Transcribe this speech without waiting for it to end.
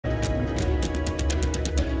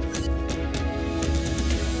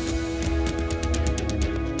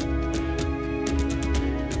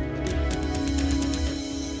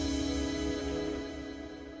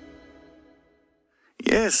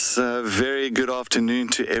Yes, very good afternoon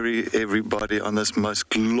to everybody on this most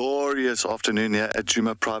glorious afternoon here at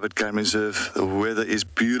Djuma Private Game Reserve. The weather is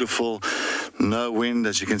beautiful, no wind,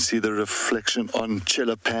 as you can see the reflection on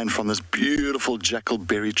Chelapan from this beautiful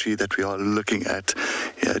jackalberry tree that we are looking at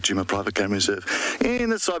here at Djuma Private Game Reserve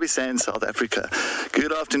in the Sabi Sands, South Africa.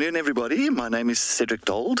 Good afternoon, everybody. My name is Cedric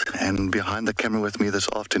Dold, and behind the camera with me this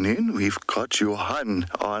afternoon, we've got Johan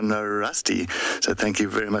on Rusty. So thank you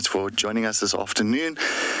very much for joining us this afternoon.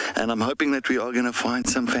 And I'm hoping that we are going to find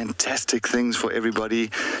some fantastic things for everybody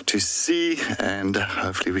to see, and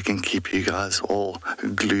hopefully we can keep you guys all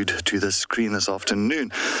glued to the screen this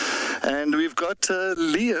afternoon. And we've got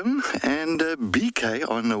Liam and BK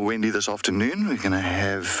on Wendy this afternoon. We're going to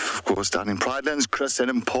have, of course, down in Pridelands, Chris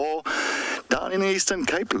and Paul. Down in the Eastern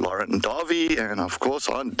Cape, Lauren Davey, and of course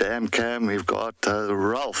on Dam Cam we've got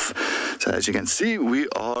Ralph. So as you can see, we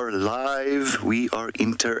are live, we are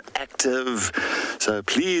interactive. So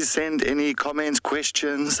please send any comments,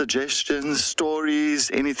 questions, suggestions,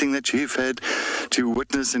 stories, anything that you've had to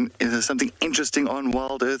witness and something interesting on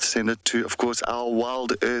WildEarth. Send it to, of course, our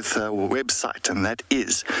WildEarth website, and that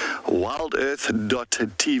is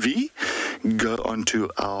wildearth.tv. Go onto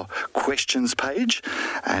our questions page,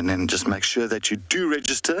 and then just make sure that you do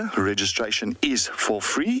register. Registration is for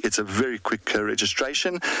free. It's a very quick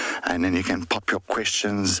registration, and then you can pop your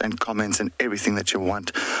questions and comments and everything that you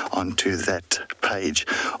want onto that page.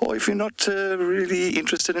 Or if you're not really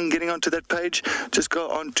interested in getting onto that page, just go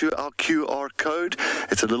onto our QR code.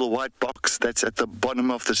 It's a little white box that's at the bottom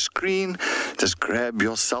of the screen. Just grab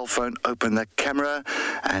your cell phone, open the camera,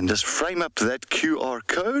 and just frame up that QR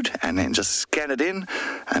code, and then just scan it in,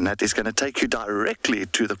 and that is going to take you directly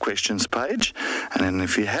to the questions page. And then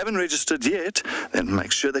if you haven't registered yet, then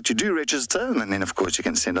make sure that you do register, and then of course you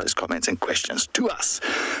can send those comments and questions to us.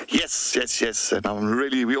 Yes, and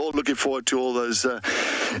we're all looking forward to all those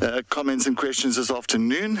comments and questions this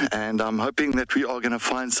afternoon, and I'm hoping that we are going to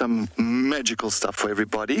find some magical stuff for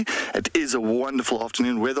everybody. It is a wonderful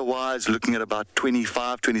afternoon weather-wise, looking at about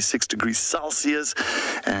 25, 26 degrees Celsius,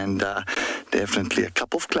 and definitely a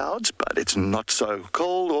couple of clouds, but it's not so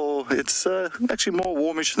cold, or it's actually more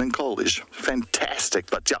warmish than coldish. Fantastic.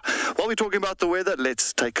 But yeah, while we're talking about the weather,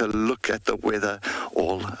 let's take a look at the weather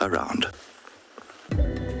all around.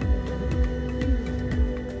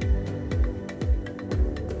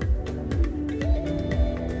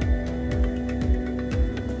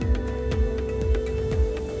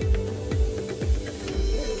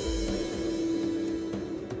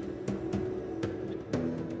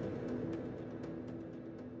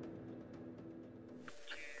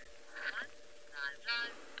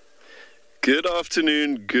 Good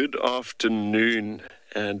afternoon,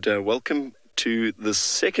 and welcome to the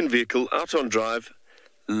second vehicle out on drive,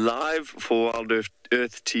 live for WildEarth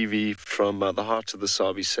TV from the heart of the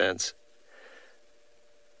Sabi Sands.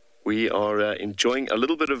 We are enjoying a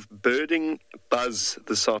little bit of birding buzz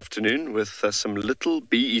this afternoon with some little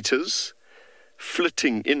bee eaters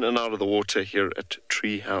flitting in and out of the water here at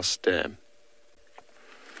Treehouse Dam.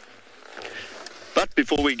 But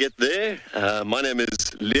before we get there, my name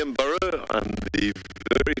is Liam Burrow. I'm the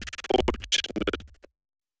very fortunate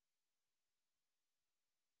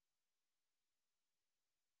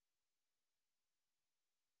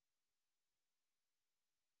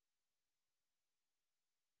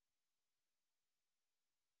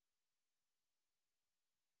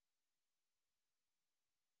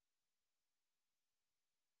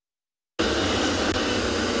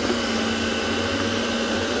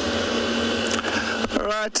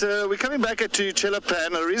we're coming back to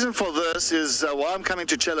Chelapan. The reason for this is why I'm coming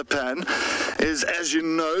to Chelapan is, as you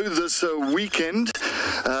know, this weekend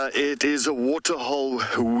it is a waterhole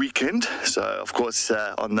weekend. So, of course,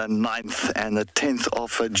 on the 9th and the 10th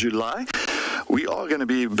of July, we are going to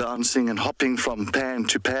be bouncing and hopping from pan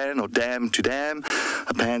to pan or dam to dam,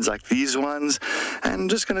 pans like these ones, and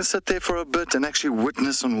just going to sit there for a bit and actually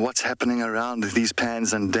witness on what's happening around these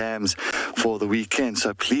pans and dams for the weekend.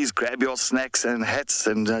 So please grab your snacks and hats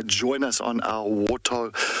and join us on our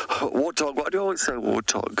warthog, why do you always say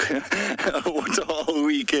warthog? Waterhole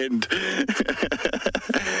weekend.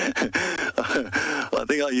 I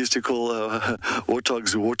think I used to call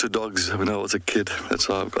warthogs water dogs when I was a kid. That's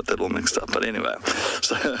why I've got that all mixed up. But anyway,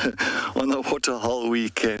 so on the waterhole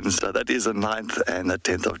weekend, so that is the 9th and the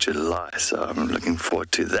 10th of July. So I'm looking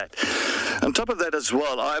forward to that. On top of that as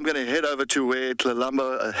well, I'm going to head over to where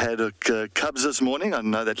Tlalamba had cubs this morning. I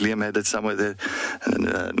know that Liam had it somewhere there in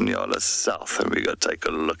Nyala South, and we're going to take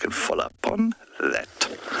a look and follow up on that.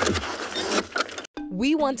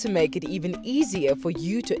 We want to make it even easier for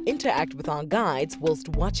you to interact with our guides whilst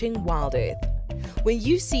watching WildEarth. When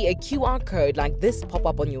you see a QR code like this pop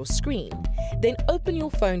up on your screen, then open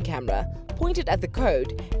your phone camera, point it at the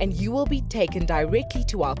code, and you will be taken directly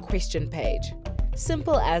to our question page.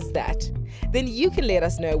 Simple as that. Then you can let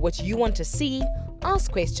us know what you want to see,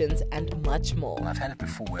 ask questions, and much more. I've had it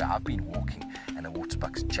before where I've been walking and a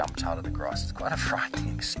waterbuck's jumped out of the grass. It's quite a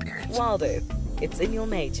frightening experience. WildEarth, it's in your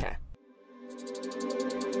nature.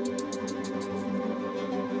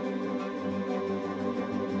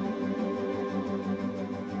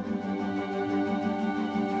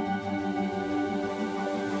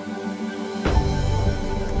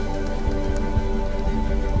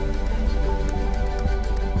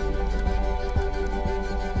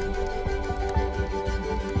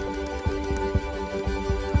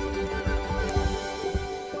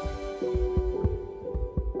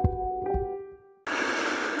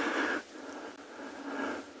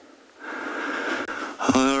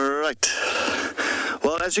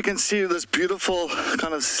 Well, as you can see, this beautiful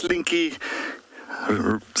kind of slinky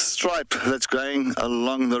stripe that's going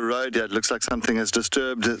along the road here. It looks like something has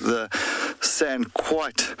disturbed the sand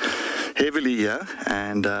quite heavily here.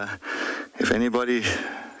 And if anybody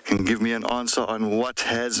can give me an answer on what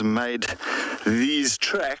has made these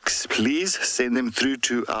tracks, please send them through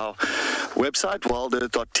to our website,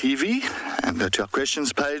 wildearth.tv, and go to our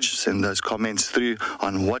questions page. Send those comments through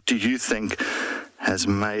on what do you think has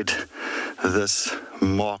made this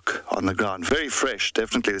mark on the ground. Very fresh,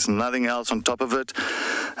 definitely. There's nothing else on top of it,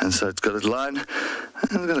 and so it's got a line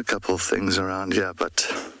and we've got a couple of things around here. But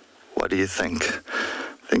what do you think?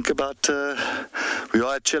 Think about we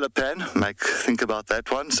are at Chilapan. Think about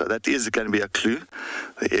that one. So that is going to be a clue.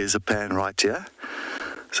 There is a pan right here.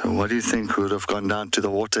 So what do you think would have gone down to the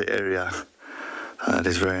water area? That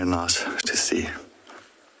is very nice to see.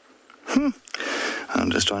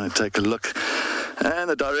 I'm just trying to take a look.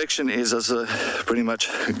 And the direction is pretty much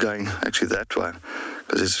going actually that way,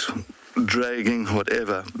 because it's dragging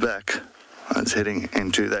whatever back. It's heading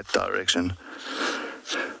into that direction.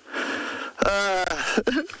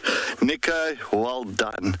 Nico, well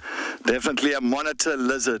done. Definitely a monitor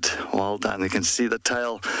lizard. Well done. You can see the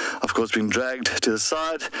tail, of course, being dragged to the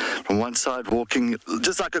side. From one side, walking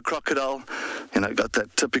just like a crocodile. You know, got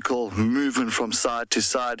that typical movement from side to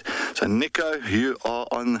side. So, Nico, you are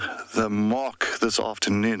on the mark this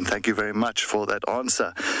afternoon. Thank you very much for that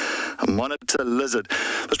answer. A monitor lizard.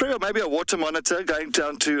 It's probably maybe a water monitor going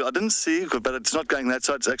down to, I didn't see, but it's not going that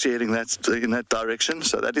side. It's actually heading in that direction.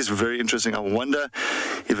 So that is very interesting. I wonder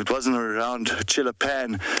if it wasn't around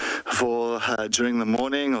Chilapan for during the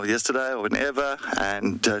morning or yesterday or whenever,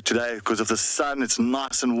 and today because of the sun it's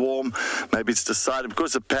nice and warm. Maybe it's decided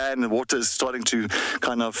because the pan, the water is starting to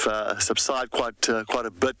kind of subside quite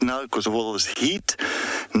a bit now because of all this heat.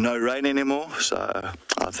 No rain anymore, so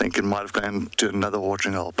I think it might have gone to another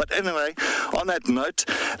watering hole. But anyway, on that note,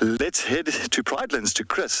 let's head to Pridelands, to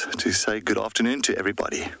Chris, to say good afternoon to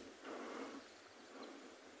everybody.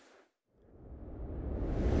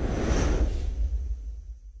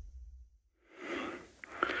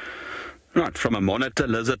 Right, from a monitor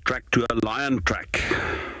lizard track to a lion track.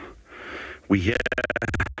 We're here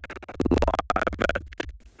live at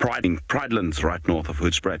Pridelands, right north of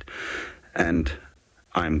Hoedspruit, and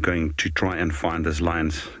I'm going to try and find these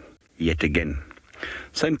lions yet again.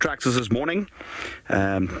 Same tracks as this morning.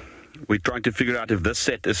 We're trying to figure out if this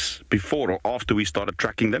set is before or after we started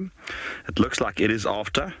tracking them. It looks like it is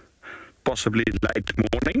after, possibly late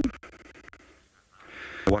morning.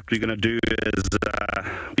 What we're going to do is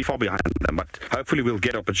be far behind them, but hopefully we'll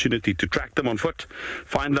get opportunity to track them on foot,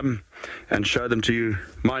 find them, and show them to you.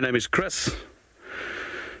 My name is Chris,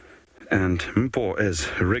 and Mpo is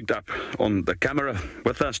rigged up on the camera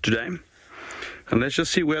with us today. And let's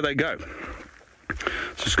just see where they go.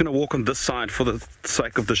 So just going to walk on this side for the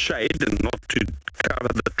sake of the shade and not to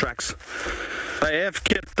cover the tracks. They have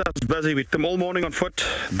kept us busy with them all morning on foot.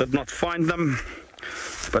 Did not find them,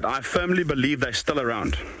 but I firmly believe they're still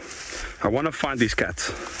around. I want to find these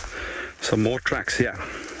cats. Some more tracks here.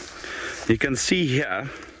 You can see here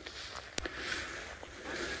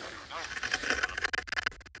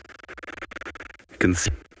it's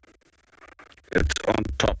on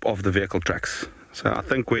top of the vehicle tracks. So I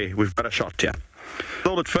think we've got a shot here. A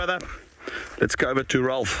little bit further, let's go over to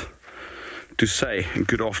Ralph to say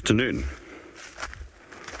good afternoon.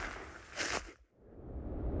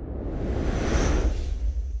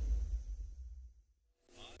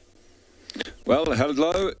 Well,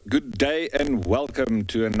 hello, good day and welcome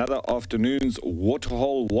to another afternoon's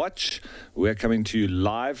Waterhole Watch. We're coming to you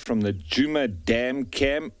live from the Djuma Dam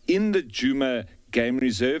Cam in the Djuma Game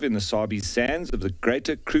Reserve in the Sabi Sands of the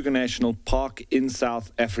Greater Kruger National Park in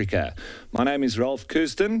South Africa. My name is Ralph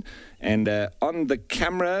Kirsten, and on the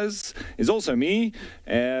cameras is also me,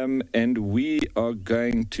 and we are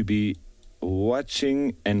going to be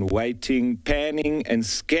watching and waiting, panning and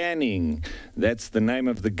scanning. That's the name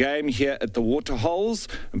of the game here at the Waterholes.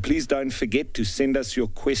 And please don't forget to send us your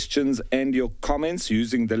questions and your comments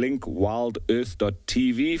using the link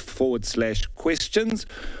wildearth.tv/questions,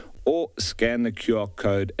 or scan the QR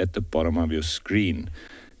code at the bottom of your screen.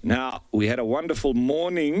 Now, we had a wonderful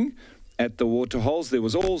morning at the Waterholes. There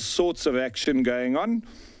was all sorts of action going on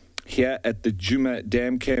here at the Djuma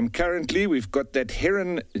Dam Camp. Currently, we've got that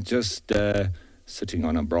heron just sitting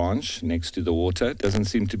on a branch next to the water. Doesn't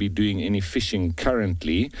seem to be doing any fishing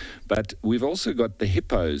currently, but we've also got the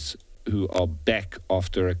hippos who are back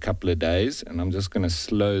after a couple of days, and I'm just going to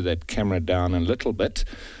slow that camera down a little bit.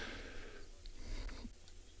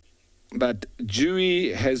 But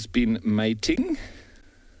Dewey has been mating.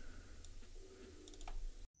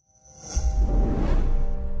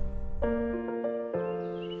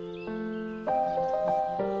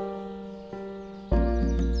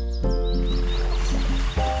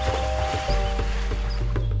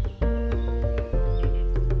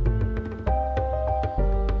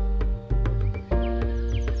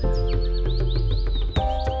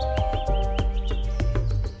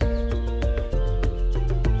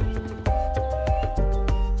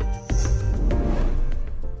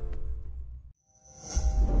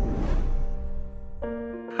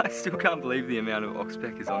 I still can't believe the amount of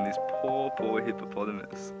oxpeckers on this poor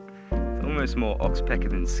hippopotamus. It's almost more oxpecker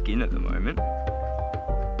than skin at the moment.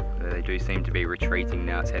 They do seem to be retreating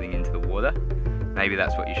now, it's heading into the water. Maybe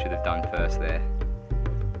that's what you should have done first there.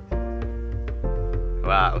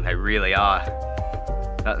 Wow, they really are.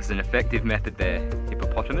 That was an effective method there,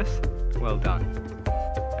 hippopotamus. Well done.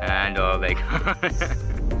 And oh, they go.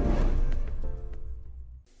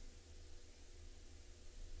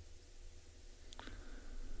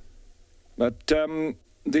 But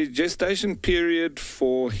the gestation period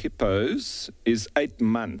for hippos is 8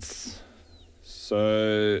 months.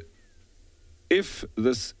 So if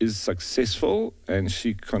this is successful and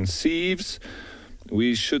she conceives,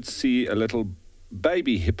 we should see a little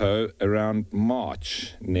baby hippo around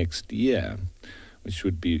March next year, which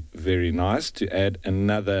would be very nice to add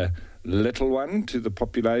another little one to the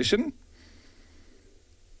population.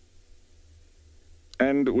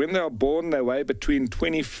 And when they are born, they weigh between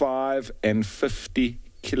 25 and 50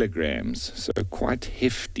 kilograms, so quite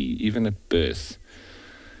hefty, even at birth.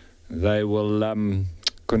 They will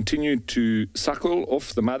continue to suckle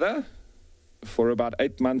off the mother for about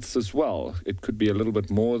 8 months as well. It could be a little bit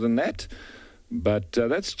more than that, but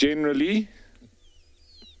that's generally.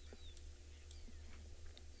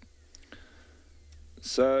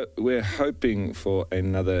 So we're hoping for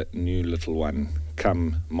another new little one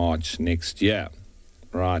come March next year.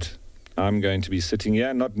 Right, I'm going to be sitting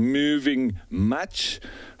here, not moving much.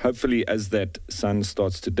 Hopefully, as that sun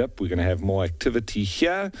starts to dip, we're going to have more activity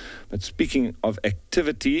here. But speaking of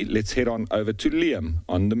activity, let's head on over to Liam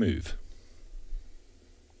on the move.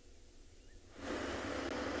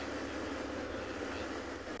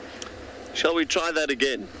 Shall we try that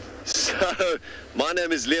again? So, my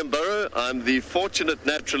name is Liam Burrow. I'm the fortunate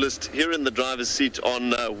naturalist here in the driver's seat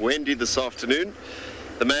on Wendy this afternoon.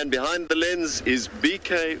 The man behind the lens is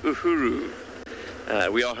BK Uhuru.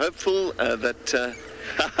 We are hopeful that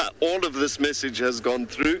all of this message has gone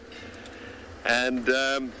through, and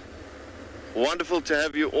wonderful to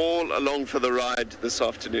have you all along for the ride this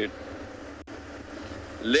afternoon.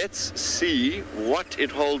 Let's see what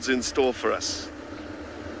it holds in store for us.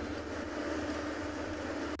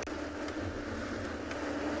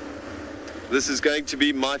 This is going to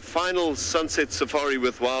be my final sunset safari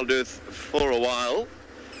with WildEarth for a while.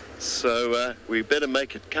 So we better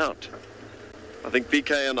make it count. I think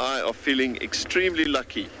BK and I are feeling extremely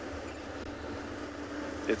lucky.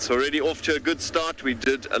 It's already off to a good start. We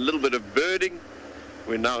did a little bit of birding.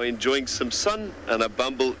 We're now enjoying some sun and a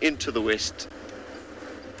bumble into the west.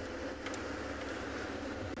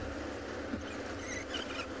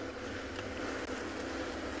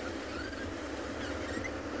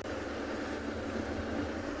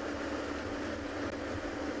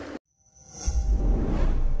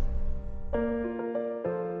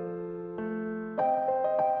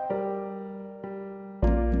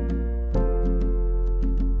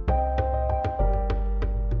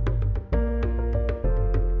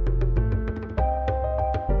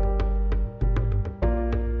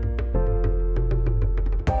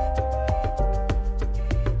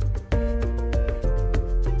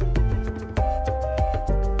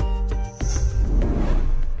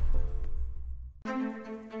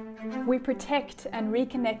 We protect and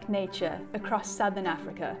reconnect nature across southern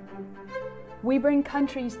Africa. We bring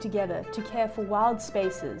countries together to care for wild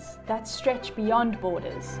spaces that stretch beyond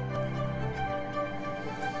borders.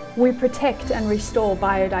 We protect and restore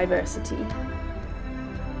biodiversity.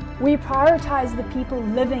 We prioritize the people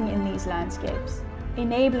living in these landscapes,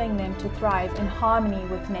 enabling them to thrive in harmony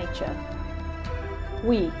with nature.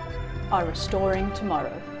 We are restoring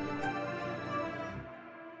tomorrow.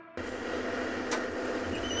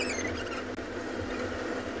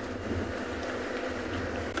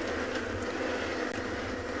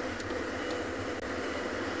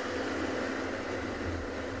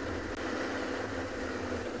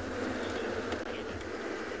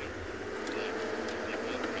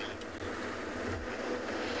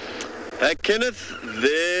 Kenneth,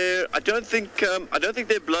 I don't think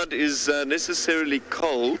their blood is necessarily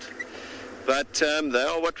cold, but they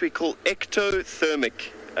are what we call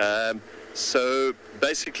ectothermic. So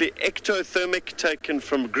basically, ectothermic taken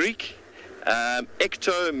from Greek,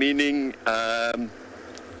 ecto meaning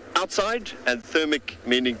outside, and thermic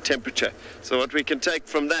meaning temperature. So what we can take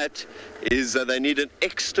from that is they need an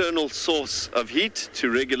external source of heat to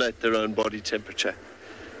regulate their own body temperature.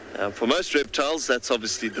 For most reptiles, that's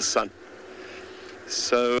obviously the sun.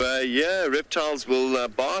 So yeah, reptiles will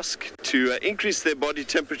bask to increase their body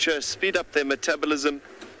temperature, speed up their metabolism,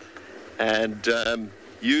 and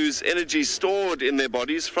use energy stored in their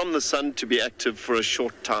bodies from the sun to be active for a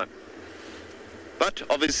short time. But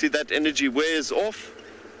obviously that energy wears off,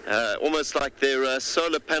 almost like their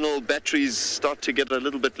solar panel batteries start to get a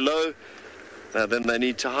little bit low. Then they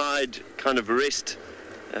need to hide, kind of rest,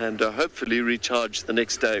 and hopefully recharge the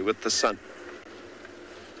next day with the sun.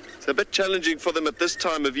 It's a bit challenging for them at this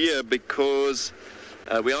time of year because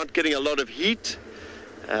we aren't getting a lot of heat,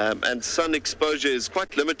 and sun exposure is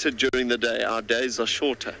quite limited during the day. Our days are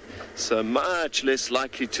shorter, so much less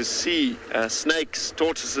likely to see snakes,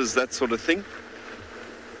 tortoises, that sort of thing.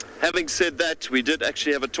 Having said that, we did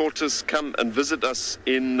actually have a tortoise come and visit us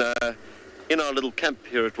in our little camp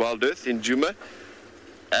here at WildEarth in Djuma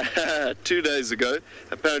 2 days ago.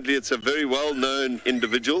 Apparently it's a very well-known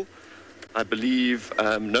individual, I believe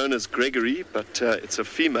known as Gregory, but it's a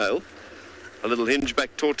female, a little hingeback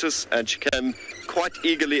tortoise, and she came quite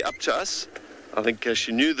eagerly up to us. I think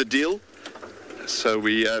she knew the deal, so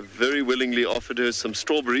we very willingly offered her some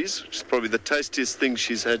strawberries, which is probably the tastiest thing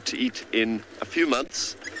she's had to eat in a few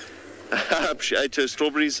months. She ate her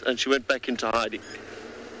strawberries and she went back into hiding.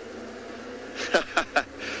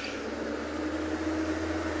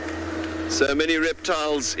 So many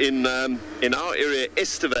reptiles in our area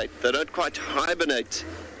estivate. They don't quite hibernate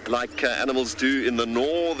like animals do in the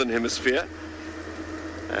northern hemisphere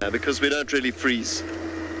because we don't really freeze.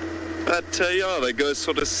 But yeah, they go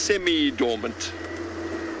sort of semi-dormant.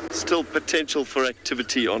 Still potential for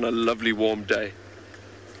activity on a lovely warm day.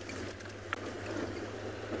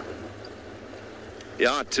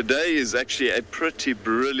 Yeah, today is actually a pretty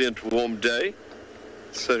brilliant warm day.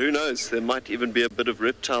 So who knows, there might even be a bit of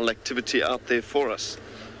reptile activity out there for us.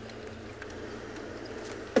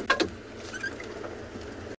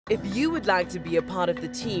 If you would like to be a part of the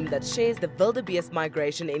team that shares the wildebeest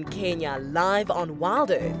migration in Kenya live on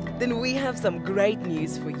WildEarth, then we have some great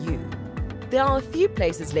news for you. There are a few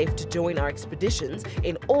places left to join our expeditions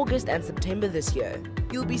in August and September this year.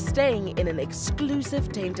 You'll be staying in an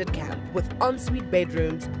exclusive tented camp with ensuite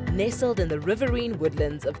bedrooms nestled in the riverine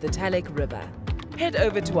woodlands of the Talek River. Head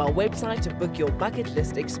over to our website to book your bucket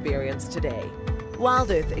list experience today.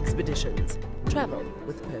 WildEarth Expeditions. Travel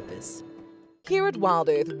with purpose. Here at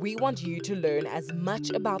WildEarth, we want you to learn as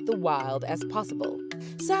much about the wild as possible.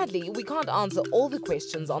 Sadly, we can't answer all the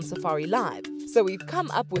questions on Safari Live, so we've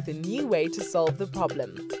come up with a new way to solve the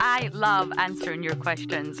problem. I love answering your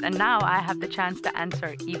questions, and now I have the chance to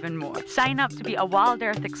answer even more. Sign up to be a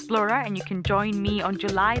WildEarth Explorer, and you can join me on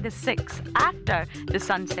July the 6th after the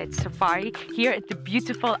Sunset Safari here at the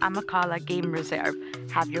beautiful Amakala Game Reserve.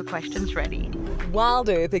 Have your questions ready.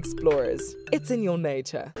 WildEarth Explorers. It's in your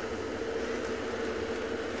nature.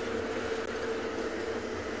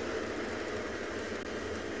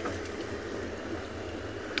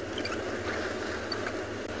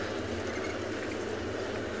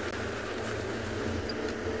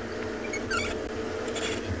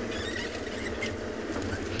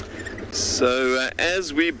 So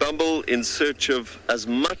as we bumble in search of as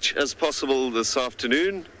much as possible this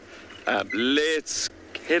afternoon, let's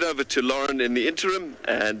head over to Lauren in the interim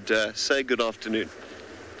and say good afternoon.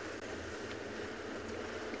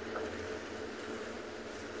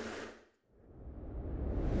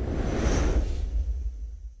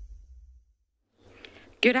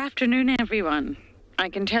 Good afternoon, everyone. I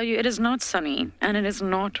can tell you it is not sunny and it is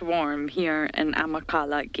not warm here in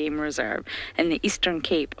Amakhala Game Reserve in the Eastern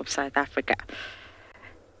Cape of South Africa.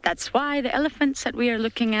 That's why the elephants that we are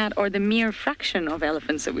looking at, or the mere fraction of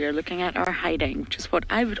elephants that we are looking at, are hiding, which is what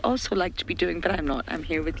I would also like to be doing, but I'm not. I'm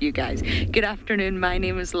here with you guys. Good afternoon. My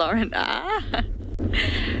name is Lauren.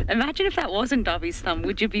 Imagine if that wasn't Dobby's thumb.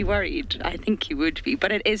 Would you be worried? I think you would be,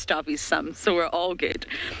 but it is Dobby's thumb, so we're all good.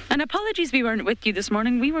 And apologies we weren't with you this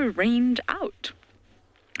morning. We were rained out.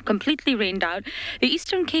 Completely rained out. The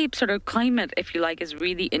Eastern Cape sort of climate, if you like, is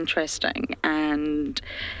really interesting, and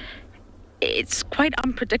it's quite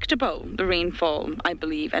unpredictable, the rainfall, I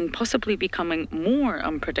believe, and possibly becoming more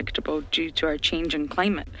unpredictable due to our changing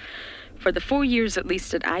climate. For the 4 years, at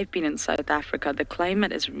least, that I've been in South Africa, the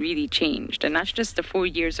climate has really changed, and that's just the 4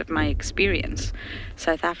 years of my experience.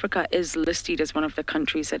 South Africa is listed as one of the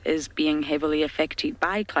countries that is being heavily affected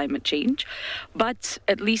by climate change, but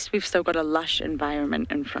at least we've still got a lush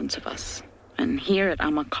environment in front of us. And here at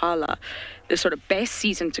Amakhala, the sort of best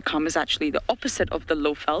season to come is actually the opposite of the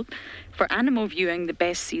Lowveld. For animal viewing, the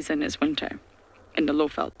best season is winter in the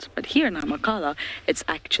Lowveld. But here in Amakhala, it's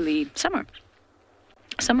actually summer.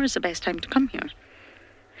 Summer is the best time to come here.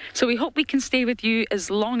 So we hope we can stay with you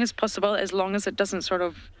as long as possible, as long as it doesn't sort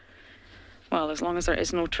of, well, as long as there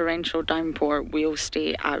is no torrential downpour, we'll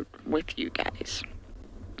stay out with you guys.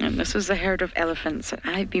 And this is the herd of elephants that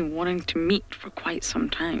I've been wanting to meet for quite some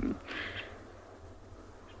time.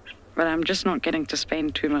 But I'm just not getting to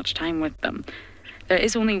spend too much time with them. There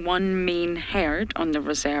is only one main herd on the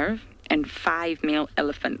reserve and 5 male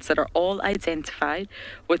elephants that are all identified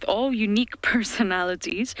with all unique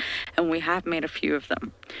personalities, and we have met a few of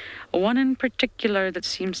them. One in particular that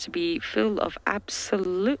seems to be full of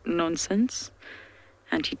absolute nonsense,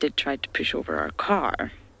 and he did try to push over our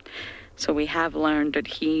car. So we have learned that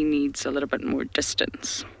he needs a little bit more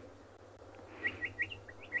distance.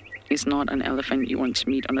 He's not an elephant you want to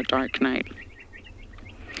meet on a dark night.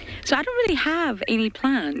 So I don't really have any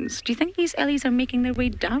plans. Do you think these Ellies are making their way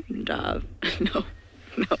down, Dove? No.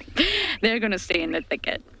 They're going to stay in the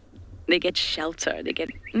thicket. They get shelter. They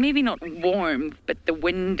get maybe not warm, but the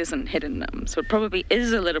wind isn't hitting them. So it probably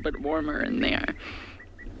is a little bit warmer in there.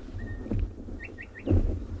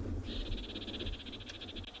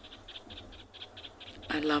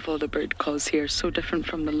 I love all the bird calls here. So different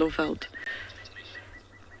from the Lowveld.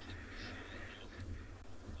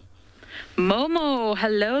 Momo,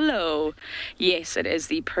 hello. Yes, it is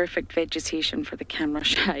the perfect vegetation for the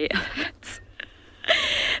camera-shy elephants.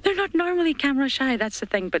 They're not normally camera-shy, that's the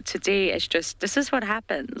thing, but today it's just, this is what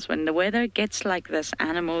happens. When the weather gets like this,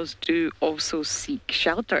 animals do also seek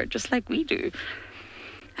shelter, just like we do.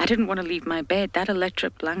 I didn't want to leave my bed. That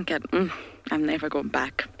electric blanket, I'm never going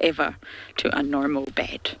back, ever, to a normal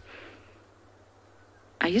bed.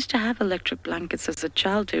 I used to have electric blankets as a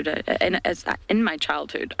childhood, in my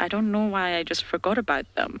childhood. I don't know why I just forgot about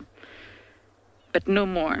them. But no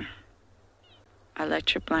more.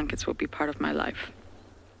 Electric blankets will be part of my life.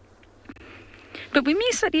 But we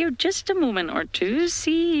may sit here just a moment or two,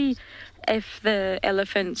 see if the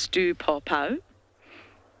elephants do pop out.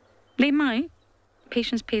 They might.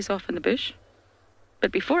 Patience pays off in the bush.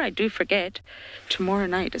 But before I do forget, tomorrow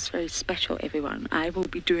night is very special, everyone. I will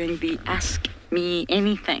be doing the Ask Me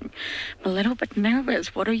Anything. I'm a little bit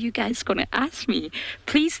nervous. What are you guys going to ask me?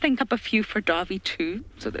 Please think up a few for Davy too,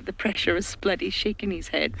 so that the pressure is split. He's shaking his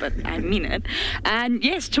head, but I mean it. And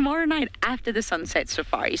yes, tomorrow night after the sunset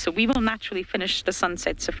safari. So we will naturally finish the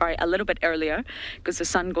sunset safari a little bit earlier because the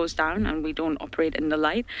sun goes down and we don't operate in the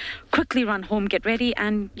light. Quickly run home, get ready,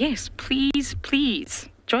 and yes, please.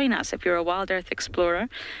 Join us if you're a WildEarth explorer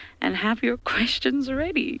and have your questions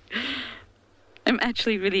ready. I'm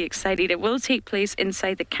actually really excited. It will take place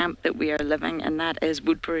inside the camp that we are living, and that is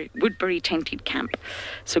Woodbury Tented Camp.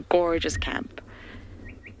 So gorgeous camp.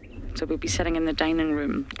 So we'll be sitting in the dining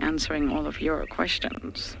room answering all of your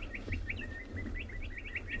questions.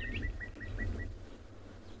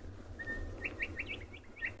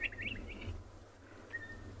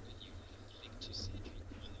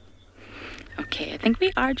 Okay, I think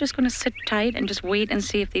we are just going to sit tight and just wait and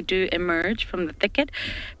see if they do emerge from the thicket.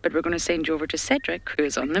 But we're going to send you over to Cedric, who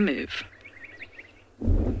is on the move.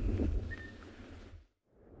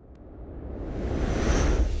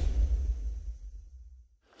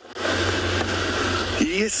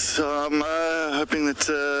 Yes, I'm hoping that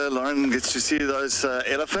Lauren gets to see those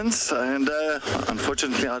elephants, and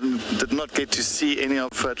unfortunately I did not get to see any of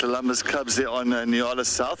Columbus cubs there on Nyala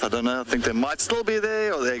South. I don't know, I think they might still be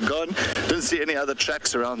there or they're gone. Didn't see any other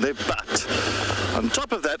tracks around there, but on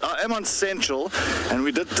top of that, I am on Central, and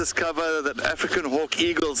we did discover that African hawk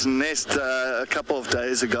eagle's nest a couple of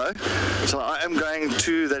days ago. So I am going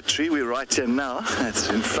to that tree. We're right here now. It's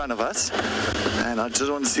in front of us, and I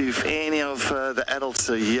just want to see if any of the adults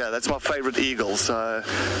are here. That's my favorite eagle, so,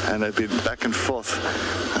 and they've been back and forth,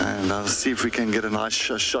 and I'll see if we can get a nice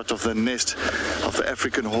shot of the nest, of the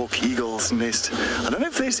African hawk eagle's nest. I don't know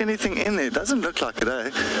if there's anything in there. It doesn't look like it,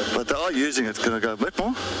 eh? But they are using it. Can I go a bit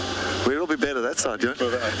more? We will be better that side, yeah?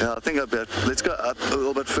 Yeah, I think I'll be. Let's go up a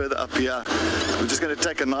little bit further up here. We're just going to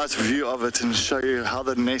take a nice view of it and show you how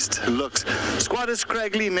the nest looks. It's quite a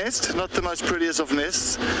scraggly nest, not the most prettiest of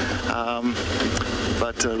nests,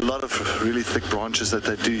 but a lot of really thick branches that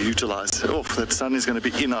they do utilize. Oh, that sun is going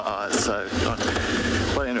to be in our eyes, so.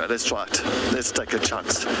 Well, anyway, let's try it. Let's take a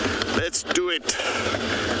chance. Let's do it.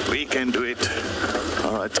 We can do it.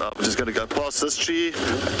 All right, I'm just going to go past this tree.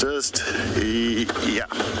 Just, yeah.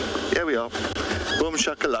 Here we are. Boom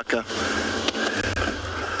shakalaka.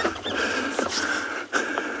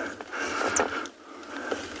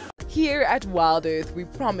 Here at WildEarth, we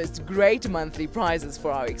promised great monthly prizes for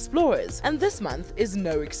our explorers, and this month is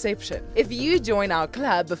no exception. If you join our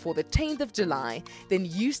club before the 10th of July, then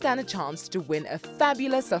you stand a chance to win a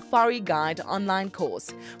fabulous Safari Guide online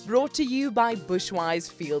course brought to you by Bushwise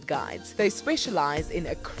Field Guides. They specialize in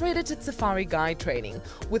accredited Safari Guide training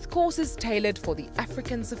with courses tailored for the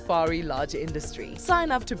African safari lodge industry. Sign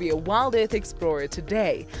up to be a WildEarth explorer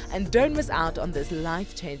today and don't miss out on this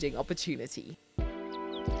life-changing opportunity.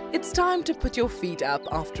 It's time to put your feet up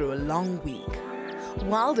after a long week.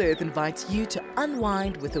 WildEarth invites you to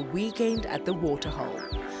unwind with a weekend at the Waterhole,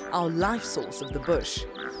 our life source of the bush,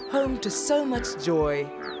 home to so much joy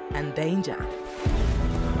and danger.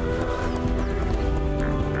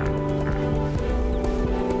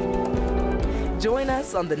 Join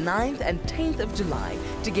us on the 9th and 10th of July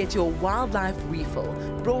to get your wildlife refill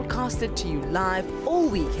broadcasted to you live all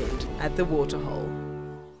weekend at the Waterhole.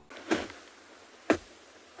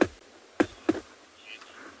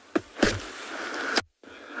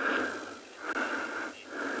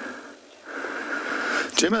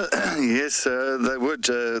 Gemma, yes, they would.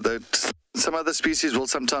 Some other species will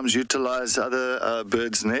sometimes utilize other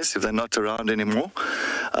birds' nests if they're not around anymore,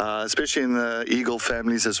 especially in the eagle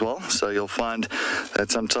families as well. So you'll find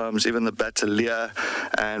that sometimes even the bateleur,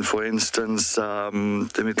 and for instance, let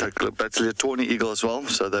me take a look, bateleur tawny eagle as well.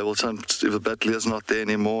 So they will, if the bateleur's not there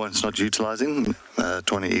anymore and it's not utilizing,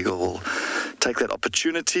 tawny eagle will take that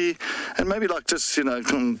opportunity and maybe like just, you know,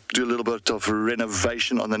 do a little bit of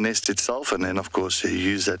renovation on the nest itself, and then of course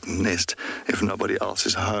use that nest if nobody else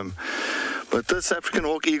is home. But this African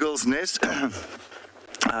hawk eagle's nest, I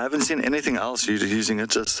haven't seen anything else using it,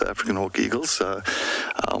 just African hawk eagles.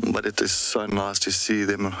 But it is so nice to see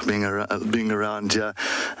them being around here.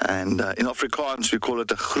 And in Afrikaans, we call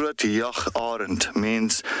it a groot jagarend,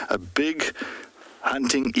 means a big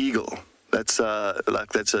hunting eagle. That's a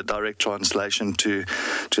direct translation to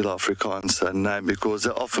the Afrikaans name, because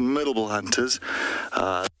they're formidable hunters.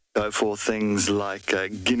 Go for things like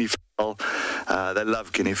guinea fowl. They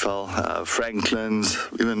love guinea fowl, franklins,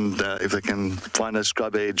 even if they can find a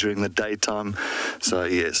scrub hare during the daytime. So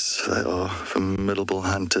yes, they are formidable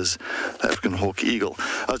hunters. The African hawk eagle.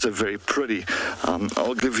 Also very pretty.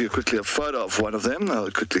 I'll give you quickly a photo of one of them.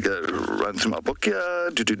 I'll quickly go run through my book here.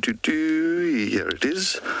 Here it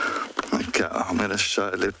is. Okay, I'm going to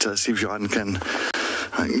show. Let's see if Johan can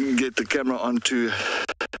get the camera onto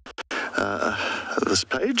this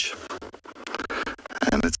page,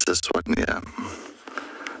 and it's this one here,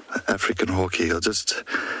 African hawk eagle. Just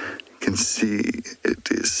you can see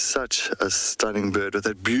it is such a stunning bird with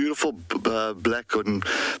that beautiful black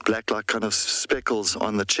like kind of speckles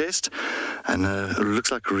on the chest, and it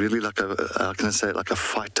looks like really like how can I say it, like a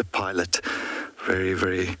fighter pilot. Very,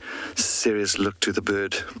 very serious look to the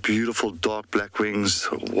bird. Beautiful dark black wings,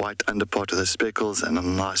 white underpart of the speckles, and a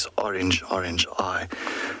nice orange eye.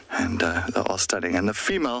 And they are stunning. And the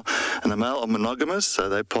female and the male are monogamous, so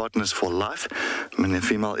they're partners for life. I mean, the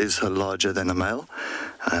female is larger than the male.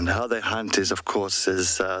 And how they hunt is, of course,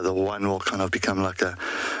 the one will kind of become like a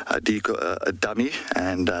dummy,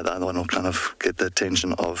 and the other one will kind of get the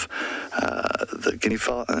attention of the guinea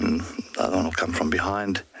fowl, and the other one will come from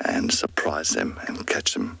behind and surprise them and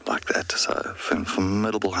catch them like that. So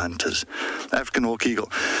formidable hunters, African hawk eagle.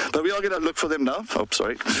 But we are going to look for them now. Oh,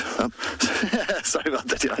 sorry. Sorry about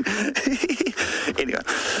that. Yeah. Anyway,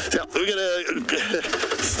 yeah, we're gonna.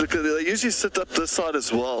 They usually sit up this side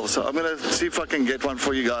as well, so I'm gonna see if I can get one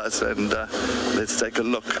for you guys, and let's take a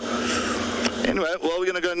look. Anyway, well, we're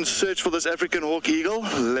gonna go and search for this African hawk eagle.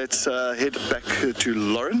 Let's head back to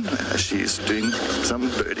Lauren as she's doing some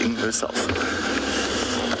birding herself.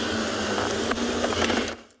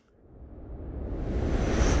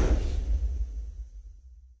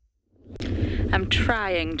 I'm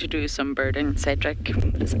trying to do some birding, Cedric.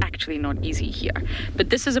 It's actually not easy here. But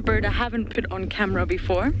this is a bird I haven't put on camera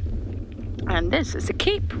before. And this is a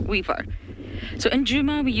Cape weaver. So in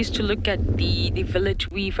Djuma, we used to look at the village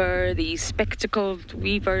weaver, the spectacled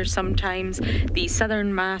weaver sometimes, the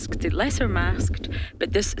southern masked, the lesser masked,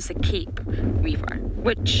 but this is a Cape weaver,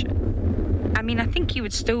 which, I mean, I think you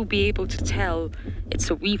would still be able to tell it's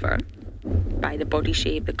a weaver by the body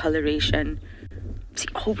shape, the coloration. See,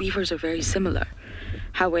 all weavers are very similar.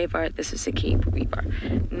 However, this is a Cape weaver.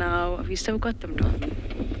 Now, have you still got them, Don?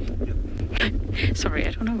 Sorry,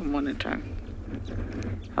 I don't have a monitor.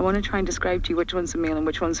 I want to try and describe to you which one's a male and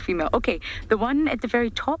which one's female. Okay, the one at the very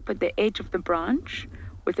top at the edge of the branch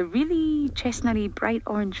with a really chestnutty bright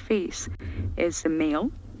orange face is the male.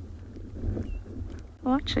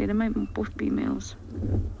 Oh, actually, they might both be males.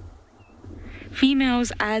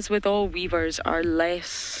 Females, as with all weavers, are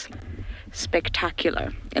less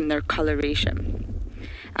spectacular in their coloration.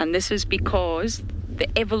 And this is because the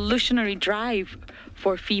evolutionary drive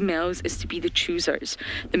for females is to be the choosers.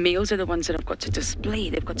 The males are the ones that have got to display,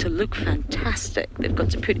 they've got to look fantastic, they've got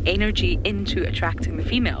to put energy into attracting the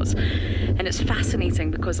females. And it's fascinating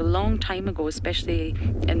because a long time ago, especially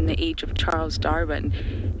in the age of Charles Darwin,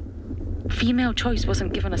 female choice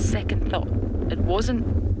wasn't given a second thought. It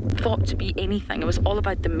wasn't thought to be anything. It was all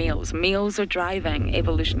about the males. Males are driving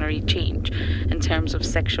evolutionary change in terms of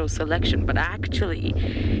sexual selection, but actually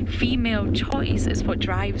female choice is what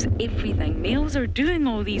drives everything. Males are doing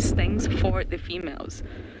all these things for the females.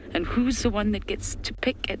 And who's the one that gets to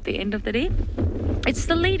pick at the end of the day? It's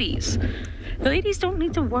the ladies. The ladies don't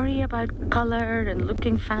need to worry about colour and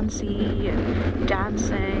looking fancy and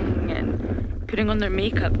dancing and putting on their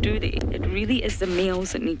makeup, do they? It really is the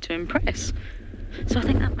males that need to impress. So I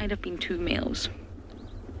think that might have been two males.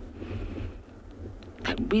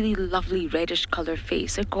 That really lovely reddish colour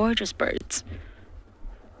face. They're gorgeous birds.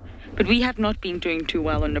 But we have not been doing too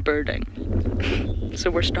well on the birding.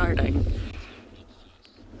 So we're starting.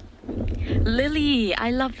 Lily,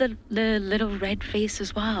 I love the little red face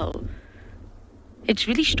as well. It's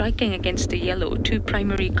really striking against the yellow. Two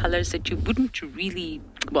primary colours that you wouldn't really,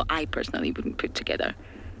 well, I personally wouldn't put together.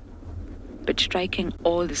 But striking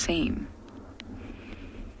all the same.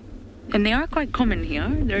 And they are quite common here.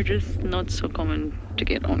 They're just not so common to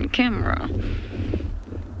get on camera.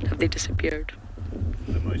 Have they disappeared?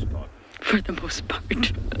 For the most part. For the most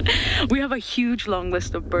part. We have a huge long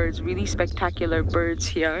list of birds, really spectacular birds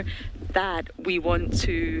here that we want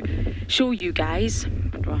to show you guys,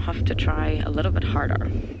 but we'll have to try a little bit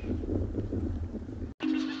harder.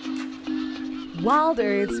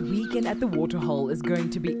 WildEarth's weekend at the Waterhole is going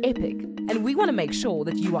to be epic, and we want to make sure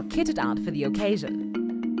that you are kitted out for the occasion.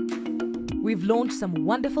 We've launched some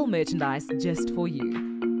wonderful merchandise just for you.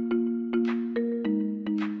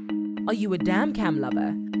 Are you a dam cam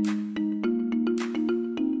lover?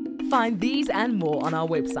 Find these and more on our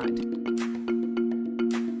website.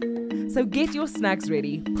 So get your snacks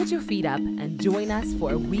ready, put your feet up, and join us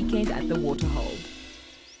for a weekend at the Waterhole.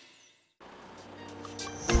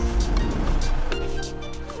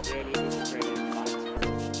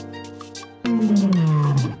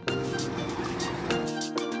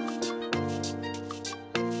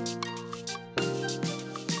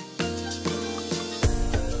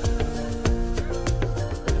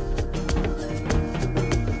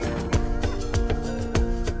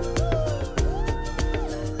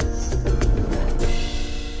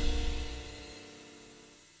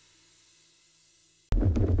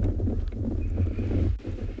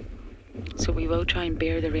 So we will try and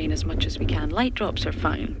bear the rain as much as we can. Light drops are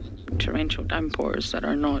fine. Torrential downpours that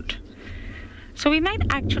are not. So we might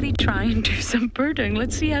actually try and do some birding.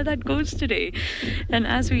 Let's see how that goes today. And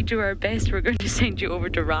as we do our best, we're going to send you over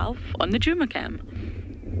to Ralph on the Djuma cam.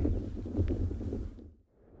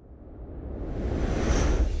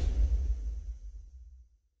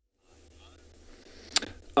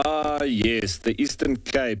 Yes, the Eastern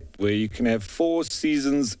Cape, where you can have 4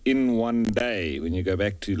 seasons in one day. When you go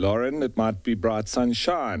back to Lauren, it might be bright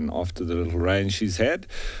sunshine after the little rain she's had.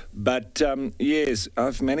 But yes,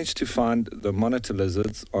 I've managed to find the monitor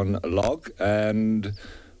lizards on a log, and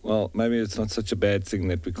well, maybe it's not such a bad thing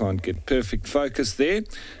that we can't get perfect focus there.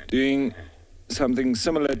 Doing something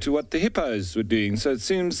similar to what the hippos were doing. So it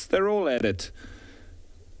seems they're all at it.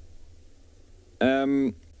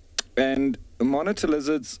 And monitor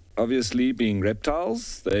lizards, obviously being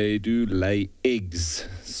reptiles, they do lay eggs.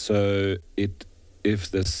 So if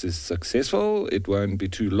this is successful, it won't be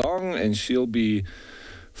too long, and she'll be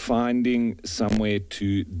finding somewhere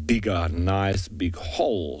to dig a nice big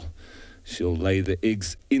hole. She'll lay the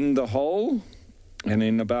eggs in the hole, and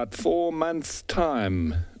in about 4 months'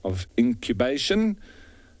 time of incubation,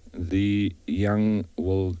 the young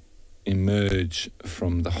will emerge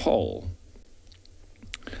from the hole.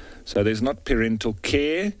 So there's not parental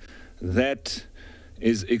care. That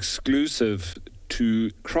is exclusive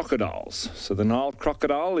to crocodiles. So the Nile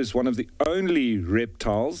crocodile is one of the only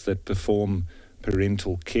reptiles that perform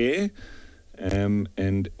parental care.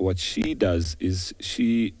 And what she does is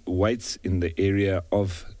she waits in the area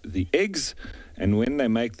of the eggs, and when they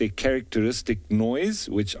make their characteristic noise,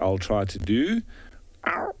 which I'll try to do,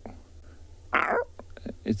 ow, ow,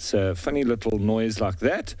 it's a funny little noise like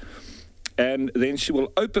that. And then she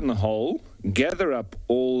will open the hole, gather up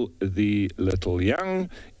all the little young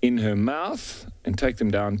in her mouth and take them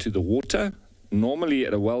down to the water, normally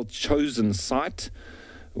at a well-chosen site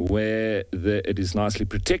where it is nicely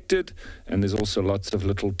protected, and there's also lots of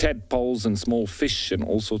little tadpoles and small fish and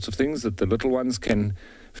all sorts of things that the little ones can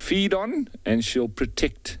feed on, and she'll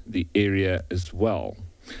protect the area as well.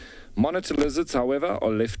 Monitor lizards, however, are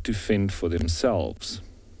left to fend for themselves.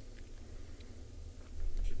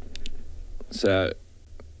 So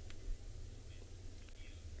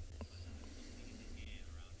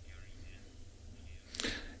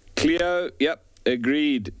Cleo, yep,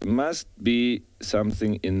 agreed. Must be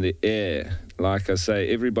something in the air. Like I say,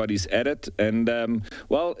 everybody's at it. And,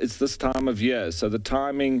 well, it's this time of year. So the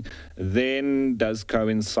timing then does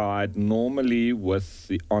coincide normally with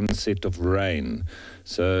the onset of rain.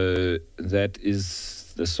 So that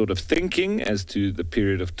is the sort of thinking as to the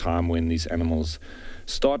period of time when these animals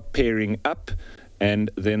start pairing up,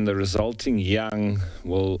 and then the resulting young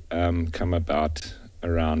will come about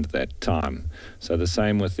around that time. So the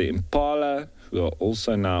same with the impala, who are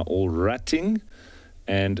also now all rutting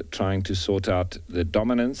and trying to sort out the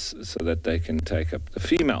dominance so that they can take up the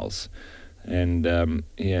females. And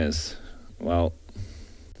yes, well,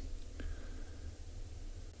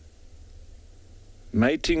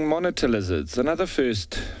 mating monitor lizards, another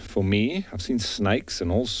first for me. I've seen snakes and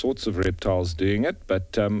all sorts of reptiles doing it,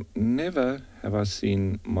 but never have I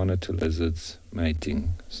seen monitor lizards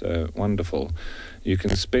mating. So wonderful. You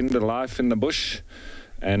can spend a life in the bush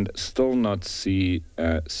and still not see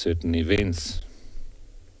certain events.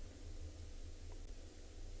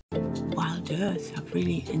 WildEarth have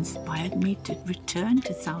really inspired me to return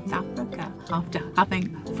to South Africa after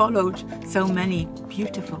having followed so many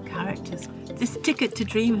beautiful characters. This Ticket to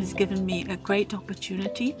Dream has given me a great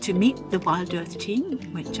opportunity to meet the WildEarth team,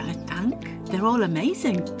 which I thank. They're all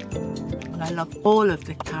amazing. I love all of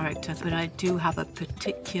the characters, but I do have a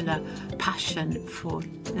particular passion for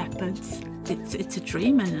leopards. It's a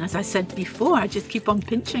dream, and as I said before, I just keep on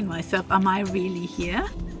pinching myself. Am I really here?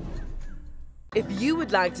 If you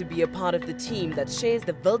would like to be a part of the team that shares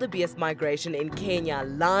the wildebeest migration in Kenya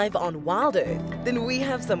live on WildEarth, then we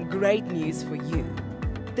have some great news for you.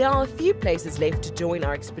 There are a few places left to join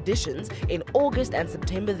our expeditions in August and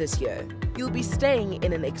September this year. You'll be staying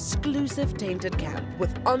in an exclusive tented camp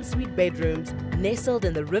with ensuite bedrooms nestled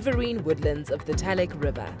in the riverine woodlands of the Talek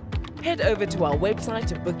River. Head over to our website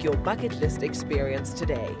to book your bucket list experience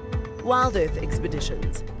today. WildEarth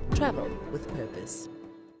Expeditions. Travel with purpose.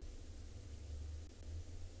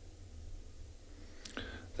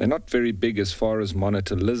 They're not very big as far as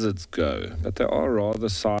monitor lizards go, but they are rather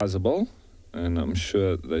sizable, and I'm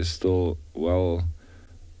sure they're still well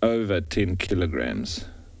over 10 kilograms.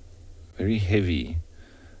 Very heavy.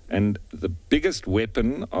 And the biggest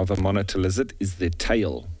weapon of a monitor lizard is their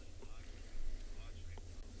tail.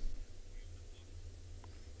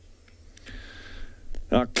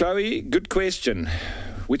 Now, Chloe, good question.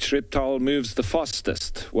 Which reptile moves the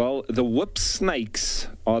fastest? Well, the whip snakes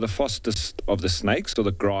are the fastest of the snakes, or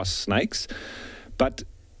the grass snakes. But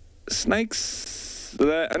snakes,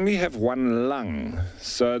 they only have one lung,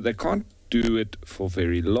 so they can't do it for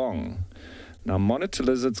very long. Now, monitor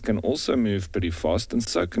lizards can also move pretty fast, and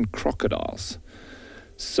so can crocodiles.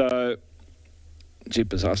 So,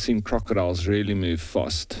 jeepers, I've seen crocodiles really move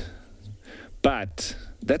fast. But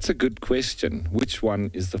that's a good question. Which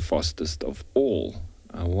one is the fastest of all?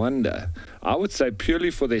 I wonder. I would say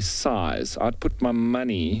purely for their size, I'd put my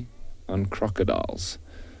money on crocodiles.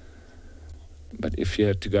 But if you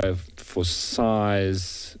had to go for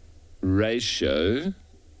size ratio,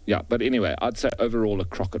 Yeah, but anyway, I'd say overall a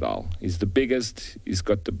crocodile. He's the biggest. He's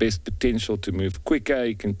got the best potential to move quicker.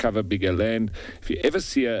 He can cover bigger land. If you ever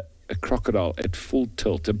see a crocodile at full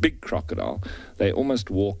tilt, a big crocodile, they almost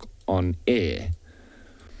walk on air.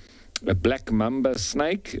 A black mamba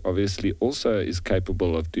snake obviously also is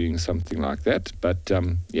capable of doing something like that. But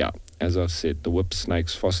yeah, as I've said, the whip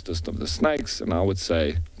snake's fastest of the snakes, and I would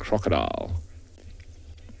say crocodile.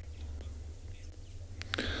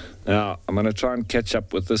 Now, I'm going to try and catch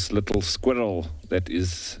up with this little squirrel that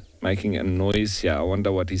is making a noise here. I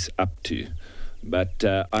wonder what he's up to. But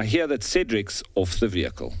I hear that Cedric's off the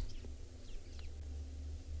vehicle.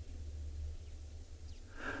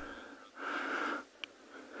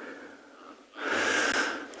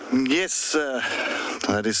 Yes,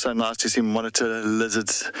 that is so nice to see monitor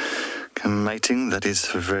lizards mating. That is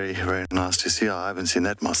very, very nice to see. I haven't seen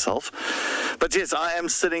that myself. But yes, I am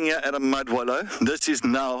sitting here at a mud wallow. This is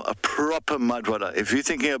now a proper mud wallow. If you're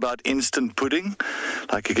thinking about instant pudding,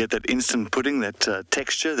 like you get that instant pudding, that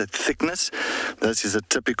texture, that thickness, this is a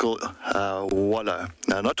typical wallow.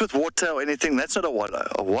 Now, not with water or anything, that's not a wallow.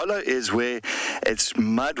 A wallow is where it's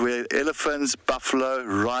mud, where elephants, buffalo,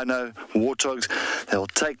 rhino, warthogs, they'll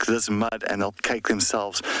take this mud and they'll cake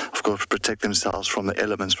themselves, of course, protect themselves from the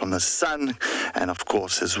elements, from the sun, and of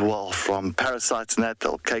course as well from parasites and that.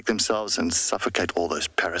 They'll cake themselves and suffocate all those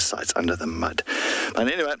parasites under the mud.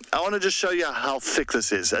 But anyway, I want to just show you how thick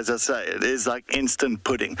this is. As I say, it is like instant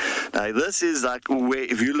pudding. Now this is like where,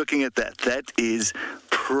 if you're looking at that, that is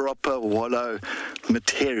proper wallow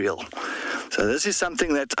material. So this is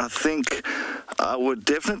something that I think I would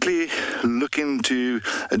definitely look into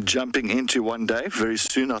jumping into one day, very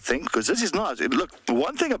soon, I think, because this is nice. Look,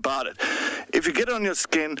 one thing about it, if you get it on your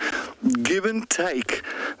skin, give and take.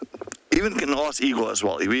 Even can ask Igor as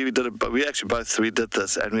well. We did it, but we actually both three did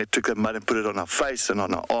this, and we took the mud and put it on our face and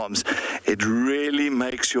on our arms. It really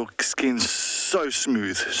makes your skin so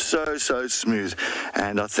smooth, so smooth.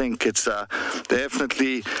 And I think it's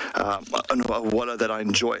definitely a wallow that I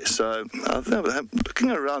enjoy. So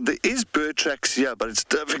looking around, there is bird tracks here, but it's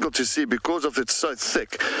difficult to see because of it's so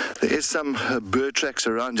thick. There is some bird tracks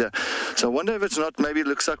around here. So I wonder if it's not, maybe it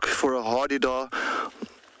looks like for a hardy-dar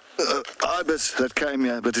ibis that came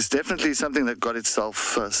here, but it's definitely something that got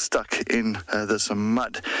itself stuck in this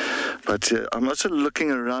mud. But I'm also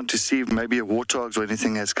looking around to see if maybe a warthogs or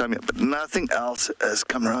anything has come here, but nothing else has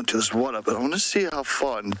come around to this water. But I want to see how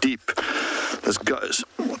far and deep this goes.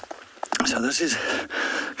 So this is,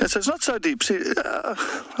 okay, so it's not so deep. See,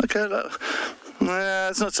 okay,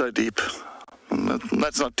 it's not so deep.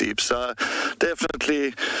 That's not deep. So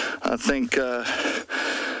definitely, I think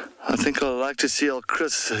I'd like to see old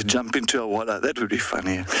Chris jump into a wallow. That would be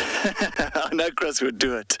funny. I know Chris would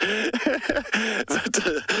do it. But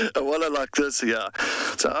a wallow like this, yeah.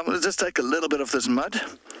 So I'm going to just take a little bit of this mud.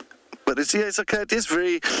 But it's okay. It is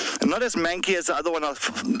very, not as manky as the other one I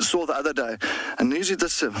saw the other day. And usually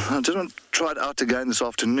this, I just want to try it out again this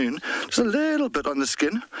afternoon. Just a little bit on the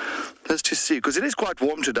skin, just to see, because it is quite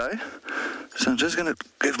warm today. So I'm just going to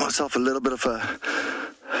give myself a little bit of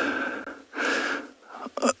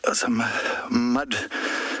some mud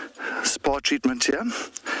spa treatment here,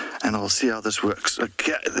 and I'll see how this works.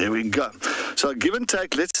 Okay, there we go. So give and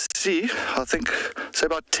take, let's see, I think, say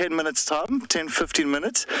about 10 minutes time, 10-15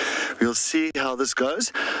 minutes, we'll see how this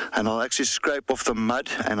goes, and I'll actually scrape off the mud,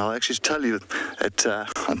 and I'll actually tell you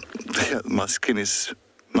that my skin is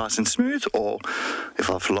nice and smooth, or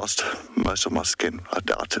if I've lost most of my skin. I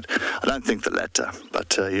doubt it. I don't think the latter,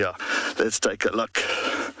 but yeah, let's take a look.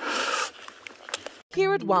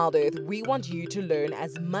 Here at WildEarth, we want you to learn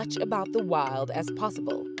as much about the wild as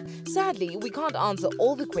possible. Sadly, we can't answer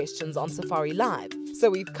all the questions on Safari Live, so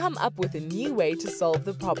we've come up with a new way to solve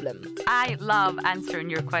the problem. I love answering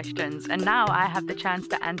your questions, and now I have the chance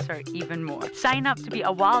to answer even more. Sign up to be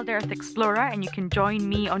a WildEarth explorer, and you can join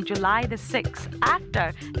me on July the 6th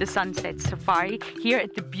after the Sunset Safari here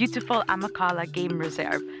at the beautiful Amakhala Game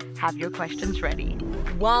Reserve. Have your questions ready.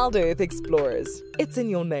 WildEarth Explorers, it's in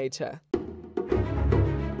your nature.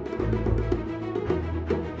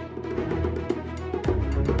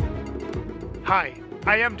 Hi,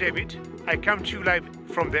 I am David. I come to you live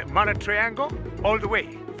from the Mana Triangle, all the way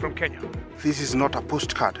from Kenya. This is not a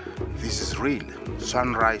postcard. This is real.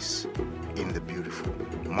 Sunrise in the beautiful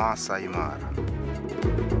Masai Mara.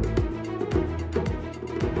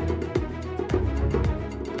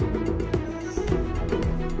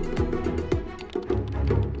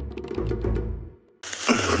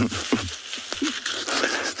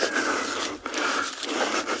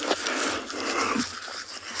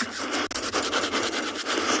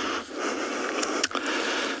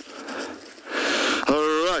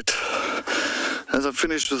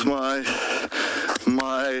 finished with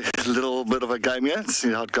my little bit of a game here. Let's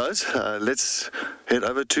see how it goes. Let's head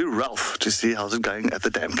over to Ralph to see how's it going at the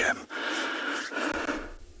dam cam.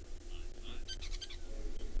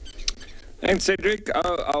 Thanks, Cedric.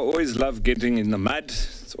 I always love getting in the mud.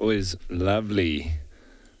 It's always lovely,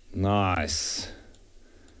 nice.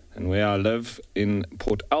 And where I live in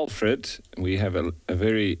Port Alfred, we have a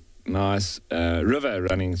very nice river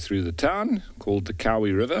running through the town called the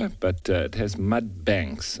Cowie River, but it has mud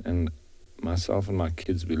banks, and myself and my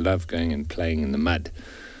kids, we love going and playing in the mud.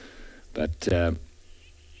 But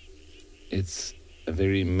it's a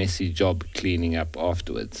very messy job cleaning up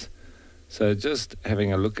afterwards. So just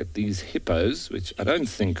having a look at these hippos, which I don't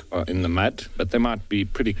think are in the mud, but they might be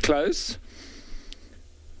pretty close.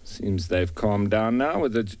 Seems they've calmed down now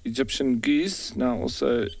with the Egyptian geese. Now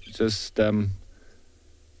also just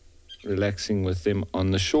relaxing with them on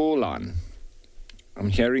the shoreline. I'm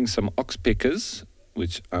hearing some oxpeckers,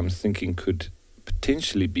 which I'm thinking could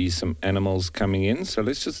potentially be some animals coming in. So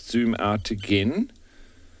let's just zoom out again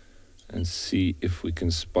and see if we can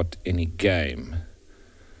spot any game.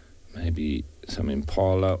 Maybe some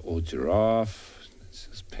impala or giraffe. Let's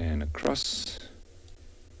just pan across.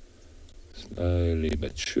 Slowly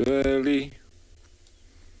but surely.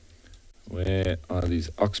 Where are these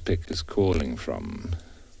oxpeckers calling from?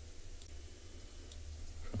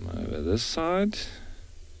 From over this side.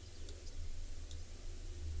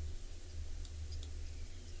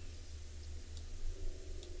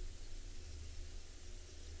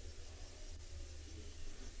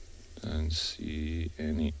 Don't see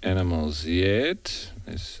any animals yet.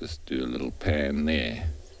 Let's just do a little pan there.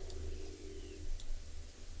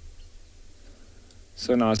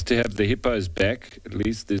 So nice to have the hippos back. At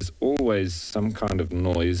least there's always some kind of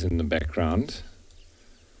noise in the background.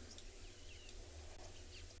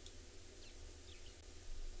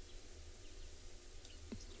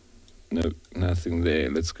 No, nothing there.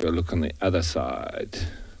 Let's go look on the other side.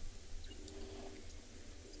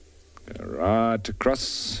 Go right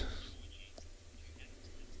across.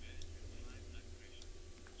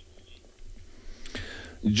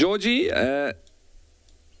 Georgie,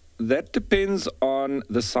 that depends on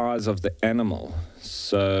the size of the animal.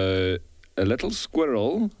 So a little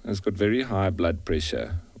squirrel has got very high blood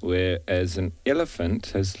pressure, whereas an elephant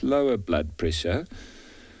has lower blood pressure,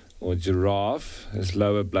 or giraffe has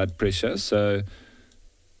lower blood pressure. So,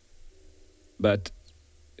 but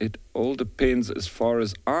it all depends, as far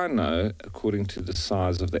as I know, according to the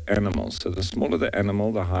size of the animal. So the smaller the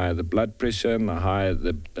animal, the higher the blood pressure and the higher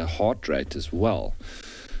the heart rate as well.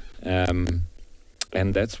 And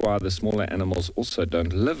that's why the smaller animals also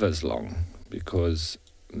don't live as long, because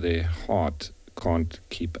their heart can't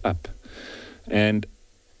keep up. And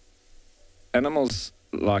animals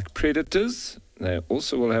like predators, they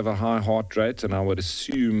also will have a high heart rate, and I would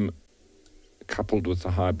assume coupled with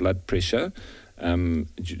a high blood pressure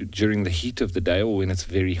during the heat of the day or when it's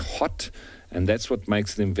very hot, and that's what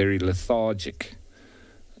makes them very lethargic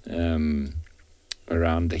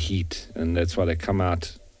around the heat, and that's why they come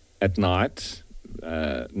out at night,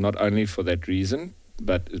 not only for that reason,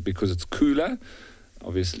 but because it's cooler.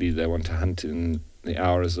 Obviously, they want to hunt in the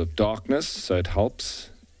hours of darkness, so it helps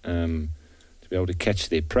to be able to catch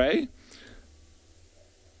their prey.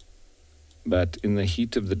 But in the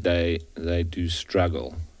heat of the day, they do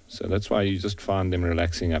struggle. So that's why you just find them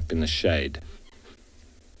relaxing up in the shade.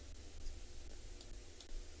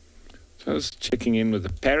 So I was checking in with the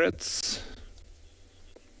parrots.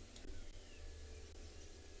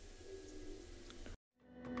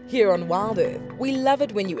 Here on WildEarth, we love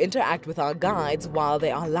it when you interact with our guides while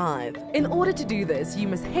they are live. In order to do this, you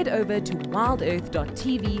must head over to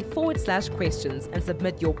wildearth.tv/questions and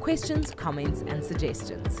submit your questions, comments, and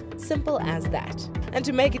suggestions. Simple as that. And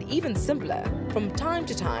to make it even simpler, from time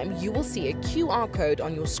to time, you will see a QR code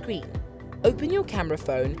on your screen. Open your camera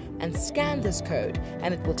phone and scan this code,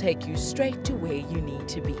 and it will take you straight to where you need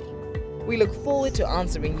to be. We look forward to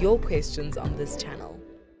answering your questions on this channel.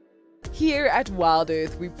 Here at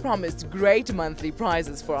WildEarth, we promised great monthly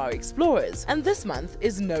prizes for our explorers, and this month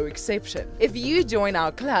is no exception. If you join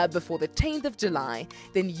our club before the 10th of July,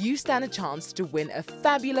 then you stand a chance to win a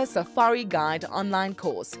fabulous Safari Guide online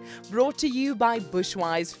course brought to you by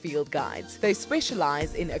Bushwise Field Guides. They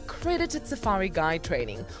specialize in accredited safari guide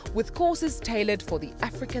training with courses tailored for the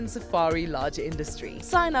African safari lodge industry.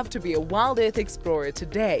 Sign up to be a WildEarth explorer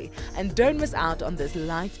today and don't miss out on this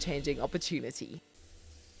life-changing opportunity.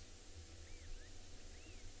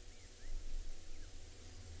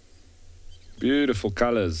 Beautiful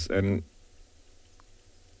colors, and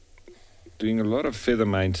doing a lot of feather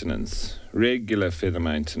maintenance, regular feather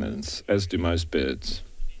maintenance, as do most birds.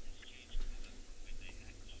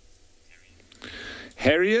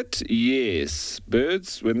 Harriet, yes.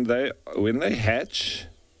 Birds, when they hatch,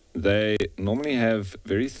 they normally have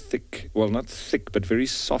very thick, well, not thick, but very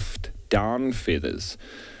soft down feathers.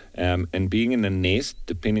 And being in a nest,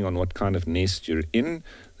 depending on what kind of nest you're in,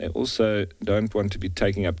 they also don't want to be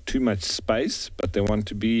taking up too much space, but they want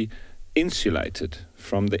to be insulated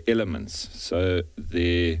from the elements. So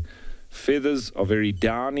their feathers are very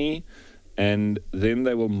downy, and then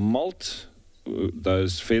they will molt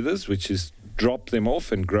those feathers, which is drop them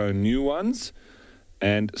off and grow new ones,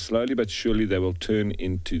 and slowly but surely they will turn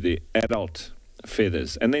into their adult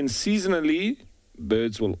feathers. And then seasonally,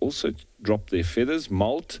 birds will also drop their feathers,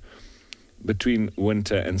 molt, between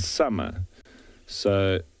winter and summer.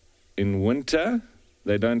 So in winter,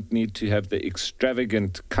 they don't need to have the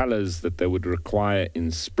extravagant colors that they would require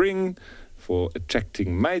in spring for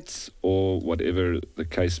attracting mates or whatever the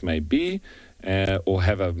case may be, or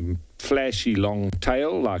have a flashy long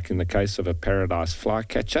tail like in the case of a paradise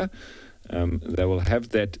flycatcher. They will have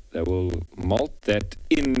that, they will molt that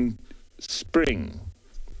in spring.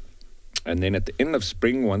 And then at the end of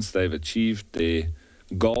spring, once they've achieved their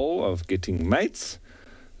goal of getting mates,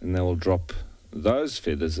 then they will drop those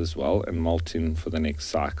feathers as well and molt in for the next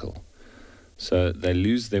cycle. So they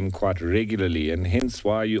lose them quite regularly, and hence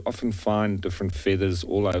why you often find different feathers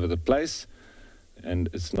all over the place, and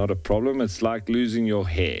it's not a problem. It's like losing your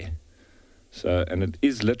hair. So, and it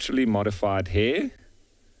is literally modified hair.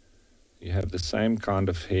 You have the same kind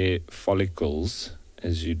of hair follicles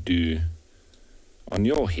as you do on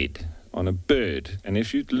your head, on a bird. And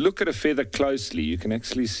if you look at a feather closely, you can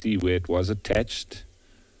actually see where it was attached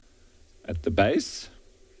at the base.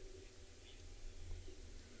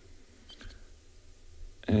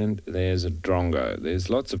 And there's a drongo. There's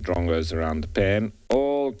lots of drongos around the pan,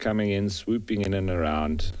 all coming in, swooping in and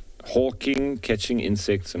around, hawking, catching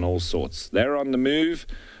insects and all sorts. They're on the move.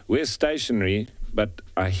 We're stationary, but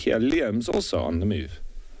I hear Liam's also on the move.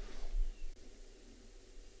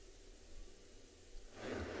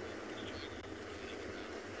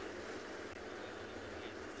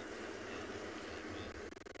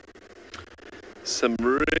 Some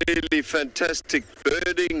really fantastic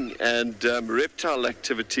birding and reptile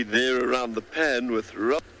activity there around the pan with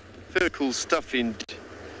very cool stuff in.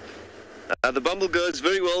 The bumble goes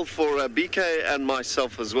very well for BK and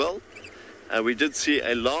myself as well. We did see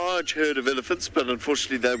a large herd of elephants, but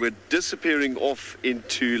unfortunately they were disappearing off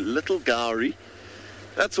into Little Gowrie.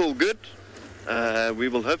 That's all good. We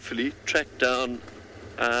will hopefully track down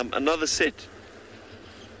another set.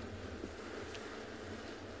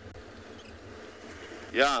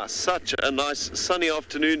 Yeah, such a nice sunny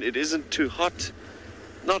afternoon. It isn't too hot,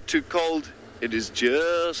 not too cold. It is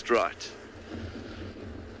just right.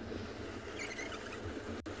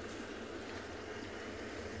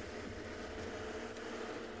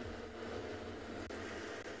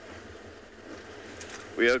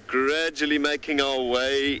 We are gradually making our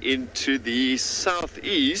way into the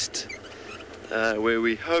southeast, where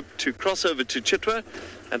we hope to cross over to Chitwa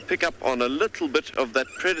and pick up on a little bit of that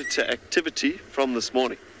predator activity from this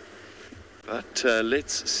morning. But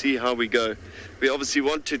let's see how we go. We obviously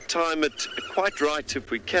want to time it quite right if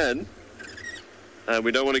we can.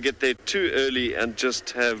 We don't want to get there too early and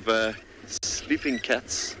just have sleeping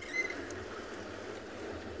cats.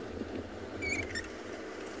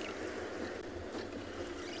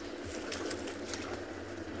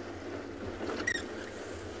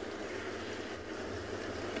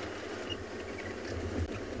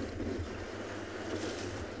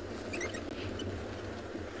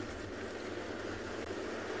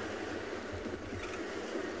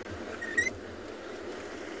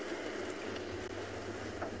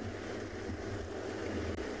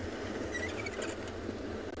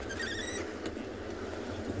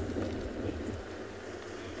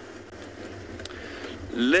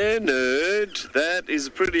 Leonard, that is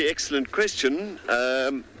a pretty excellent question.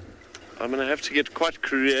 I'm going to have to get quite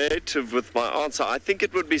creative with my answer. I think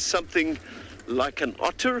it would be something like an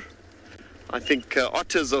otter. I think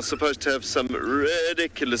otters are supposed to have some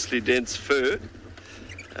ridiculously dense fur.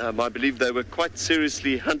 I believe they were quite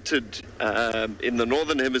seriously hunted in the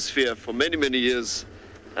northern hemisphere for many, many years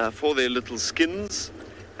for their little skins,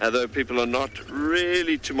 though people are not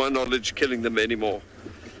really, to my knowledge, killing them anymore.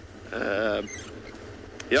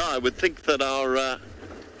 Yeah, I would think that our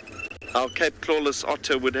Cape Clawless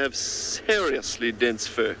otter would have seriously dense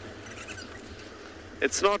fur.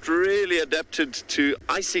 It's not really adapted to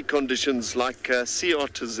icy conditions like sea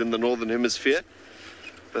otters in the northern hemisphere,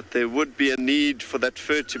 but there would be a need for that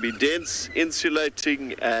fur to be dense,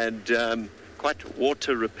 insulating, and quite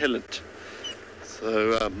water repellent.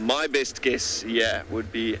 So my best guess, yeah,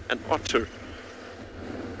 would be an otter.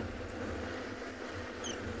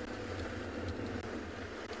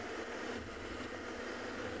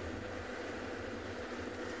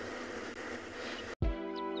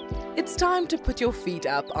 It's time to put your feet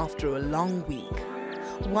up after a long week.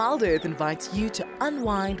 WildEarth invites you to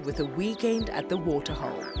unwind with a weekend at the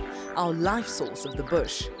Waterhole, our life source of the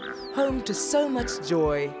bush, home to so much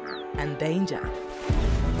joy and danger.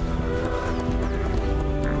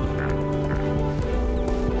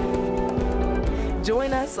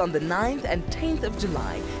 Join us on the 9th and 10th of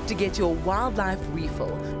July to get your wildlife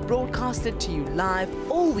refill broadcasted to you live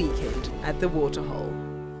all weekend at the Waterhole.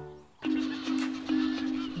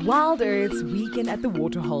 WildEarth's weekend at the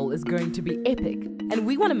Waterhole is going to be epic, and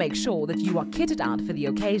we want to make sure that you are kitted out for the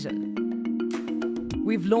occasion.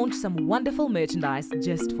 We've launched some wonderful merchandise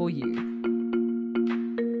just for you.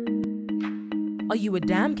 Are you a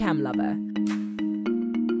dam cam lover?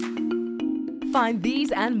 Find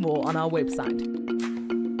these and more on our website.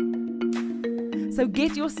 So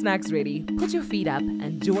get your snacks ready, put your feet up,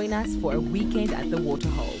 and join us for a weekend at the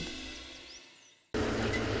Waterhole.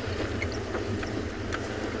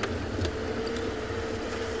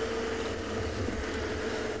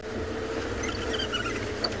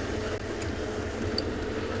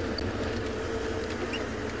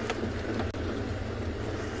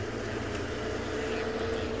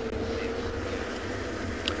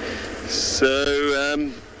 So,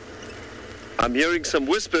 I'm hearing some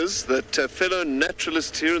whispers that fellow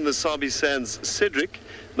naturalist here in the Sabi Sands, Cedric,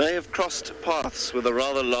 may have crossed paths with a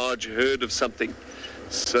rather large herd of something.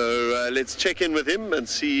 So let's check in with him and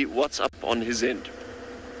see what's up on his end.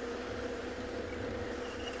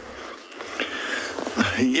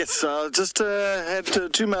 Yes, I just had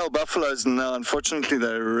two male buffaloes, and unfortunately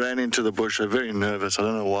they ran into the bush. They're very nervous. I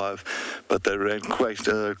don't know why, but they ran quite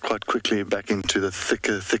quickly back into the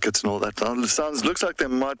thickets and all that. Looks like they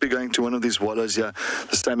might be going to one of these wallows here,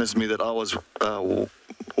 the same as me that I was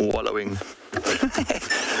wallowing.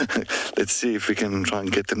 Let's see if we can try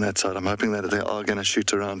and get them that side. I'm hoping that they are going to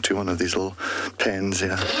shoot around to one of these little pens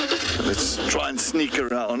here. So let's try and sneak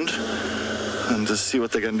around and just see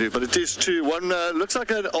what they're going to do. But it is two. One looks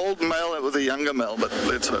like an old male with a younger male, but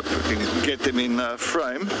let's hope we can get them in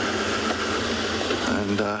frame.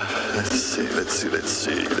 And let's see.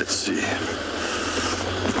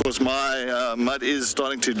 Of course, my mud is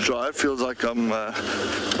starting to dry. It feels like I'm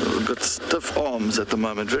got stiff arms at the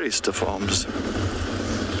moment, very stiff arms.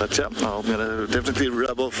 But yeah, I'm going to definitely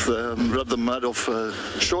rub the mud off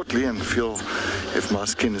shortly and feel if my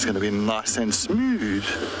skin is going to be nice and smooth.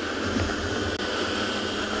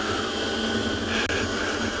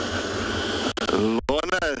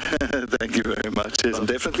 Lorna, thank you very much. Yes, I'm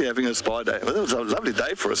definitely having a spa day. Well, it was a lovely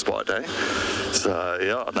day for a spa day. So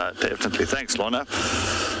yeah, no, definitely. Thanks, Lorna.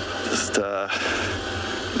 Just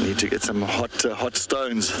need to get some hot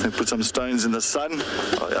stones. They put some stones in the sun.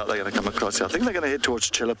 Oh yeah, they're going to come across here. I think they're going to head towards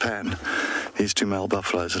Chelapan. These two male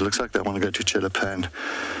buffaloes. It looks like they want to go to Chelapan,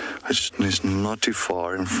 which is not too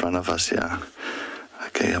far in front of us here.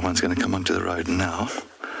 Okay, that one's going to come onto the road now.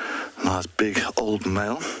 Nice big old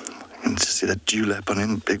male. You can just see that dewlap on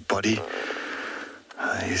him, big body.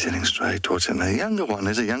 He's heading straight towards him. The younger one,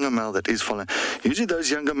 there's a younger male that is following. Usually those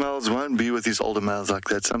younger males won't be with these older males like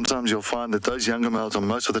that. Sometimes you'll find that those younger males are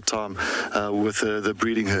most of the time with the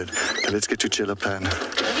breeding herd. Okay, let's get to Chelapan.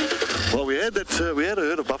 Well, we had a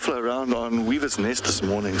herd of buffalo around on Weaver's Nest this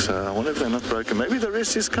morning, so I wonder if they're not broken. Maybe the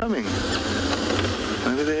rest is coming.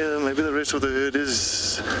 Maybe the rest of the herd is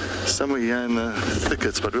somewhere here in the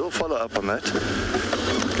thickets, but we'll follow up on that.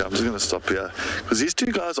 Okay, I'm just going to stop here because these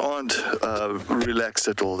two guys aren't relaxed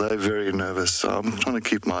at all. They're very nervous, so I'm trying to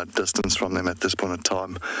keep my distance from them at this point in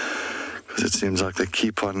time because it seems like they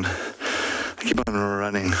keep on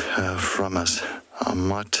running from us. I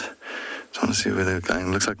might try to see where they're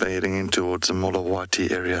going. Looks like they're heading in towards the Molawati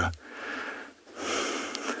area.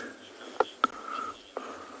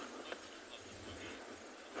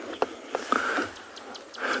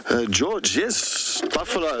 George, yes,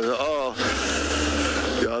 buffalo. Oh,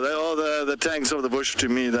 yeah, they are the tanks of the bush to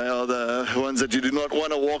me. They are the ones that you do not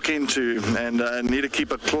want to walk into and need to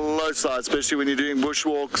keep a close eye, especially when you're doing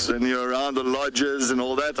bushwalks and you're around the lodges and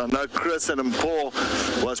all that. I know Chris and Paul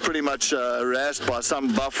was pretty much harassed by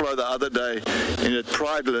some buffalo the other day in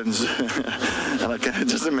Pridelands. And I can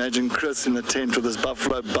just imagine Chris in the tent with this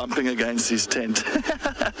buffalo bumping against his tent.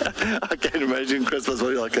 I can imagine Chris was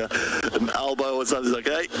probably like an elbow or something. He's like,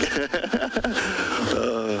 hey.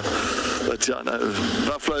 But yeah, no,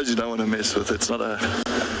 buffaloes you don't want to mess with. It's not an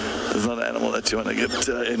animal that you want to get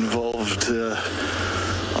involved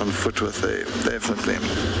on foot with. Definitely.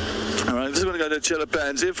 All right, I'm just going to go to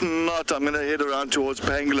Chelapan's. If not, I'm going to head around towards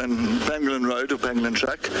Pangolin Road or Pangolin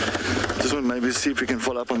Track. Just want to maybe see if we can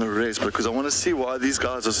follow up on the rest, because I want to see why these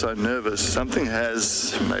guys are so nervous. Something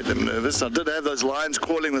has made them nervous. I did have those lions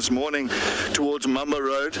calling this morning towards Mamba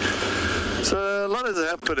Road. So a lot is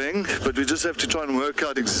happening, but we just have to try and work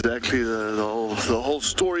out exactly the whole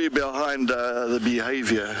story behind the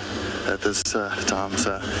behavior at this time.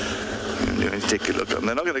 So you need to take a look. They're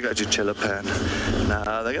not going to go to Chelapan.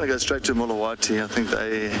 No, they're going to go straight to Mulawati. I think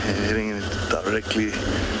they're heading directly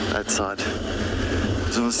that side.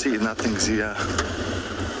 As you can see, nothing's here.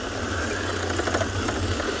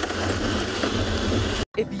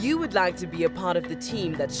 If you would like to be a part of the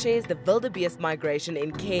team that shares the wildebeest migration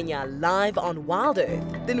in Kenya live on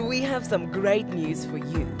WildEarth, then we have some great news for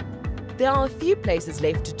you. There are a few places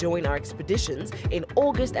left to join our expeditions in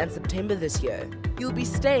August and September this year. You'll be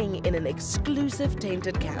staying in an exclusive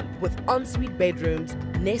tented camp with ensuite bedrooms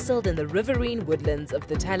nestled in the riverine woodlands of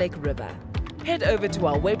the Talek River. Head over to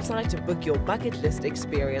our website to book your bucket list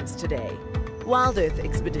experience today. WildEarth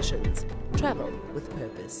Expeditions. Travel with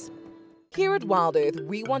purpose. Here at WildEarth,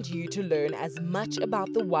 we want you to learn as much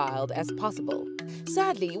about the wild as possible.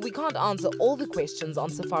 Sadly, we can't answer all the questions on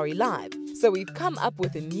Safari Live, so we've come up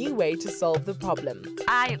with a new way to solve the problem.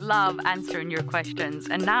 I love answering your questions,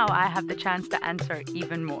 and now I have the chance to answer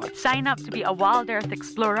even more. Sign up to be a WildEarth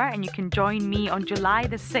explorer, and you can join me on July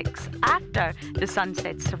the 6th after the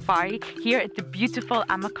Sunset Safari here at the beautiful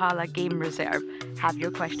Amakala Game Reserve. Have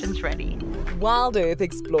your questions ready. WildEarth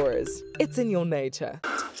Explorers. It's in your nature.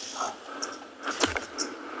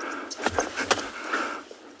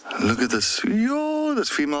 Look at this. Yo, this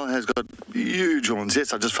female has got huge horns.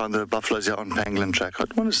 Yes, I just found the buffaloes here on Pangolin Track. I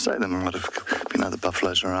want to say there might have been other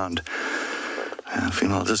buffaloes around.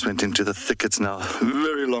 Female just went into the thickets now.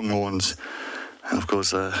 Very long horns. And of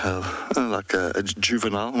course, like a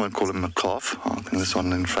juvenile. I won't call him a calf. I think this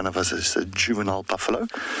one in front of us is a juvenile buffalo. You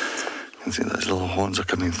can see those little horns are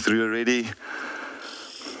coming through already.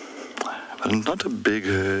 But not a big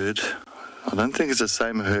herd. I don't think it's the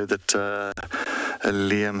same herd that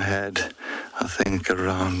Liam had, I think,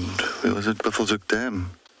 around, where was it, Buffelshoek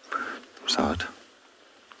Dam side.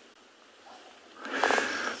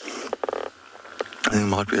 I think it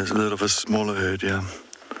might be a little of a smaller herd, yeah.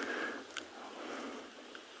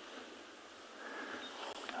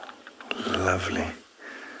 Lovely.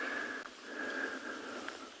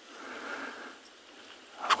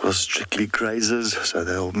 Of course, strictly grazers, so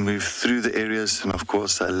they'll move through the areas, and of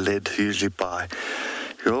course they're led usually by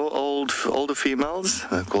your older females.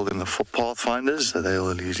 They call them the pathfinders, so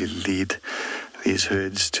they'll usually lead these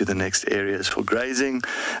herds to the next areas for grazing,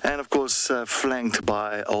 and of course flanked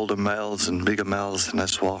by older males and bigger males, and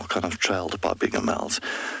as well kind of trailed by bigger males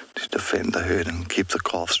to defend the herd and keep the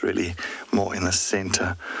calves really more in the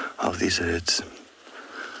center of these herds.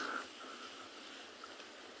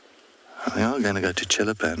 We are going to go to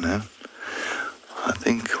Chelapan now. I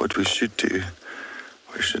think what we should do,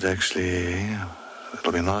 we should actually,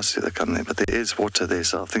 it'll be nice if they come there, but there is water there,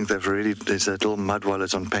 so I think there's that little mud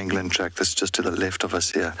wallers on Pangolin Track that's just to the left of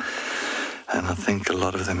us here. And I think a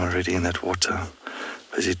lot of them are already in that water,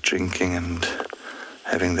 busy drinking and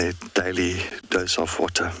having their daily dose of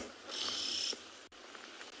water.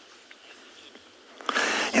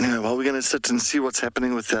 Anyway, while we're going to sit and see what's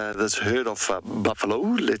happening with this herd of buffalo,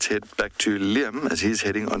 let's head back to Liam as he's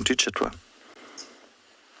heading on to Chitwa.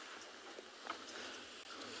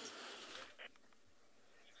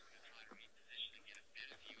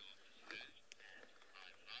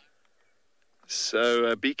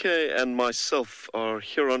 So BK and myself are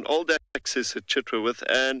here on Old Access at Chitwa with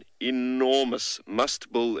an enormous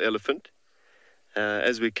must-bull elephant.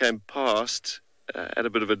 As we came past, at a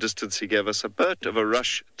bit of a distance, he gave us a bit of a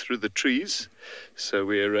rush through the trees. So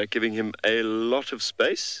we're giving him a lot of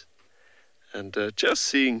space and just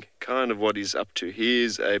seeing kind of what he's up to. He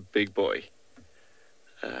is a big boy.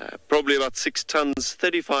 Probably about 6 tons,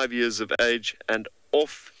 35 years of age, and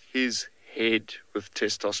off his head with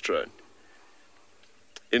testosterone.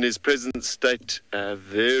 In his present state,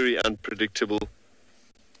 very unpredictable,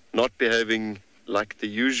 not behaving like the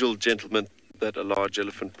usual gentleman that a large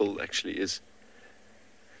elephant bull actually is.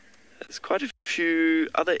 There's quite a few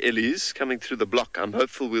other ellies coming through the block. I'm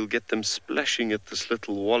hopeful we'll get them splashing at this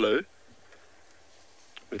little wallow.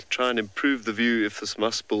 We'll try and improve the view if this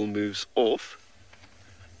musk bull moves off.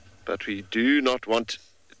 But we do not want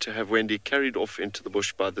to have Wendy carried off into the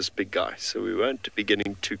bush by this big guy, so we won't be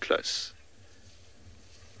getting too close.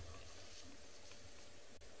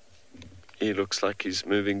 He looks like he's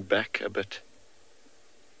moving back a bit.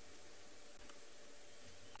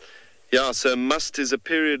 Yeah, so must is a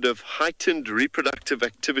period of heightened reproductive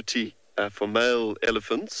activity for male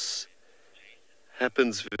elephants.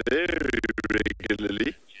 Happens very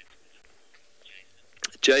regularly.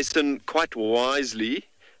 Jason, quite wisely,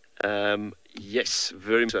 yes,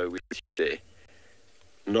 very much so with you there.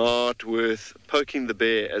 Not worth poking the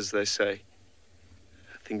bear, as they say.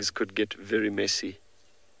 Things could get very messy.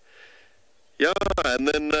 Yeah, and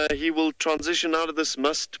then he will transition out of this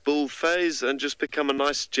must bull phase and just become a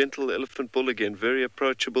nice, gentle elephant bull again. Very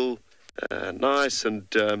approachable, nice and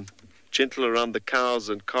gentle around the cows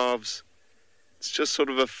and calves. It's just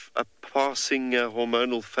sort of a passing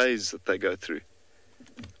hormonal phase that they go through.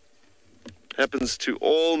 Happens to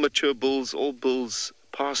all mature bulls, all bulls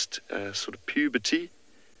past sort of puberty.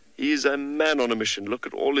 He is a man on a mission. Look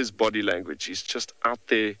at all his body language. He's just out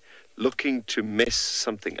there looking to mess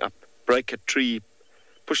something up, break a tree,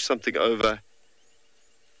 push something over.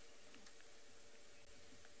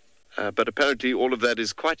 But apparently all of that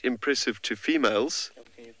is quite impressive to females.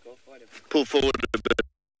 Pull forward a bit.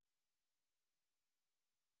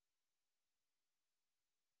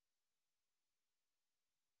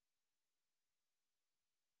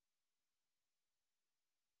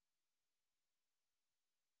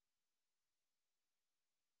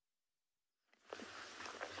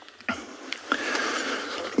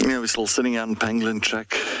 Yeah, we're still sitting out on Pangolin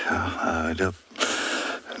Track,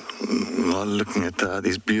 looking at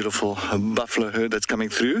these beautiful buffalo herd that's coming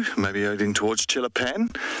through, maybe heading towards Chilapan.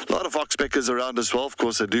 A lot of oxpeckers around as well. Of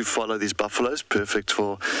course, they do follow these buffaloes, perfect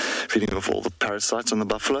for feeding off all the parasites on the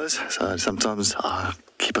buffaloes. So sometimes I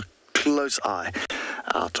keep a close eye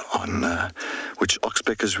out on which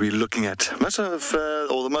oxpeckers we're looking at. Most of,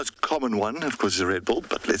 or the most common one, of course, is a red bull,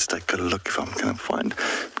 but let's take a look if I'm going to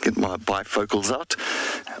get my bifocals out.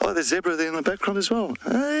 Oh, there's zebra there in the background as well.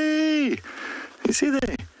 Hey, you see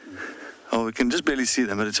there? Oh, we can just barely see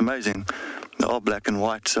them, but it's amazing. They are black and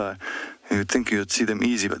white, so you'd think you'd see them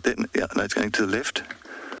easy, but then, yeah, no, it's going to the left.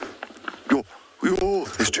 Yo,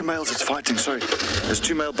 there's two males that's fighting, sorry. There's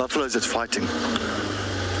two male buffaloes that's fighting.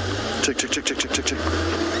 Check. Check.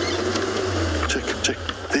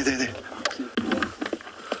 There.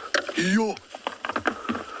 Yo.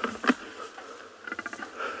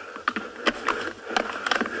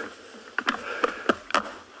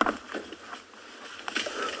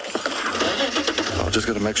 I'm just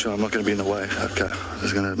going to make sure I'm not going to be in the way. Okay. I'm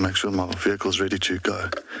just going to make sure my vehicle's ready to go,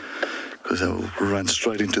 because they will run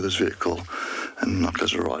straight into this vehicle and knock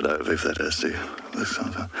us right over if that has to.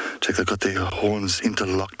 Check, they've got their horns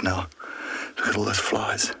interlocked now. Look at all those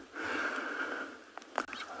flies.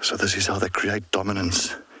 So this is how they create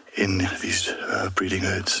dominance in these breeding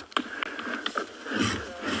herds.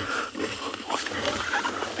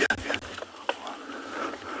 Yeah.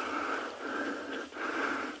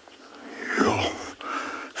 Yo,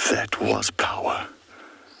 that was power.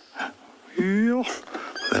 Yo,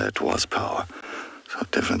 that was power. So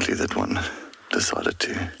definitely that one decided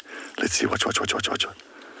to. Let's see, watch.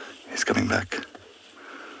 He's coming back.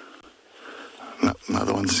 No,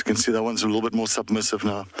 the ones, you can see that one's a little bit more submissive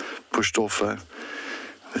now, pushed off.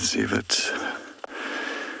 Let's see if it's...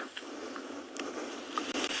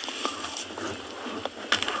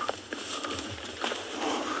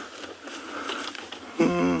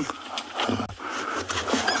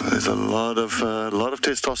 There's a lot of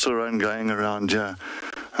testosterone going around here,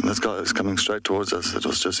 and this guy is coming straight towards us. It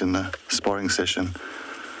was just in the sparring session.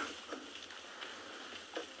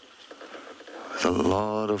 There's a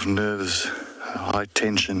lot of nerves, high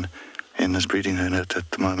tension in this breeding unit at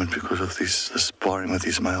the moment because of the sparring with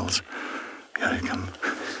these males. Here they come.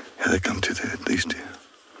 Here they come to these two.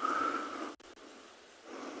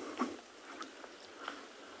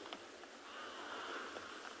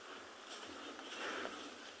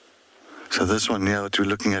 So this one here that we're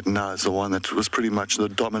looking at now is the one that was pretty much the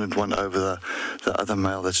dominant one over the other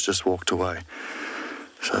male that's just walked away.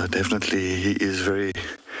 So definitely he is very,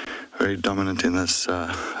 very dominant in this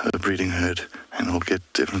breeding herd, and will get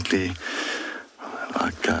definitely,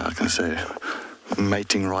 like I can say,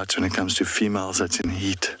 mating rights when it comes to females that's in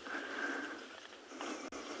heat.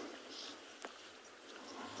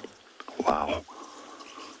 Wow.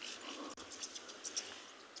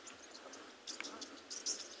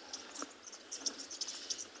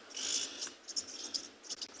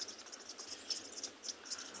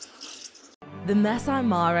 The Masai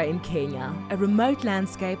Mara in Kenya, a remote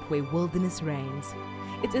landscape where wilderness reigns.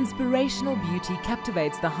 Its inspirational beauty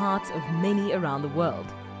captivates the hearts of many around the world.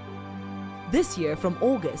 This year, from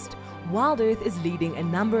August, WildEarth is leading a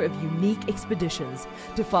number of unique expeditions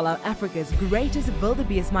to follow Africa's greatest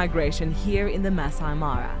wildebeest migration here in the Masai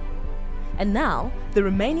Mara. And now, the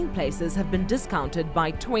remaining places have been discounted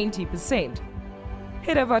by 20%.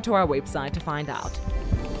 Head over to our website to find out.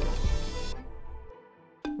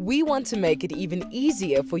 We want to make it even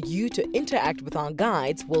easier for you to interact with our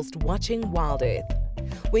guides whilst watching WildEarth.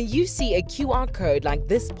 When you see a QR code like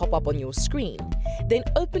this pop up on your screen, then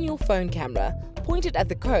open your phone camera, point it at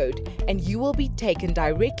the code, and you will be taken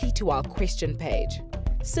directly to our question page.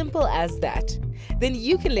 Simple as that. Then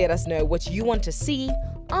you can let us know what you want to see,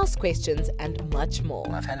 ask questions, and much more.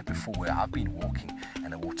 I've had it before where I've been walking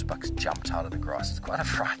and the waterbucks jumped out of the grass. It's quite a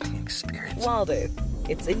frightening experience. WildEarth,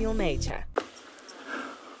 it's in your nature.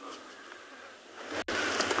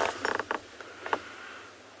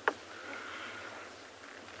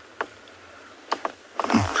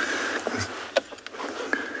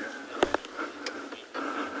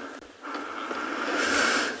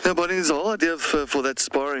 Yeah, but the whole idea for that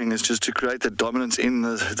sparring is just to create that dominance in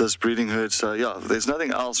this breeding herd. So yeah, there's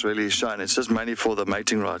nothing else really shown. It's just mainly for the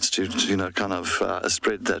mating rights to kind of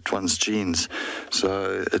spread that one's genes.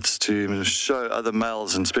 So it's to show other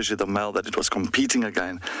males, and especially the male that it was competing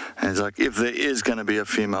again. And it's like, if there is going to be a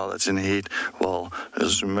female that's in heat, well,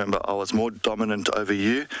 just remember I was more dominant over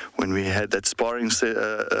you when we had that sparring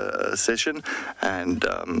session, and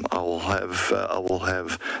I will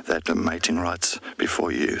have that mating rights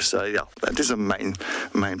before you. So yeah, that is a main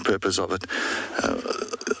purpose of it.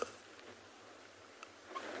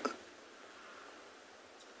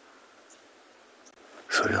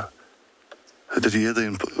 So yeah, did you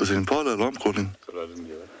hear was the Impala alarm calling? I didn't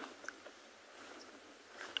hear that.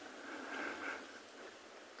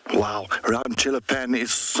 Wow, around Chelapan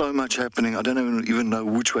is so much happening. I don't even know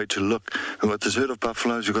which way to look. We've got this herd of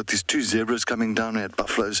buffaloes. We've got these two zebras coming down. We had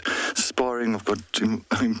buffaloes sparring. I've got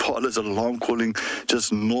Impala's alarm calling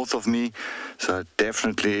just north of me. So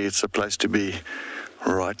definitely it's a place to be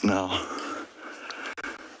right now.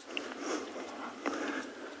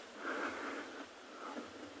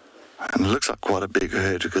 And it looks like quite a big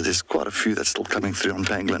herd because there's quite a few that's still coming through on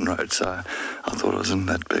Pangolin Road. So I thought it wasn't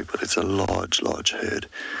that big, but it's a large herd.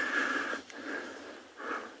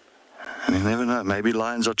 And you never know, maybe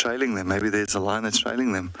lions are trailing them. Maybe there's a lion that's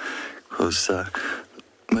trailing them. Because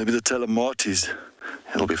maybe the Telematis,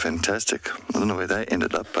 it'll be fantastic. I don't know where they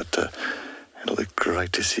ended up, but it'll be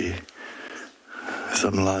great to see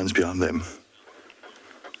some lions behind them.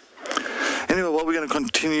 Anyway, well, we're going to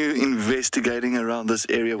continue investigating around this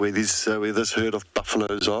area where this herd of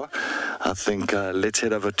buffaloes are. I think let's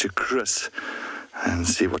head over to Chris and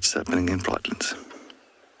see what's happening in Brightlands.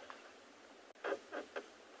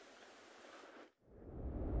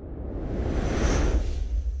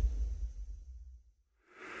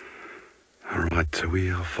 All right, so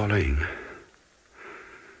we are following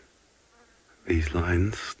these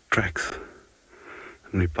lions' tracks,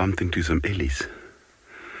 and we bumped into some ellies.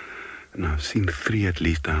 And I've seen 3 at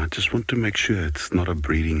least now. I just want to make sure it's not a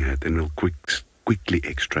breeding herd, then we'll quickly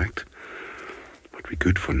extract. But we're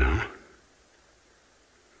good for now.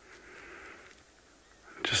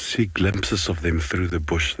 Just see glimpses of them through the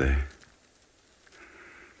bush there.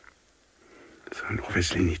 So I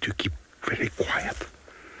obviously need to keep very quiet.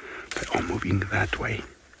 They are moving that way.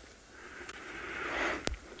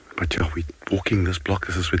 But yeah, we're walking this block.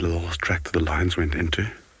 This is where the last track that the lions went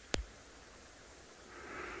into.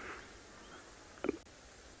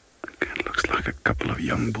 It looks like a couple of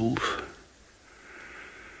young bulls.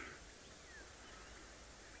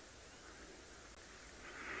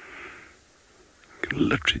 You can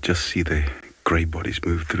literally just see their grey bodies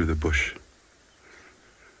move through the bush.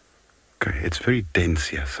 Okay, it's very dense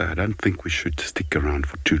here, so I don't think we should stick around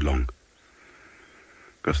for too long.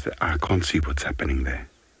 Because I can't see what's happening there.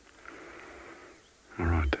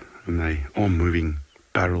 Alright, and they are moving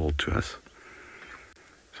parallel to us.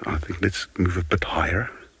 So I think let's move a bit higher.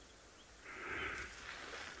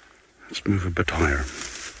 Let's move a bit higher.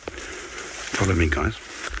 Follow me, guys.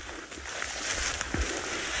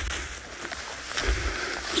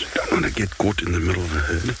 So we don't want to get caught in the middle of the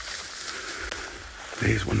herd.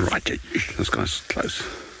 There's one right there. This guy's close.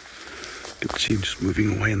 You can see him just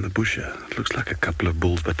moving away in the bush here. It looks like a couple of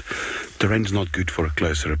bulls, but terrain's not good for a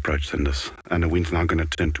closer approach than this. And the wind's now going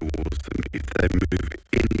to turn towards them. If they move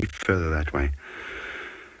any further that way,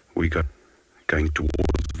 we got going towards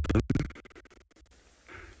them.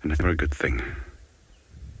 And that's never a good thing.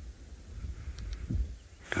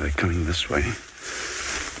 They're coming this way.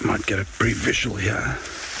 Might get a brief visual here. I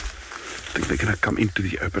think they're going to come into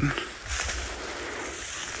the open.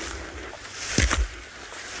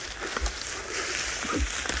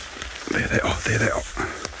 There they are, there they are.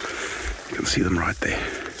 You can see them right there.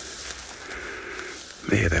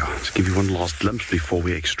 There they are. Just give you one last glimpse before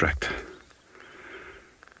we extract.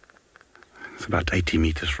 It's about 80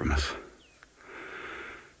 meters from us.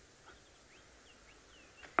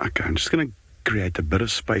 Okay, I'm just going to create a bit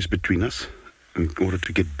of space between us in order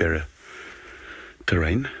to get better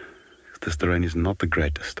terrain. This terrain is not the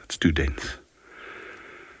greatest, it's too dense.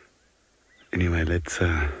 Anyway, let's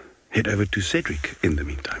head over to Cedric in the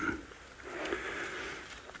meantime.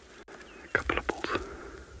 A couple of bulls.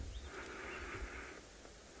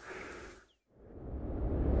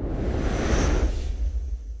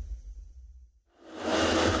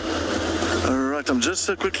 Alright, I'm just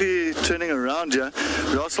quickly turning around here.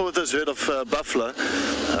 We are still with this herd of buffalo.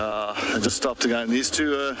 I just stopped again. These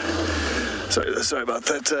two, sorry about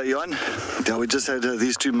that, Johan. Yeah, we just had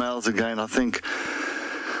these two males again. I think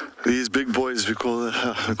these big boys, we call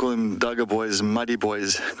them Dugger boys, muddy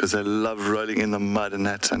boys, because they love rolling in the mud and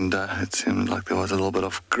that. And it seemed like there was a little bit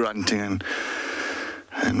of grunting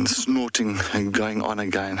and snorting and going on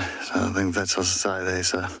again. So I think that's what I say.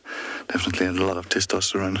 There's definitely a lot of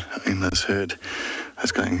testosterone in this herd.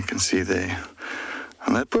 That's going, you can see there.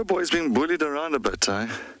 And that poor boy's being bullied around a bit, eh?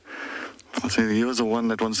 I think he was the one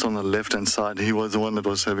that was on the left-hand side. He was the one that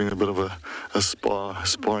was having a bit of a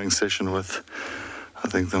sparring session with, I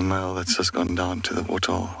think, the male that's just gone down to the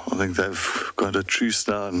waterhole. I think they've got a truce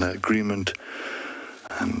now and an agreement,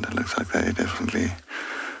 and it looks like they definitely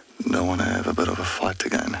don't want to have a bit of a fight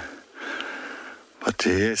again. But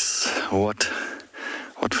yes, what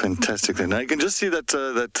fantastic thing. Now you can just see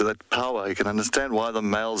that power. You can understand why the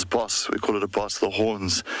male's boss, we call it a boss, the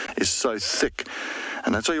horns, is so thick.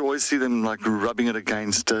 And that's why you always see them like rubbing it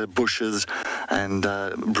against bushes and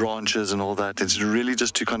branches and all that. It's really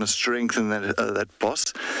just to kind of strengthen that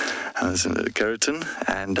boss. And it's keratin.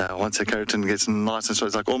 And once the keratin gets nice and so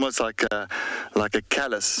it's like almost like a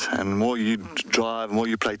callus. And more you drive, more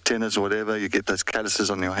you play tennis or whatever, you get those calluses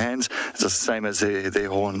on your hands. It's the same as their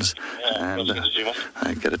horns. Yeah, and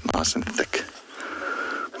they get it nice and thick.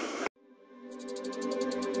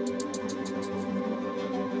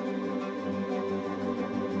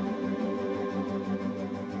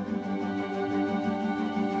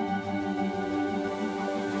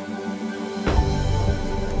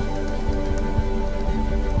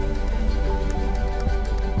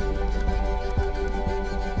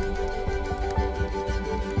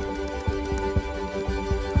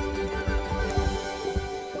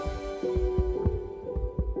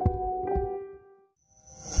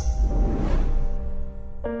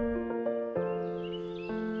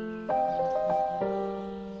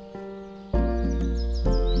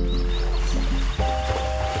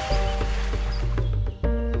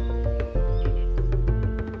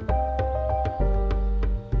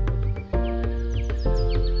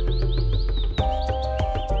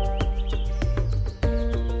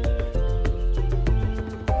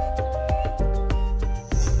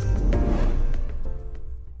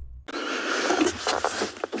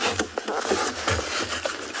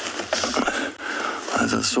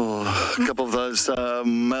 I saw a couple of those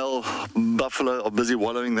male buffalo are busy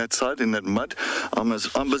wallowing that side in that mud. I'm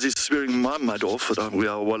busy spearing my mud off that we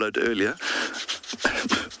are wallowed earlier.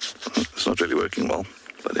 It's not really working well,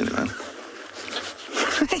 but anyway.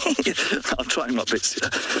 I'm trying my best here.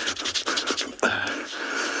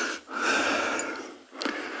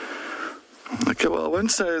 Okay, well, I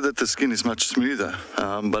won't say that the skin is much smoother,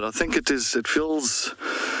 but I think it is. It feels.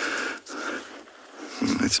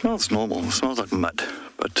 It smells normal. It smells like mud,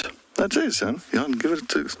 but that is, huh? Yeah, give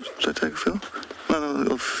it a should I take a feel?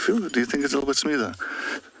 No, feel it. Do you think it's a little bit smoother?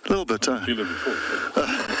 A little bit, huh? Feel it before.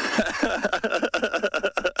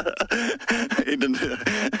 He didn't.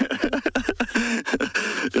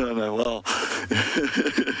 Yeah, no, well.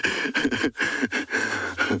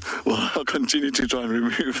 Well, I'll continue to try and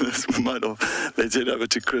remove this mud off. Let's head over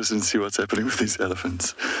to Chris and see what's happening with these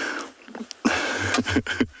elephants.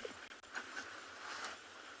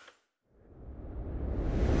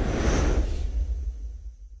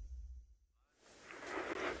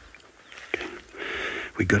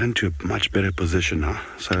 We got into a much better position now,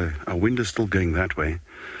 so our wind is still going that way.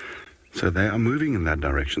 So they are moving in that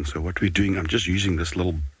direction. So what we're doing, I'm just using this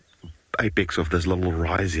little apex of this little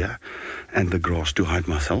rise here and the grass to hide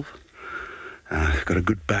myself. Got a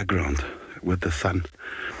good background with the sun.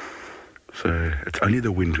 So it's only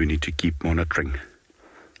the wind we need to keep monitoring.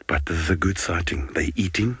 But this is a good sighting. They're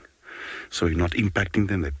eating, so you're not impacting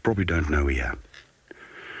them. They probably don't know we're here.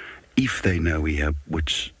 If they know we're here,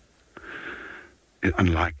 which is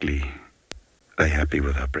unlikely, they're happy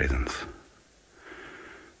with our presence.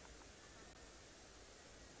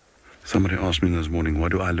 Somebody asked me this morning,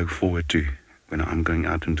 what do I look forward to when I'm going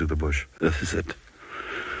out into the bush? This is it.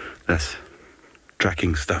 That's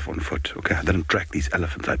tracking stuff on foot. Okay, I didn't track these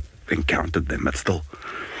elephants. I encountered them, but still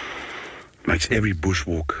makes every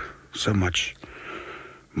bushwalk so much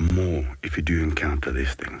more if you do encounter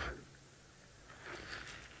these things.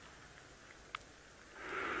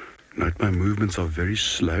 Note my movements are very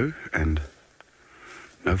slow and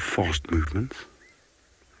no fast movements.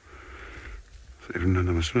 every now and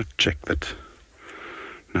then I just want to check that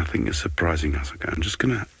nothing is surprising us. Okay,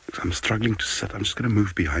 I'm struggling to sit. I'm just going to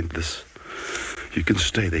move behind this. You can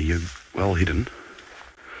stay there. You're well hidden.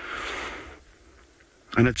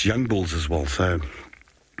 And it's young bulls as well, so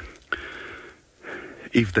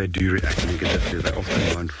if they do react negatively, they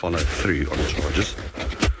often won't follow through on charges.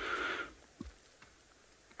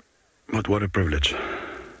 But what a privilege.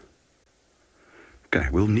 Okay,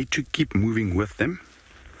 we'll need to keep moving with them.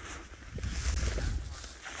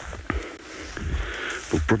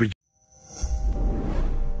 We'll probably...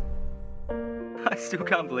 I still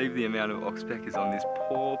can't believe the amount of oxpeckers on this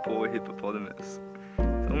poor hippopotamus.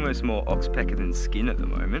 It's almost more oxpecker than skin at the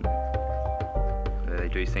moment. They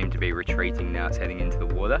do seem to be retreating now it's heading into the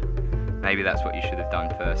water. Maybe that's what you should have done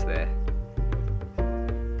first there.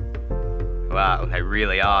 Wow, they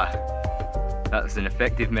really are. That's an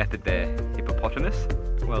effective method there, hippopotamus.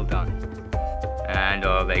 Well done. And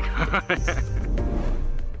oh, they go.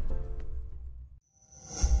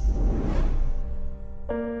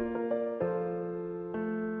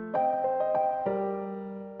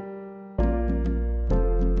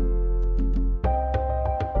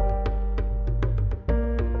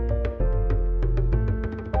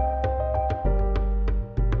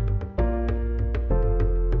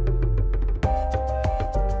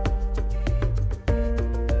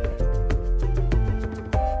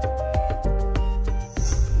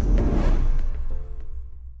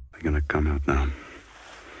 Going to come out now.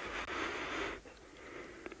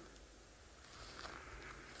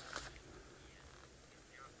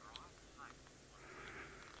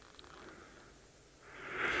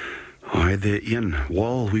 Hi there, Ian.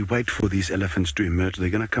 While we wait for these elephants to emerge,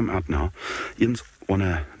 they're going to come out now. Ian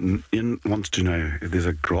wants to know if there's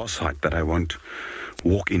a grass height that I won't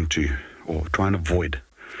walk into or try and avoid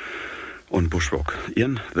on bushwalk.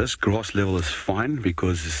 Ian, this grass level is fine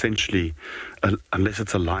because essentially, unless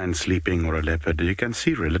it's a lion sleeping or a leopard, you can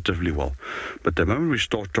see relatively well. But the moment we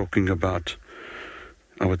start talking about,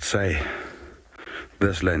 I would say,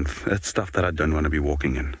 this length, it's stuff that I don't want to be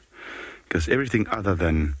walking in. Because everything other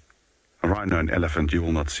than a rhino and elephant, you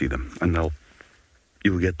will not see them. And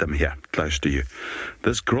you'll get them here, close to you.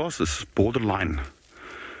 This grass is borderline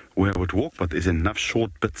where I would walk, but there's enough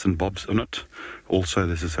short bits and bobs on it. Also,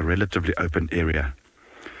 this is a relatively open area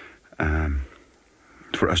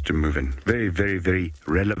for us to move in. Very, very, very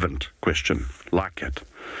relevant question. Like it.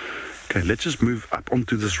 Okay, let's just move up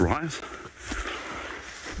onto this rise.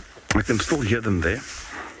 I can still hear them there.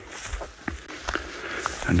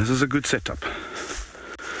 And this is a good setup.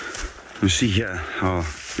 You see here how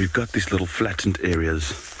we've got these little flattened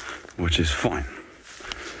areas, which is fine.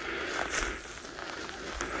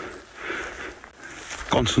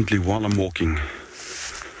 Constantly while I'm walking,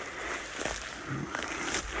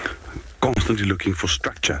 constantly looking for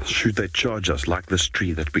structure. Should they charge us like this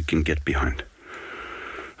tree that we can get behind?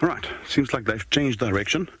 All right, seems like they've changed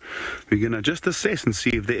direction. We're going to just assess and see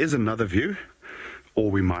if there is another view,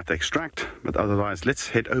 or we might extract. But otherwise, let's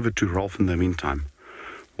head over to Rolf in the meantime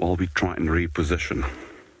while we try and reposition.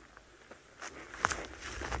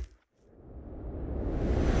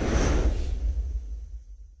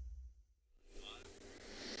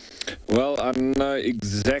 Well, I know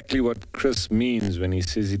exactly what Chris means when he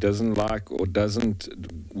says he doesn't like or doesn't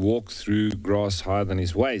walk through grass higher than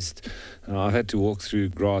his waist. I've had to walk through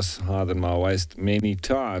grass higher than my waist many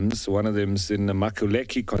times. One of them's in the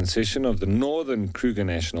Makuleki concession of the Northern Kruger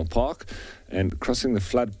National Park. And crossing the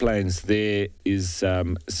floodplains there is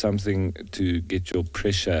something to get your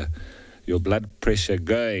blood pressure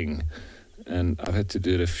going. And I've had to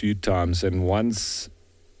do it a few times. And once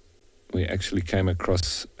we actually came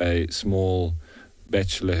across a small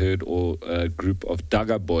bachelor herd or a group of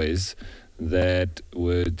Dagga boys that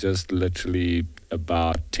were just literally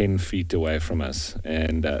about 10 feet away from us.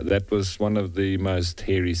 And that was one of the most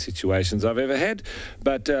hairy situations I've ever had.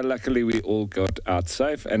 But luckily we all got out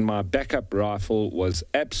safe. And my backup rifle was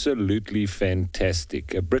absolutely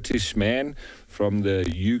fantastic. A British man from the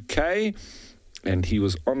UK. And he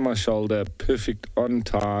was on my shoulder, perfect on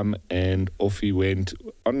time, and off he went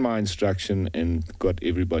on my instruction and got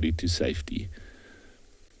everybody to safety.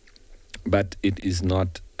 But it is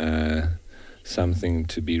not something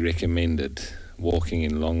to be recommended, walking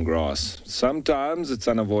in long grass. Sometimes it's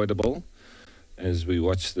unavoidable, as we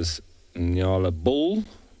watch this Nyala bull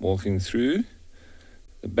walking through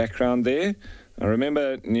the background there. I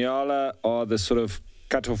remember Nyala are the sort of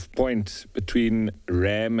cut-off point between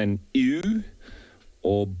ram and ewe,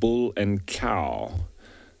 or bull and cow.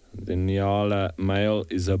 The Nyala male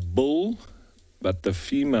is a bull, but the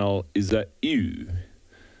female is a ewe.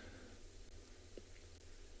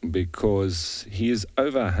 because he is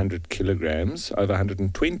over 100 kilograms, over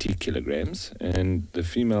 120 kilograms, and the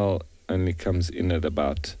female only comes in at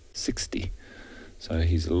about 60. So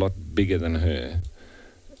he's a lot bigger than her.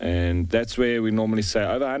 And that's where we normally say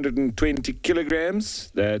over 120 kilograms,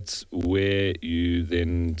 that's where you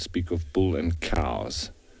then speak of bull and cows.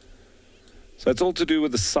 So it's all to do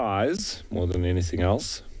with the size more than anything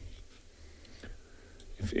else,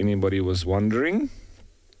 if anybody was wondering.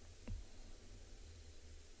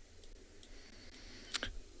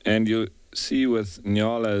 And you see with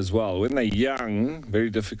Nyala as well, when they're young, very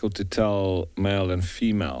difficult to tell male and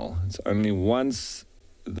female. It's only once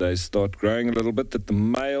they start growing a little bit that the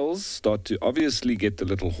males start to obviously get the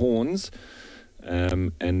little horns,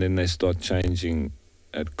 and then they start changing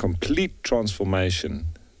a complete transformation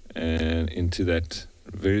into that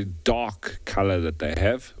very dark color that they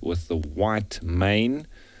have with the white mane,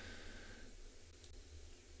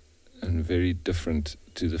 and very different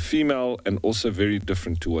to the female, and also very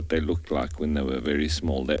different to what they looked like when they were very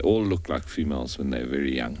small. They all look like females when they're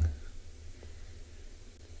very young.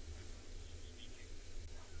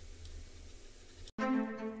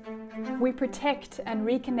 We protect and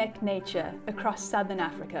reconnect nature across southern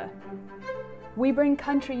Africa. We bring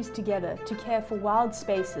countries together to care for wild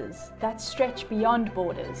spaces that stretch beyond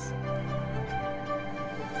borders.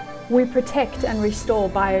 We protect and restore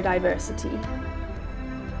biodiversity.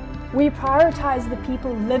 We prioritize the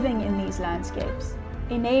people living in these landscapes,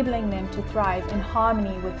 enabling them to thrive in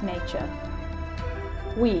harmony with nature.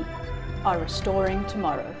 We are restoring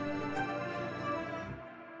tomorrow.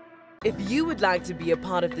 If you would like to be a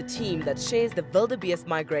part of the team that shares the wildebeest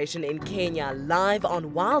migration in Kenya live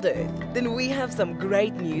on WildEarth, then we have some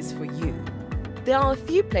great news for you. There are a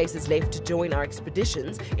few places left to join our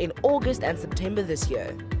expeditions in August and September this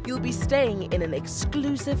year. You'll be staying in an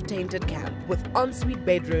exclusive tented camp with ensuite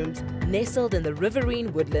bedrooms nestled in the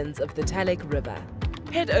riverine woodlands of the Talek River.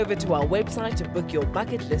 Head over to our website to book your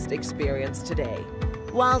bucket list experience today.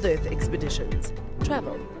 WildEarth Expeditions.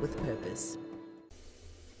 Travel with purpose.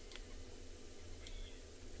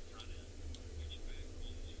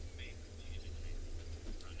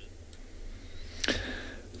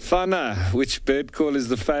 Fana, which bird call is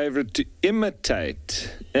the favorite to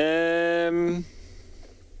imitate? I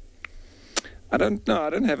don't know. I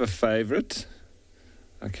don't have a favorite.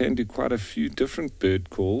 I can do quite a few different bird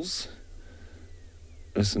calls.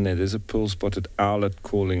 Listen there's a pearl-spotted owlet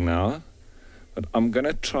calling now. But I'm going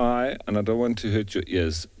to try, and I don't want to hurt your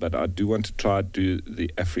ears, but I do want to try to do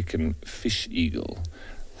the African fish eagle.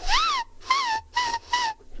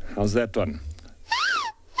 How's that one?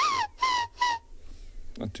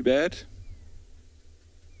 Not too bad.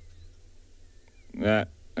 Yeah,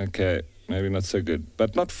 okay, maybe not so good,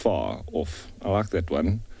 but not far off. I like that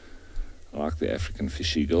one. I like the African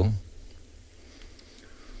fish eagle.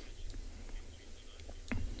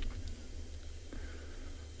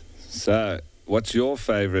 So, what's your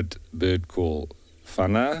favorite bird call,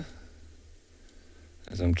 Fana?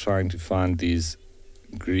 As I'm trying to find these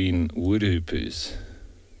green woodhoopers.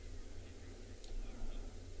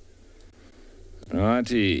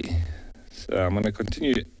 Righty, so I'm going to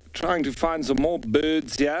continue trying to find some more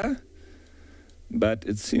birds here, but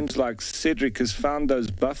it seems like Cedric has found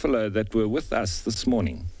those buffalo that were with us this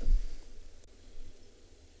morning.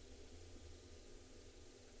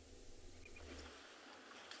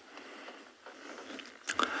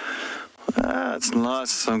 It's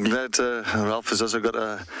nice. I'm glad Ralph has also got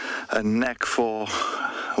a knack for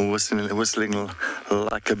whistling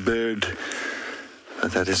like a bird.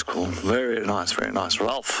 That is cool. Very nice,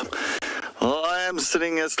 Ralph. Well, I am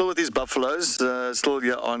sitting still with these buffaloes, still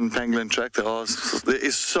here on Pangolin Track. There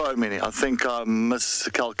is so many. I think I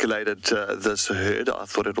miscalculated this herd. I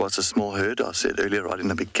thought it was a small herd. I said earlier right in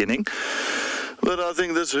the beginning. But I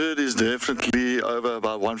think this herd is definitely over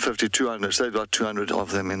about 150, 200. Say about 200 of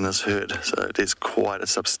them in this herd. So it is quite a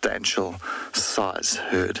substantial size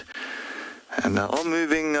herd. And they are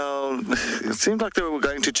moving, it seemed like they were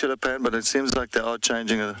going to Chilapan, but it seems like they are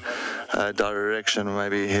changing a direction,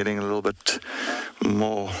 maybe heading a little bit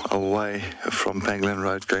more away from Pangolin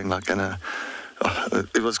Road, going like in a,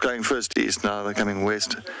 it was going first east, now they're coming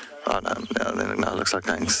west. Oh no, now it looks like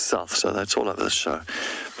going south, so that's all over the show.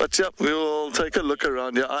 But yeah, we will take a look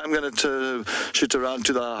around here. I'm going to shoot around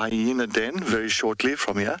to the hyena den very shortly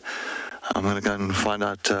from here. I'm going to go and find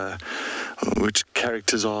out which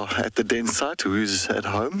characters are at the den site, who's at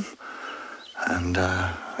home, and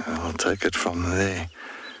I'll take it from there.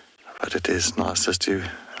 But it is nice just to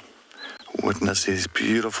witness these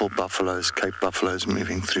beautiful buffaloes, Cape buffaloes,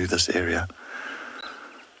 moving through this area.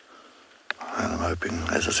 And I'm hoping,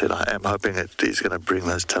 as I said, I am hoping that he's going to bring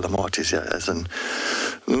those telematis here, as in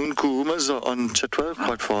Unkuhumas on Chitwa,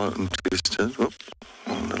 quite far east. Oh,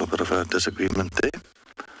 a little bit of a disagreement there.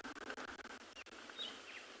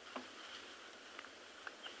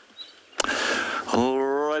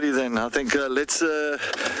 Alrighty then, I think let's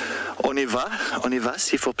on y va,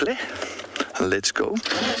 s'il vous plaît. Let's go.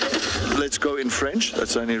 Let's go in French.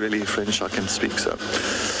 That's only really French I can speak, so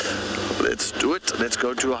let's do it. Let's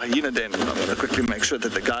go to a hyena den. I'm going to quickly make sure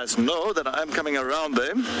that the guys know that I'm coming around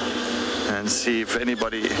them and see if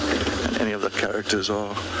anybody and any of the characters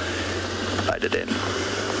are by the den.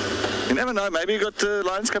 You never know, maybe you got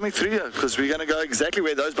lions coming through here, because we're going to go exactly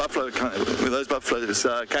where those buffaloes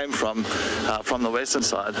came from the western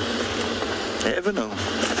side. You never know.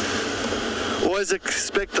 Always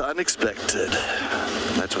expect the unexpected.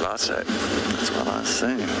 That's what I say. That's what I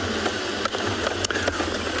say.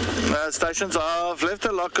 Stations, I've left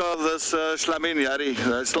the lock of this Schlaminyari.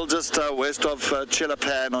 Still just west of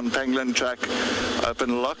Chilapan on Pangolin Track.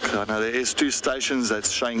 Open lock. I know there is 2 stations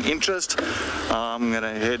that's showing interest. I'm going to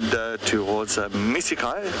head towards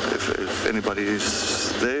Misikai. If anybody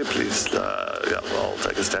is there, please, yeah, I'll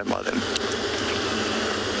take a standby then.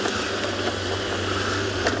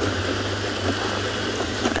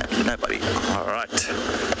 Nobody. All right.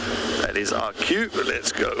 That is our cue.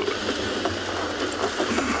 Let's go.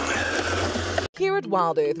 Here at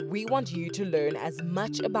WildEarth, we want you to learn as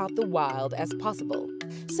much about the wild as possible.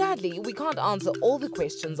 Sadly, we can't answer all the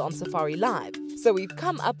questions on Safari Live, so we've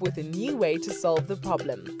come up with a new way to solve the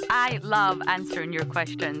problem. I love answering your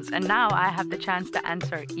questions, and now I have the chance to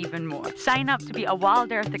answer even more. Sign up to be a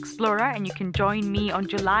WildEarth explorer, and you can join me on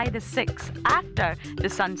July the 6th after the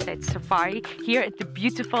Sunset Safari here at the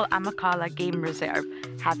beautiful Amakala Game Reserve.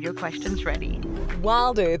 Have your questions ready.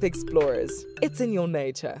 WildEarth Explorers, it's in your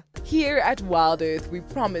nature. Here at WildEarth, we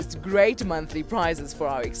promised great monthly prizes for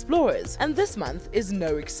our explorers, and this month is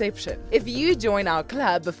no exception. If you join our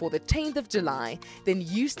club before the 10th of July, then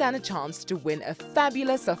you stand a chance to win a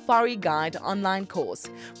fabulous Safari Guide online course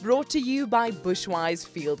brought to you by Bushwise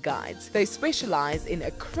Field Guides. They specialize in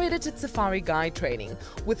accredited Safari Guide training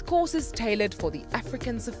with courses tailored for the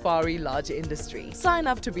African safari lodge industry. Sign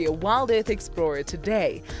up to be a WildEarth Explorer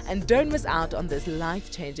today and don't miss out on this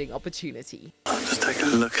life-changing opportunity. Just take a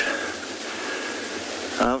look.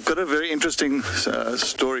 I've got a very interesting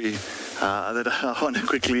story that I want to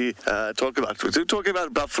quickly talk about. We're talking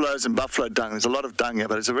about buffaloes and buffalo dung. There's a lot of dung here,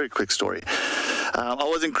 but it's a very quick story. I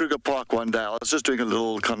was in Kruger Park one day. I was just doing a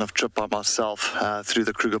little kind of trip by myself through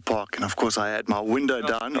the Kruger Park, and of course I had my window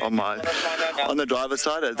down on the driver's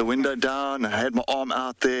side. I had the window down, and I had my arm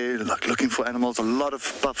out there, like looking for animals. A lot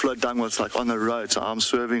of buffalo dung was like on the road, so I'm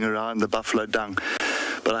swerving around the buffalo dung.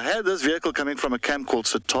 But I had this vehicle coming from a camp called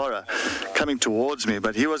Satara coming towards me,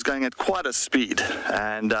 but he was going at quite a speed.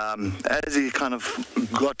 And as he kind of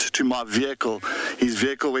got to my vehicle, his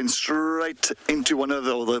vehicle went straight into one of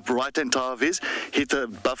the right-hand tire of his, hit the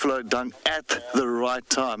buffalo dung at the right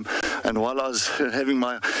time. And while I was having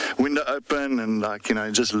my window open and, like, you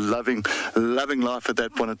know, just loving life at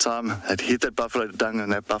that point in time, it hit that buffalo dung,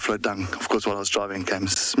 and that buffalo dung, of course, while I was driving, came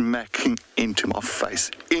smacking into my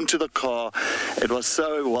face, into the car. It was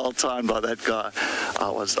so well timed by that guy. I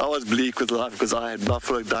was bleak with life because I had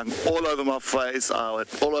buffalo dung all over my face, I had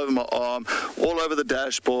all over my arm, all over the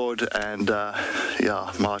dashboard, and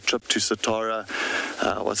yeah, my trip to Satara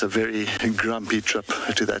was a very grumpy trip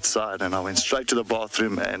to that side, and I went straight to the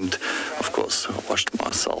bathroom and, of course, washed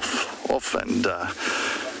myself off and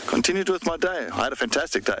continued with my day. I had a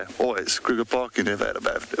fantastic day, always. Kruger Park, you never had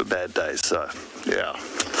a bad day, so yeah,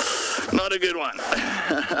 not a good one.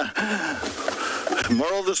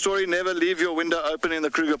 Moral of the story, never leave your window open in the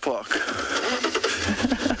Kruger Park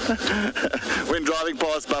when driving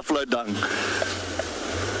past buffalo dung.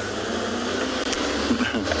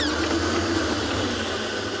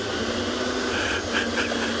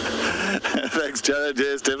 Thanks, Jared.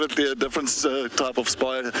 Yes, definitely a different type of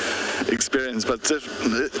spa experience, but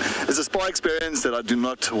it's a spa experience that I do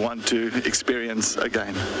not want to experience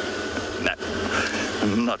again. No,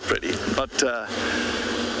 not pretty, but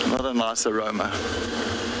not a nice aroma.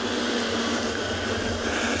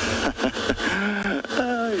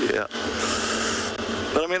 Yeah.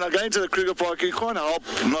 But I mean, going to the Kruger Park, you can't help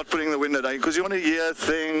not putting the window down because you want to hear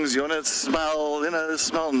things, you want to smell,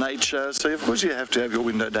 smell nature. So of course you have to have your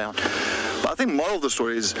window down. But I think moral of the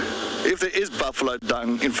story is, if there is buffalo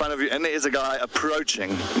dung in front of you and there is a guy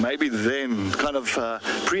approaching, maybe then kind of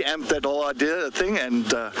preempt that whole idea thing and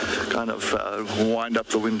kind of wind up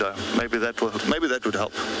the window. Maybe that would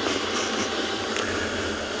help.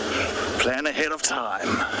 Plan ahead of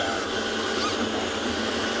time.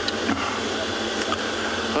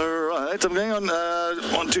 Right, I'm going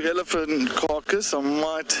on to elephant carcass. I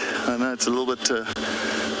know it's a little bit,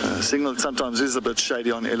 signal sometimes is a bit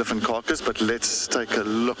shady on elephant carcass, but let's take a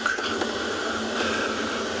look.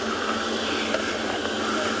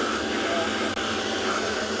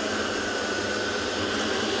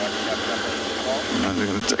 I'm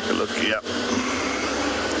going to take a look, yeah.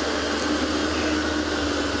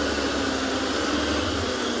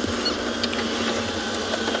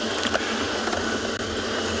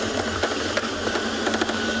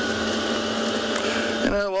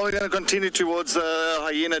 While we're going to continue towards the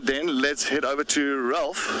hyena den, let's head over to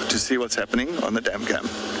Ralph to see what's happening on the dam cam.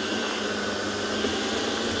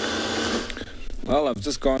 Well, I've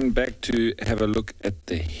just gone back to have a look at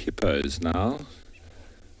the hippos now.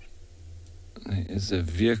 There is a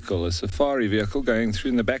vehicle, a safari vehicle going through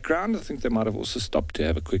in the background. I think they might have also stopped to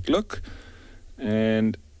have a quick look.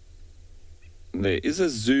 And there is a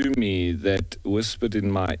zoomy that whispered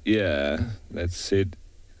in my ear that said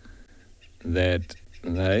that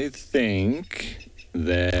they think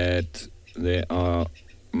that there are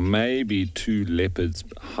maybe 2 leopards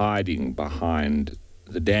hiding behind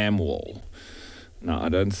the dam wall. Now, I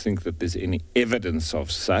don't think that there's any evidence of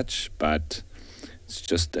such, but it's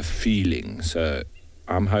just a feeling. So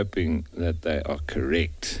I'm hoping that they are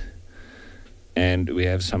correct. And we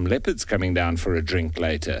have some leopards coming down for a drink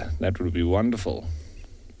later. That would be wonderful.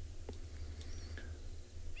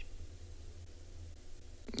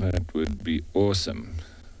 That would be awesome.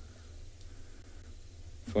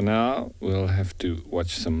 For now, we'll have to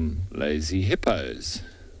watch some lazy hippos.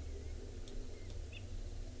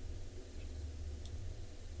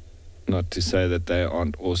 Not to say that they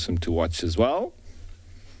aren't awesome to watch as well.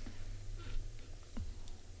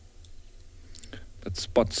 But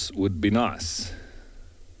spots would be nice.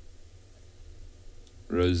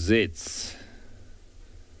 Rosettes.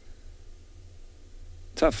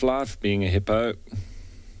 Tough life being a hippo.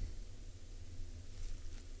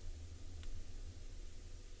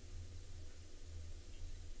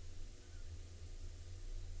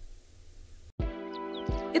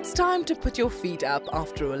 It's time to put your feet up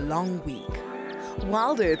after a long week.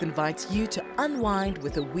 WildEarth invites you to unwind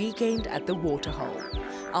with a weekend at the Waterhole,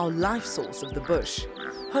 our life source of the bush,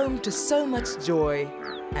 home to so much joy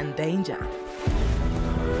and danger.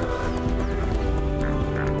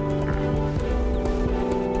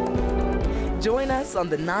 Join us on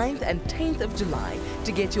the 9th and 10th of July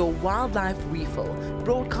to get your wildlife refill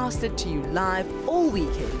broadcasted to you live all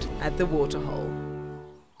weekend at the Waterhole.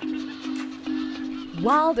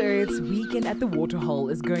 WildEarth's weekend at the Waterhole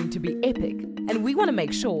is going to be epic, and we want to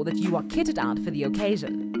make sure that you are kitted out for the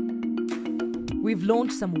occasion. We've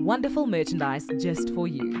launched some wonderful merchandise just for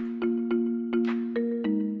you.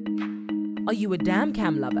 Are you a dam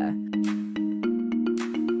cam lover?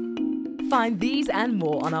 Find these and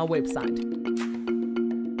more on our website.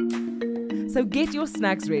 So get your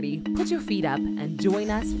snacks ready, put your feet up, and join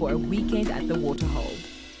us for a weekend at the Waterhole.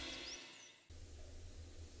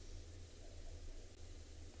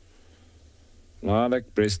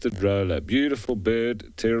 Lilac-breasted roller, beautiful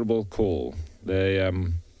bird, terrible call. They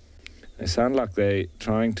sound like they're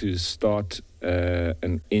trying to start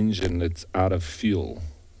an engine that's out of fuel,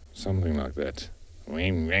 something like that.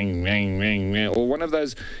 Ring, ring, ring, ring, ring. Or one of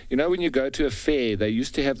those, you know, when you go to a fair, they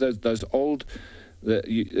used to have those old.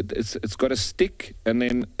 It's got a stick, and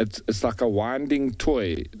then it's like a winding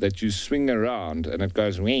toy that you swing around, and it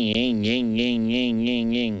goes ring, ring, ring, ring, ring,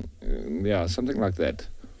 ring, ring. Yeah, something like that.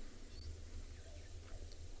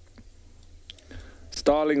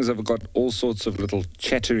 Starlings have got all sorts of little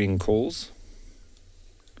chattering calls.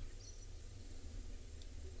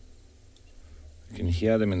 You can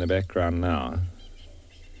hear them in the background now.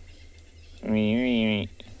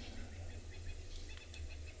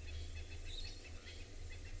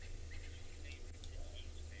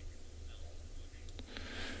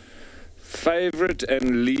 Favorite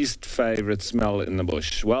and least favorite smell in the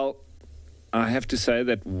bush? Well, I have to say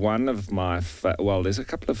that one of my, there's a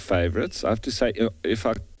couple of favorites. I have to say, if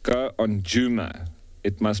I go on Juma,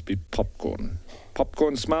 it must be popcorn.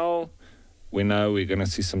 Popcorn smell, we know we're going to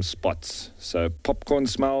see some spots. So popcorn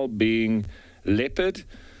smell being leopard,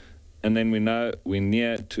 and then we know we're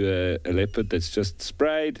near to a leopard that's just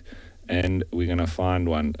sprayed, and we're going to find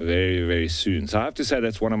one very, very soon. So I have to say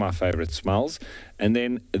that's one of my favorite smells. And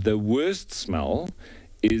then the worst smell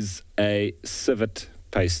is a civet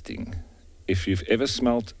pasting. If you've ever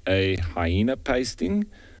smelt a hyena pasting,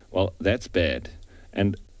 well, that's bad.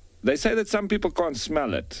 And they say that some people can't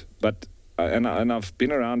smell it, but and I've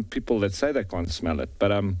been around people that say they can't smell it,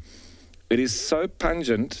 but it is so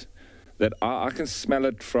pungent that I can smell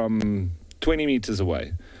it from 20 meters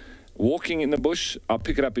away. walking in the bush, I'll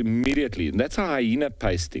pick it up immediately. And that's a hyena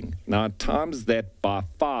pasting. Now, times that by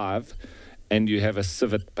 5, and you have a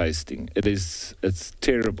civet pasting. It's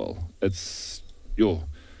terrible. It's,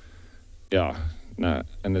 yeah, no,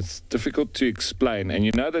 and it's difficult to explain. And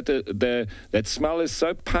you know that that smell is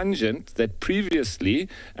so pungent that previously,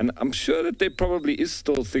 and I'm sure that there probably is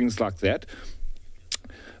still things like that,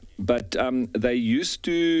 but they used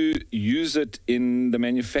to use it in the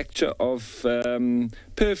manufacture of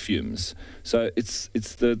perfumes. So it's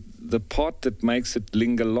the part that makes it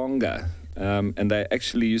linger longer. And they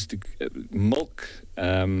actually used to milk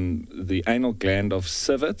the anal gland of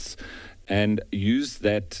civets and use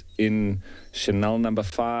that in Chanel No.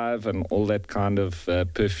 5 and all that kind of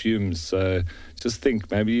perfumes. So just think,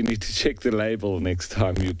 maybe you need to check the label next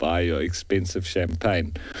time you buy your expensive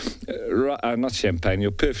champagne. Not champagne,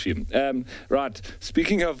 your perfume. Right,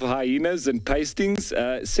 speaking of hyenas and pastings,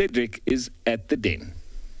 Cedric is at the den.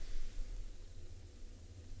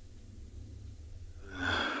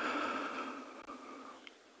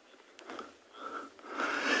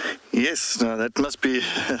 Yes, no, that must be,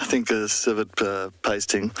 I think, a civet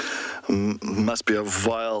pasting. Must be a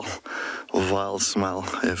vile smell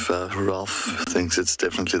if Ralph thinks it's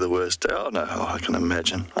definitely the worst. Oh, no, I can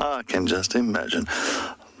imagine. I can just imagine.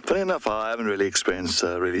 Funny enough, I haven't really experienced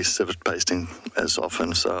really civet pasting as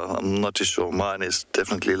often, so I'm not too sure. Mine is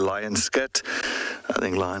definitely lion scat. I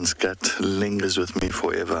think lion scat lingers with me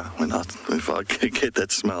forever if I get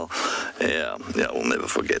that smell. Yeah, we'll never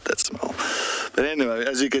forget that smell. But anyway,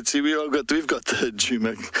 as you can see, we've got the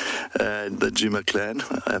Juma clan.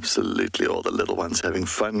 Absolutely, all the little ones having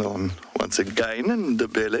fun once again, and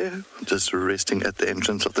Ndebele just resting at the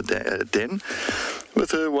entrance of the den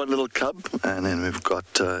with her one little cub. And then we've got,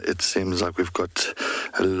 it seems like we've got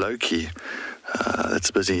a Loki that's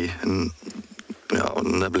busy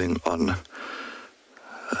nibbling on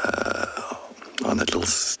a little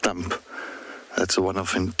stump. That's one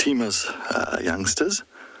of Intima's youngsters.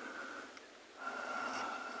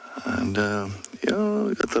 And,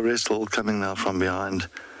 we got the rest all coming now from behind.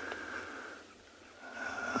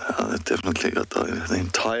 They've definitely got the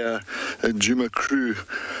entire Juma crew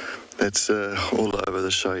that's all over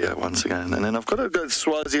the show here once again. And then I've got to go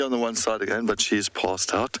Swazi on the one side again, but she's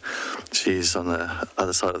passed out. She's on the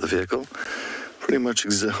other side of the vehicle. Pretty much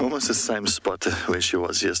almost the same spot where she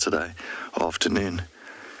was yesterday afternoon.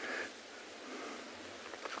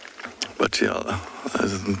 But yeah,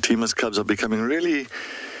 Tima's cubs are becoming really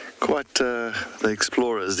quite the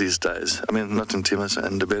explorers these days. I mean, not Intima's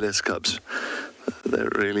and Ndebele's cubs. They're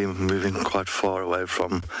really moving quite far away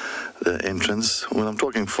from the entrance. When I'm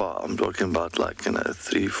talking far, I'm talking about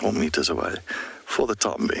 3-4 meters away for the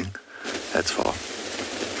time being. That's far.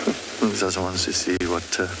 This also wants to see what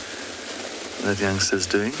that youngster's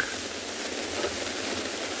doing.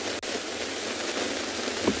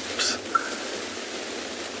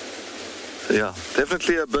 So yeah,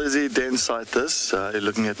 definitely a busy den site this. You're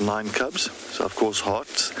looking at 9 cubs. So of course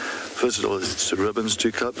hearts. First of all, it's ribbons,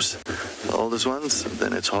 2 cubs, the oldest ones.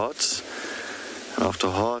 Then it's hearts. And after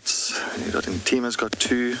hearts, you got Intima's got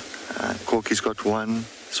 2, Corky's got 1,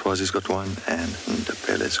 Swazi's got 1, and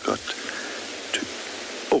Ndebele's got 2.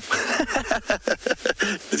 Oh,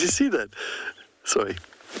 did you see that? Sorry.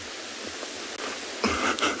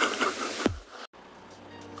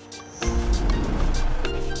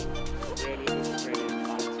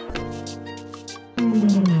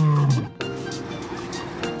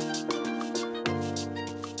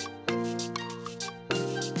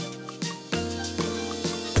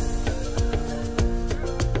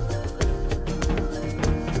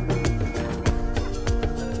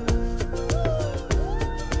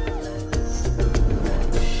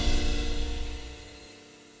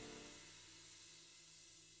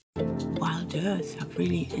 WildEarth have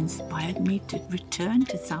really inspired me to return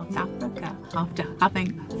to South Africa after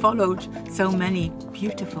having followed so many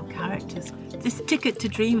beautiful characters. This ticket to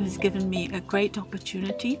dream has given me a great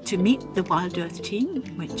opportunity to meet the WildEarth team,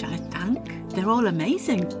 which I thank. They're all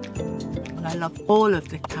amazing. Well, I love all of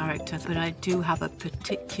the characters, but I do have a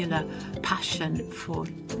particular passion for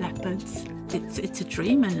leopards. It's a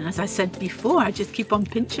dream, and as I said before, I just keep on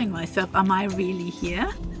pinching myself. Am I really here?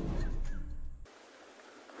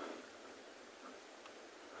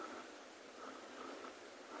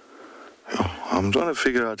 I'm trying to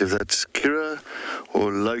figure out if that's Kira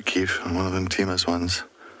or Loki from one of them Tima's ones.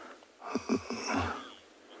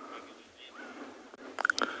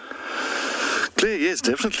 Clear, yes,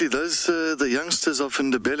 definitely. Those the youngsters off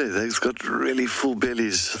in Ndebele, they've got really full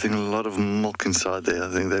bellies. I think a lot of milk inside there. I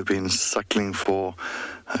think they've been suckling for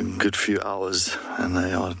a good few hours, and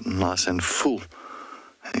they are nice and full.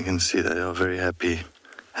 And you can see they are very happy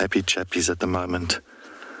happy chappies at the moment.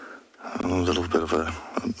 A little bit of a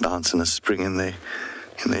bounce and a spring in their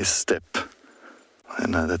step. I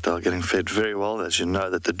know that they're getting fed very well. As you know,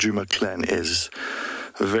 that the Djuma clan is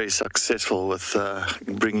very successful with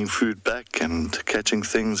bringing food back and catching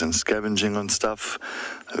things and scavenging on stuff.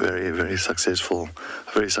 A very successful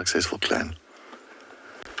clan.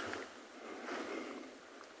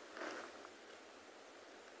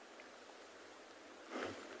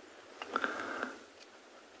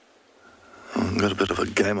 Got a bit of a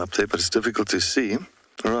game up there, but it's difficult to see.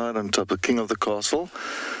 Right on top of King of the Castle.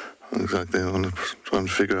 Looks like they want to try and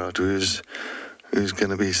figure out who's going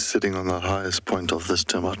to be sitting on the highest point of this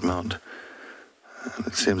termite mound. And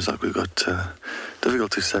it seems like we've got difficult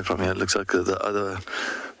to say from here. It looks like the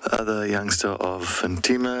other youngster of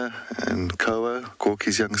Fantima and Koa,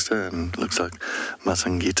 Corky's youngster, and looks like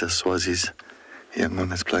Masangita, Swazi's young one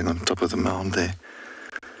that's playing on top of the mound there.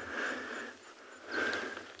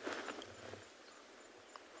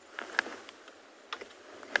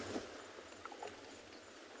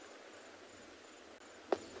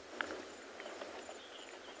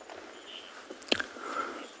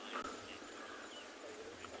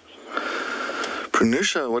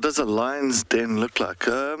 Pranusha, what does a lion's den look like?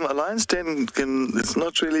 A lion's den it's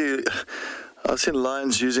not really... I've seen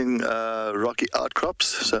lions using rocky outcrops,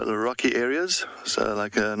 so rocky areas, so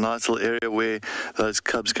like a nice little area where those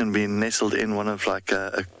cubs can be nestled in one of like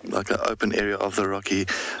an open area of the rocky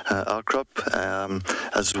outcrop,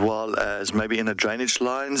 as well as maybe in a drainage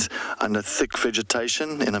lines under thick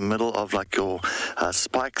vegetation in the middle of like your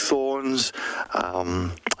spike thorns,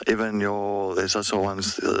 even there's also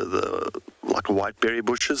ones like whiteberry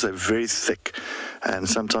bushes. They're very thick, and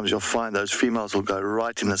sometimes you'll find those females will go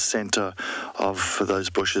right in the center of those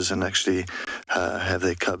bushes and actually have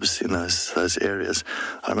their cubs in those areas.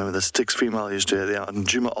 I remember the Styx female used to have there on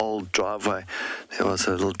Djuma Old driveway. There was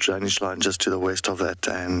a little drainage line just to the west of that,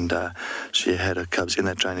 and she had her cubs in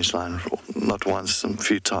that drainage line not once, a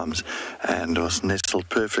few times, and was nestled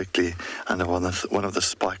perfectly under one of the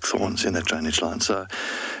spike thorns in that drainage line. So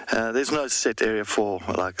there's no set area for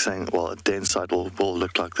like saying, well, a den site will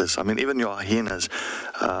look like this. I mean, even your hyenas,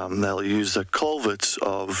 they'll use the culverts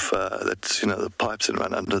of the pipes that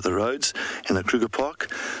run under the roads in the Kruger Park.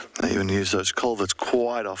 They even use those culverts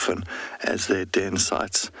quite often as their den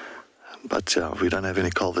sites. But we don't have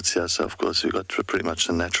any culverts here, so of course we've got pretty much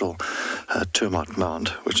the natural termite mound,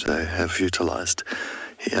 which they have utilised.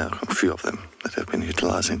 Yeah, a few of them that have been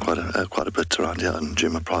utilising quite a bit around here in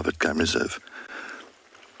Djuma Private Game Reserve.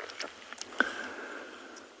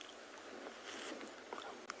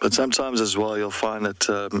 But sometimes as well, you'll find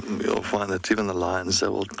that even the lions, they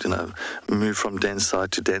will, move from den site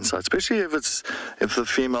to den site, especially if the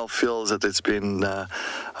female feels that it's been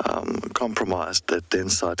compromised, that den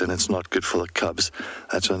site, and it's not good for the cubs.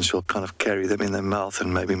 That's when she'll kind of carry them in their mouth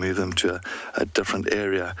and maybe move them to a different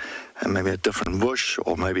area, and maybe a different bush,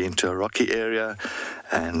 or maybe into a rocky area,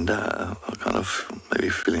 and kind of maybe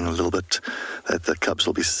feeling a little bit that the cubs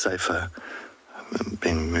will be safer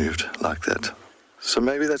being moved like that. So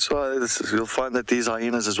maybe that's why you'll find that these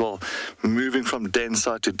hyenas as well, moving from den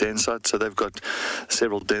site to den site. So they've got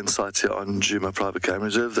several den sites here on Djuma Private Game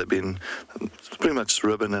Reserve. They've been pretty much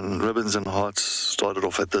ribbons and hearts started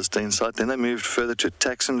off at this den site. Then they moved further to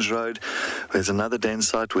Taxons Road. There's another den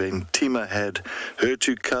site where Tima had her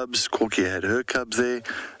two cubs, Corky had her cubs there.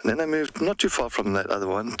 And then they moved not too far from that other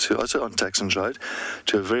one, also on Taxons Road,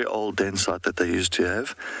 to a very old den site that they used to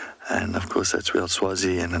have. And of course, that's where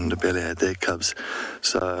Swazi and Ndebele had their cubs.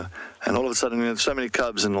 So, and all of a sudden, we had so many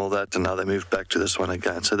cubs and all that, and now they moved back to this one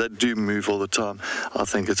again. So they do move all the time. I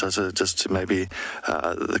think it's also just maybe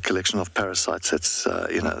the collection of parasites that's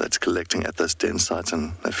that's collecting at those den sites,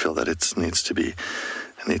 and they feel that it needs to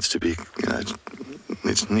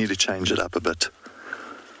change it up a bit.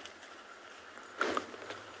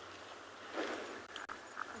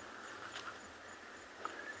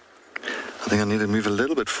 I think I need to move a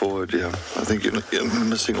little bit forward, yeah. I think you're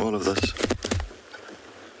missing all of this.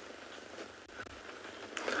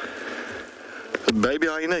 The baby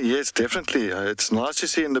hyena, yes, definitely. It's nice to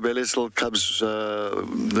see Ndebele's little cubs,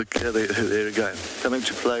 there again, coming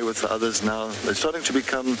to play with the others now. They're starting to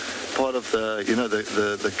become part of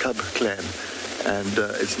the cub clan, and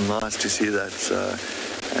it's nice to see that.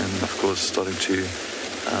 And of course, starting to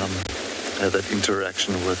have that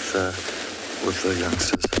interaction with the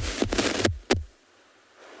youngsters.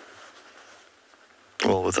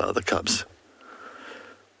 Well, with the other cubs.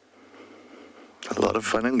 A lot of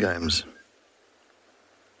fun and games.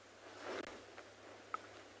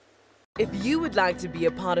 If you would like to be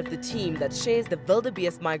a part of the team that shares the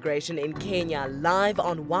wildebeest migration in Kenya live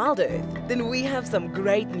on WildEarth, then we have some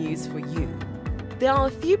great news for you. There are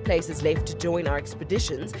a few places left to join our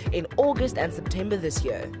expeditions in August and September this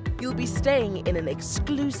year. You'll be staying in an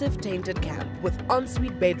exclusive tented camp with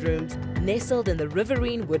ensuite bedrooms nestled in the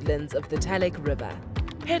riverine woodlands of the Talek River.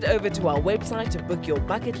 Head over to our website to book your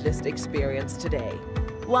bucket list experience today.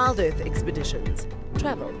 WildEarth Expeditions.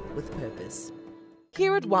 Travel with purpose.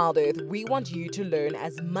 Here at WildEarth, we want you to learn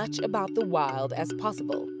as much about the wild as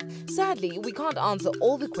possible. Sadly, we can't answer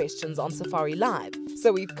all the questions on Safari Live,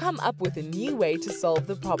 so we've come up with a new way to solve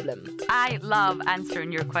the problem. I love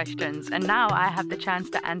answering your questions, and now I have the chance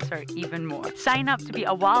to answer even more. Sign up to be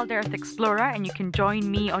a WildEarth Explorer, and you can join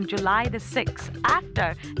me on July the 6th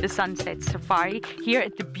after the Sunset Safari here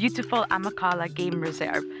at the beautiful Amakala Game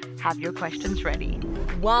Reserve. Have your questions ready.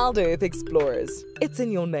 WildEarth Explorers. It's in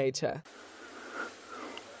your nature.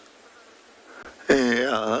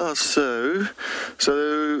 Yeah, so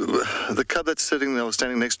the cub that's sitting there or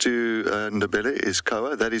standing next to Ndebele is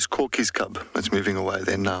Koa. That is Corky's cub. That's moving away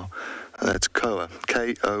there now. That's Koa,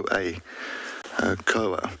 K-O-A,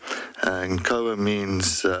 Koa. And Koa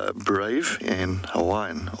means brave in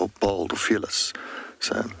Hawaiian, or bold or fearless.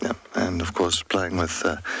 So, yeah, and of course playing with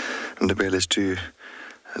Ndebele's two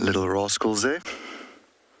little rascals there.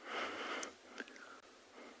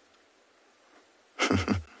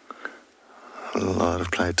 A lot of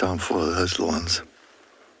playtime for those little ones.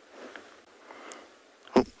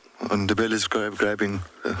 Oh, and the bell is grabbing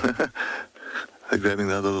grabbing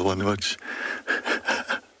the other one. Watch.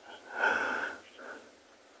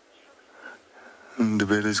 And the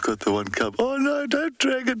bell has got the one cub. Oh no, don't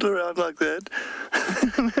drag it around like that.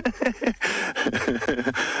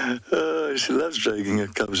 Oh, she loves dragging her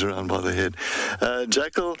cubs around by the head.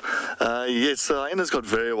 Jackal, yes, the hyena's got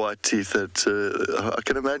very white teeth. That I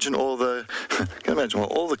can imagine all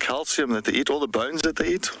the calcium that they eat, all the bones that they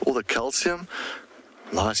eat, all the calcium,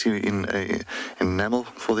 nice in enamel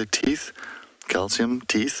for their teeth, calcium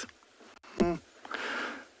teeth.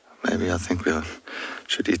 Maybe I think I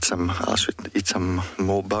should eat some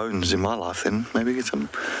more bones in my life then. Maybe get some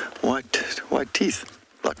white teeth,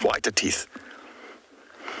 like whiter teeth.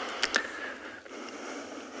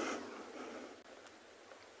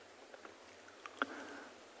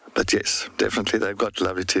 But yes, definitely they've got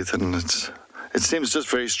lovely teeth, and it seems just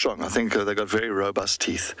very strong. I think they've got very robust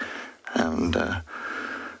teeth, and I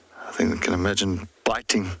think I can imagine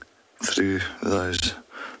biting through that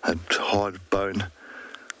hard bone.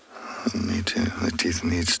 The teeth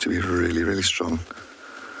needs to be really, really strong.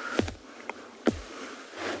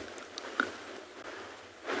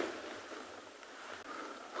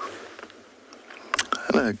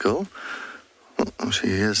 Hello, girl. Oh, she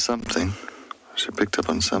hears something. She picked up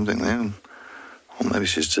on something there. Or maybe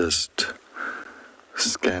she's just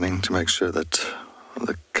scanning to make sure that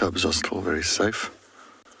the cubs are still very safe.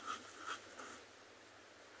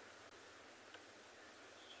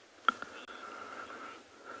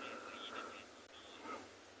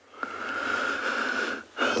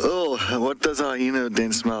 What does hyena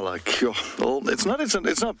den smell like? Well, it's not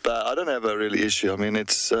bad. I don't have a really issue. I mean,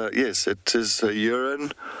 it's yes, it is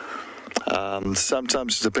urine.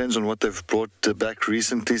 Sometimes it depends on what they've brought back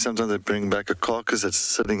recently. Sometimes they bring back a carcass that's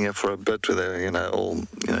sitting here for a bit, where they're all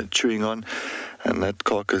chewing on, and that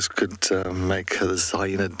carcass could make this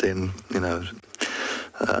hyena den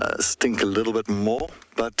stink a little bit more.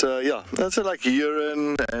 But yeah, that's like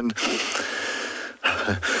urine and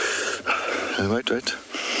wait.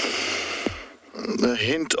 A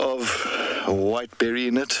hint of white berry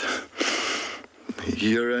in it,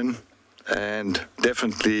 urine, and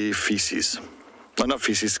definitely feces. No, not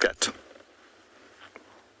feces, scat.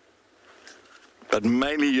 But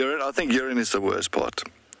mainly urine. I think urine is the worst part.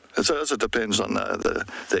 It also depends on the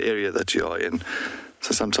area that you are in.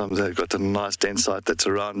 So sometimes they've got a nice dense site that's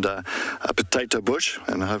around a potato bush,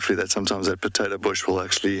 and hopefully sometimes that potato bush will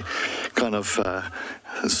actually kind of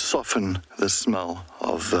soften the smell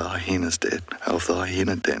of the hyena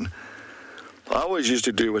den. I always used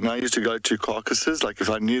to do, when I used to go to carcasses, like if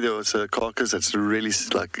I knew there was a carcass that's really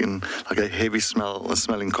like a heavy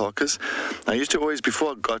smelling carcass, I used to always,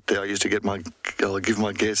 before I got there, I used to give my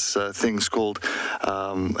guests things called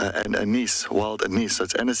anise, wild anise. So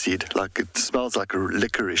it's aniseed, like it smells like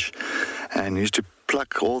licorice, and I used to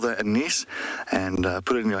pluck all the anise and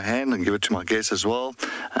put it in your hand and give it to my guests as well.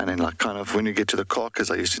 And then kind of when you get to the carcass,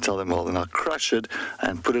 I used to tell them, well, then I'll crush it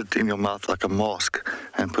and put it in your mouth like a mask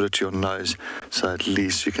and put it to your nose, so at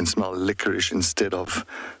least you can smell licorice instead of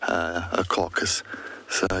a carcass.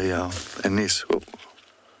 So yeah, anise.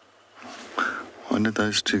 Why did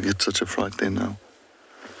those two get such a fright there now?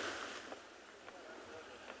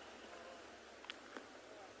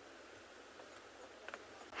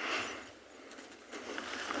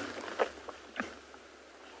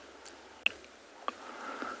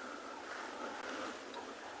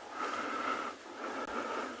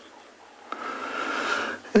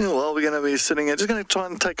 we're going to be sitting here. Just going to try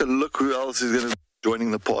and take a look who else is going to be joining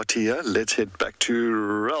the party here. Let's head back to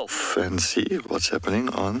Ralph and see what's happening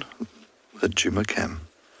on the Djuma Cam.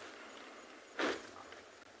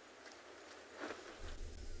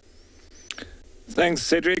 Thanks,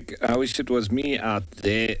 Cedric. I wish it was me out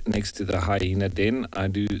there next to the hyena den. I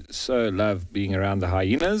do so love being around the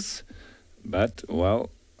hyenas. But, well,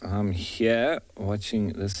 I'm here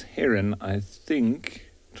watching this heron, I think,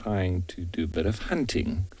 trying to do a bit of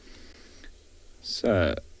hunting.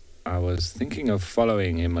 So, I was thinking of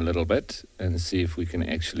following him a little bit and see if we can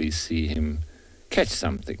actually see him catch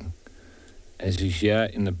something. As you hear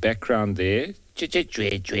in the background there,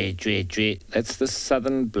 that's the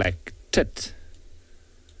southern black tit.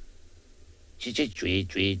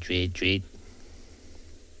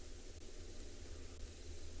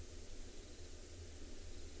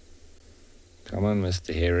 Come on,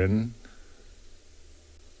 Mr. Heron.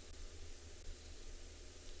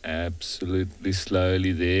 Absolutely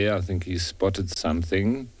slowly there. I think he's spotted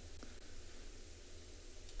something.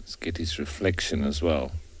 Let's get his reflection as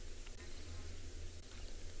well.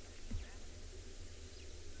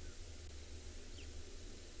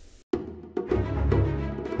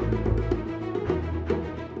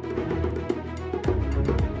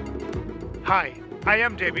 Hi, I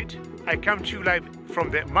am David. I come to you live from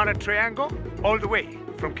the Mana Triangle, all the way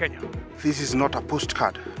from Kenya. This is not a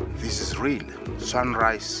postcard. This is real.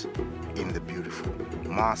 Sunrise in the beautiful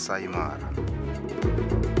Masai Mara.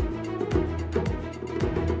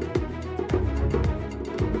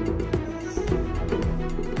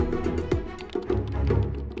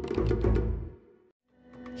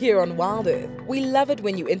 Here on WildEarth, we love it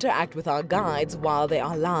when you interact with our guides while they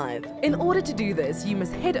are live. In order to do this, you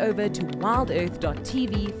must head over to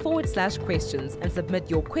wildearth.tv/questions and submit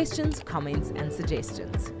your questions, comments, and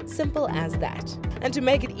suggestions. Simple as that. And to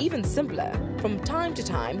make it even simpler, from time to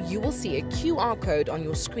time, you will see a QR code on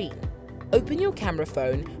your screen. Open your camera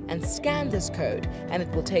phone and scan this code, and it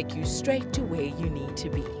will take you straight to where you need to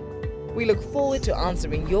be. We look forward to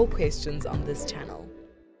answering your questions on this channel.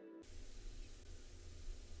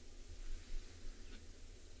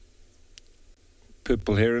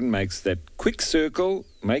 Purple heron makes that quick circle,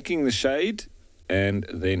 making the shade, and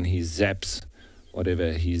then he zaps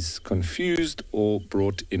whatever he's confused or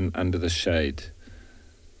brought in under the shade.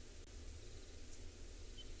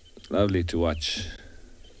 Lovely to watch.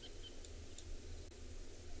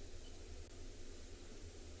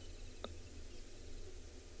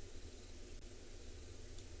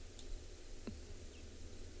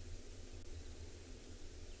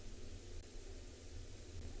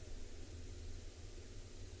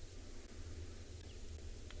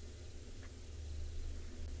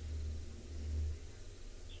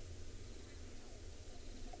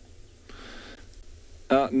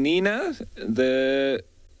 Nina, the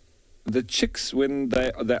chicks, when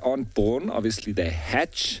they aren't born, obviously they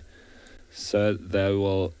hatch. So they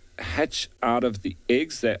will hatch out of the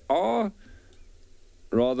eggs. They are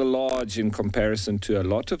rather large in comparison to a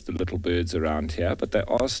lot of the little birds around here, but they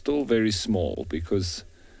are still very small because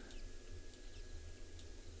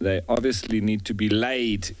they obviously need to be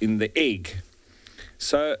laid in the egg.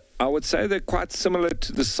 So I would say they're quite similar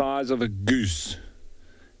to the size of a goose.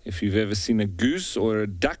 If you've ever seen a goose or a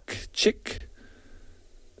duck chick,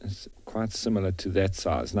 it's quite similar to that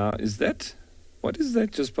size. Now, what is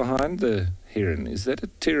that just behind the heron? Is that a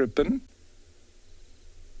terrapin?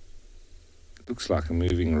 Looks like a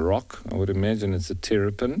moving rock. I would imagine it's a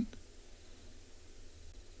terrapin.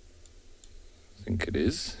 I think it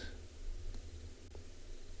is.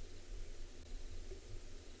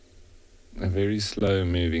 A very slow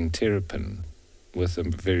moving terrapin with a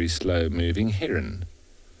very slow moving heron.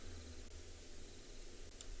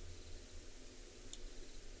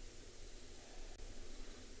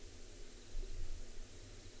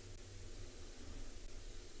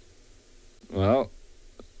 Well,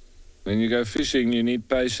 when you go fishing, you need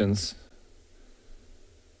patience.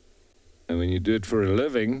 And when you do it for a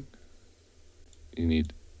living, you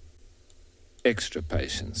need extra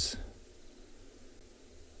patience.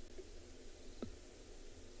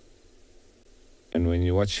 And when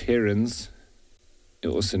you watch herons,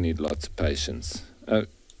 you also need lots of patience. Oh,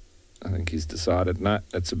 I think he's decided, no,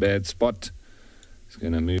 that's a bad spot. He's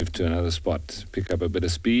going to move to another spot, pick up a bit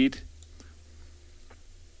of speed.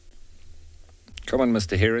 Come on,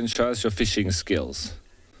 Mr. Heron, show us your fishing skills.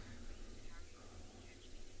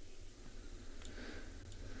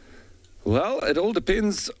 Well, it all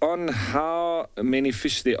depends on how many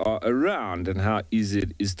fish there are around and how easy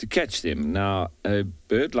it is to catch them. Now, a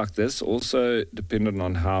bird like this also dependent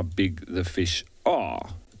on how big the fish are.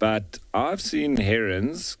 but I've seen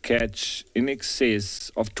herons catch in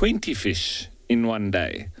excess of 20 fish in one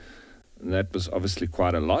day. And that was obviously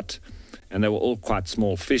quite a lot, and they were all quite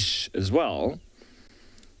small fish as well.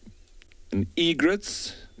 And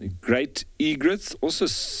egrets, the great egrets, also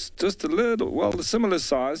just a little, well, a similar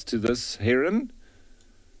size to this heron.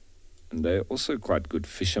 And they're also quite good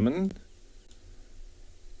fishermen.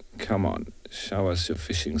 Come on, show us your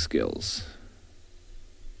fishing skills.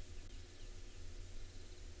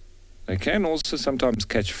 They can also sometimes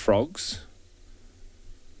catch frogs.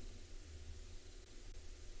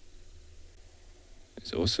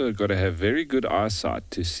 He's also got to have very good eyesight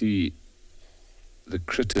to see the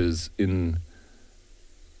critters in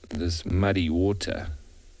this muddy water.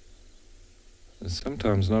 It's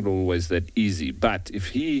sometimes not always that easy, but if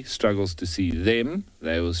he struggles to see them,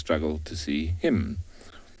 they will struggle to see him.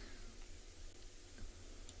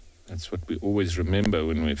 That's what we always remember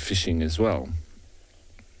when we're fishing as well.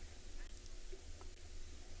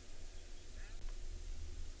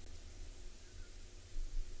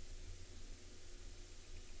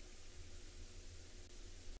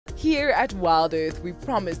 Here at WildEarth, we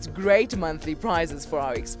promised great monthly prizes for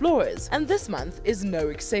our explorers, and this month is no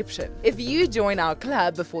exception. If you join our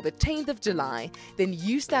club before the 10th of July, then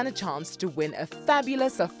you stand a chance to win a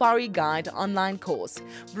fabulous Safari Guide online course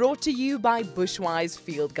brought to you by Bushwise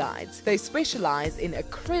Field Guides. They specialize in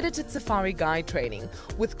accredited safari guide training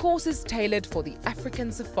with courses tailored for the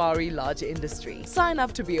African safari lodge industry. Sign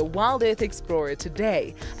up to be a WildEarth explorer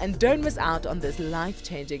today and don't miss out on this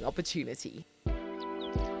life-changing opportunity.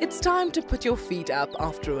 It's time to put your feet up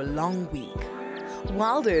after a long week.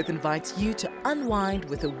 WildEarth invites you to unwind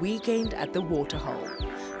with a weekend at the Waterhole,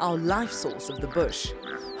 our life source of the bush,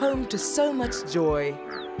 home to so much joy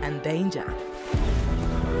and danger.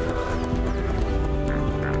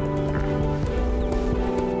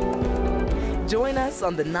 Join us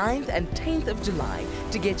on the 9th and 10th of July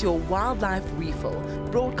to get your wildlife refill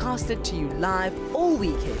broadcasted to you live all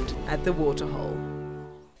weekend at the Waterhole.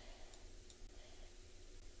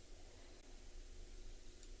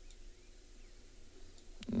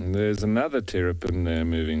 There's another terrapin there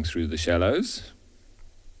moving through the shallows.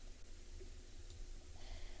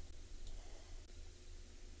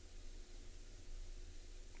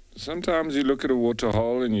 Sometimes you look at a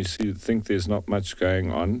waterhole and you think there's not much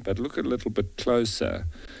going on, but look a little bit closer.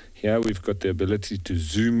 Here we've got the ability to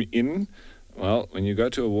zoom in. Well, when you go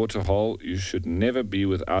to a waterhole, you should never be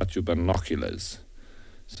without your binoculars,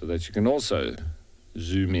 so that you can also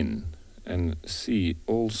zoom in and see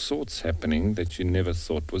all sorts happening that you never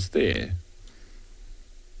thought was there.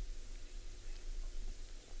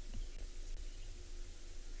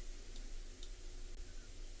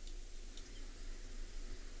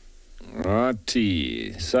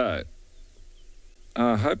 Righty, so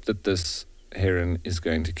I hope that this heron is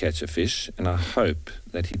going to catch a fish, and I hope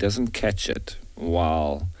that he doesn't catch it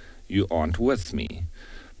while you aren't with me.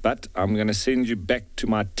 But I'm going to send you back to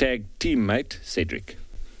my tag teammate, Cedric.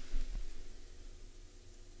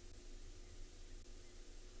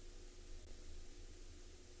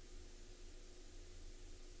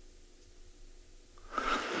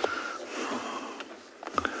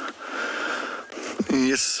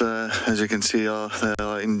 Yes, as you can see, they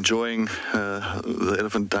are enjoying the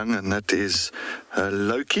elephant dung, and that is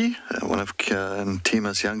Loki, one of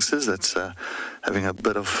Tima's youngsters, that's having a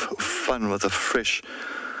bit of fun with a fresh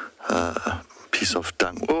piece of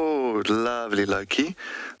dung. Oh, lovely Loki.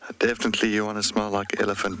 Definitely you want to smell like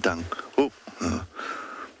elephant dung. Oh,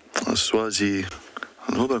 Swazi,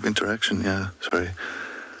 a little bit of interaction, yeah, sorry.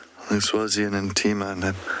 I think Swazi and Tima and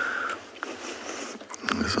them.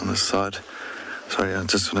 It's on the side. Sorry, I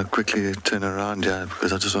just want to quickly turn around here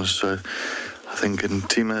because I just want to show, I think in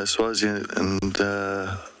Tima, Swazi and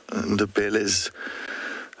the Bele's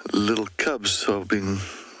little cubs are being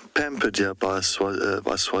pampered here by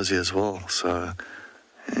Swazi as well. So,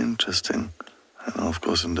 interesting. And of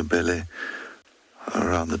course in the Bele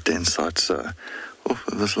around the den site. So, oh,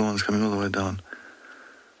 this little one's coming all the way down.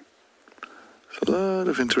 A lot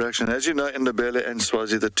of interaction. As you know, in the Bele and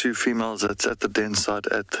Swazi, the two females that's at the den site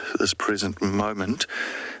at this present moment,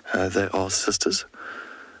 they are sisters.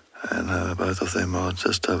 And both of them are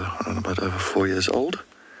just about over 4 years old.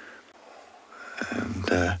 And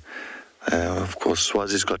of course,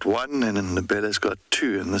 Swazi's got one, and Ndebele's got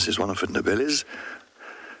two. And this is one of Ndebele's,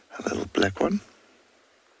 a little black one.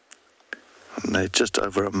 And they're just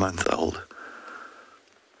over a month old.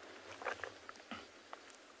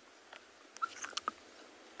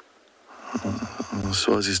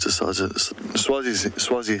 Swazi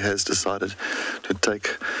has decided to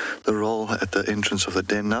take the role at the entrance of the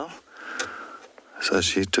den now. So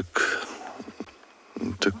she took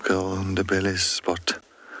typical Ndebele spot.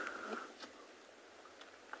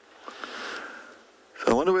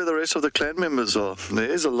 So I wonder where the rest of the clan members are. There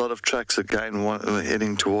is a lot of tracks again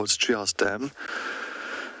heading towards Treehouse Dam.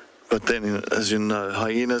 But then, as you know,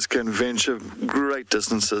 hyenas can venture great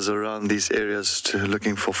distances around these areas to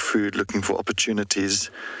looking for food, looking for opportunities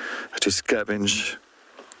to scavenge.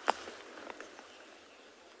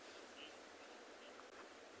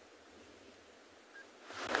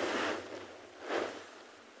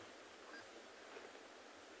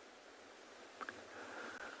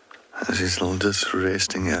 She's still just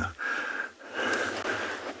resting here.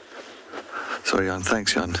 Sorry, Jan.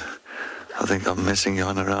 Thanks, Jan. I think I'm messing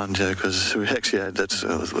Jan around here because we actually had that.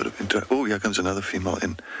 Would have been. Oh, here comes another female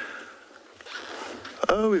in.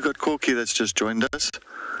 Oh, we've got Corky that's just joined us.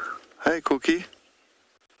 Hey, Corky.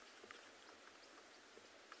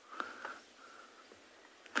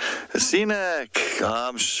 Cenac.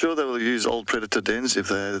 I'm sure they will use old predator dens if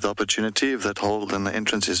they have the opportunity, if that hole in the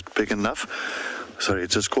entrance is big enough. Sorry,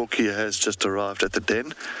 it's just Corky has just arrived at the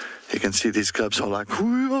den. You can see these cubs are like,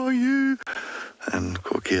 who are you? And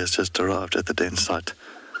Corky has just arrived at the den site.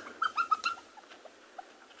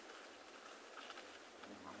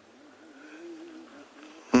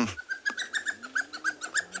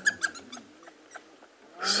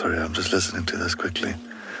 Sorry, I'm just listening to this quickly.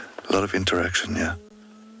 A lot of interaction here.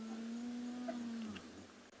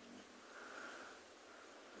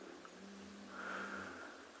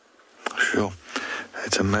 Sure.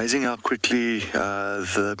 It's amazing how quickly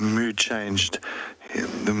the mood changed.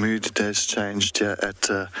 The mood has changed here at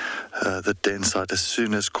the den site as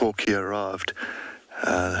soon as Corky arrived.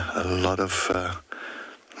 A lot of,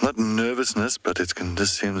 not nervousness, but it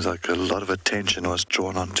just seems like a lot of attention was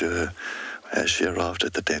drawn onto her as she arrived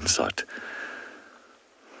at the den site.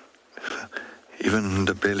 Even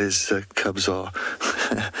the Ndebele's cubs are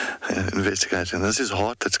investigating. This is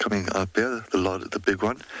Hart that's coming up here, the big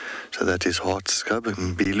one. So that is Hart's cub in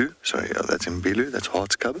Mbilu. Sorry, that's in Mbilu. That's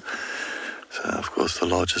Hart's cub. So, of course, the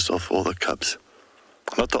largest of all the cubs.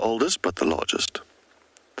 Not the oldest, but the largest.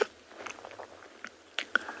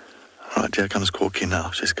 All right, here comes Corky now.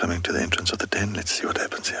 She's coming to the entrance of the den. Let's see what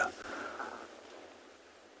happens here.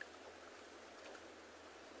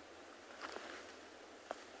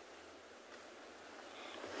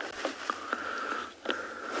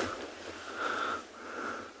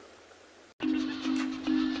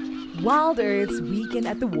 WildEarth's weekend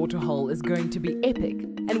at the Waterhole is going to be epic,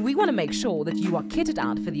 and we want to make sure that you are kitted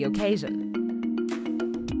out for the occasion.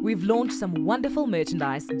 We've launched some wonderful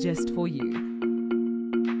merchandise just for you.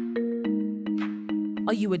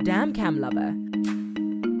 Are you a dam cam lover?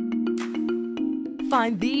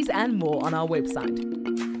 Find these and more on our website.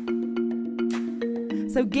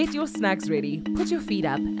 So get your snacks ready, put your feet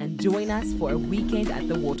up, and join us for a weekend at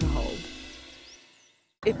the Waterhole.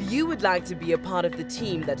 If you would like to be a part of the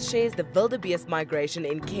team that shares the wildebeest migration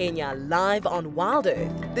in Kenya live on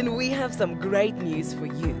WildEarth, then we have some great news for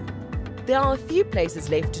you. There are a few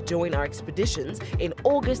places left to join our expeditions in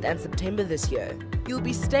August and September this year. You'll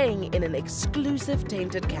be staying in an exclusive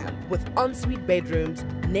tented camp with ensuite bedrooms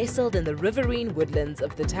nestled in the riverine woodlands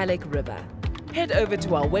of the Talek River. Head over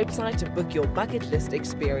to our website to book your bucket list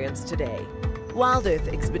experience today.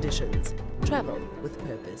 WildEarth Expeditions. Travel with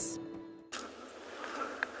purpose.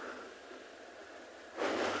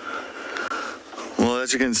 Well,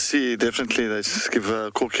 as you can see, definitely they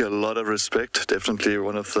give Corky a lot of respect. Definitely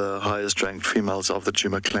one of the highest ranked females of the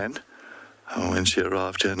Djuma clan. When she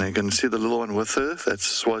arrived here, and you can see the little one with her. That's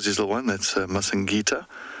Swazi's little one. That's Masangita.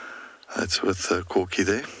 That's with Corky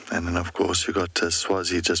there. And then, of course, you got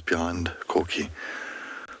Swazi just behind Corky.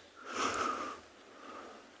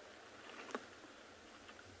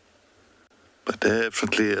 But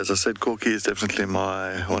definitely, as I said, Corky is definitely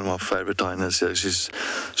one of my favorite hyenas. Yeah,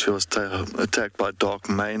 she was attacked by dark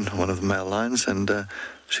mane, one of the male lions, and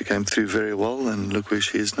she came through very well. And look where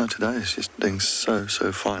she is now today. She's doing so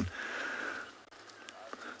fine.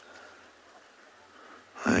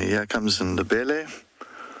 Here comes Ndebele.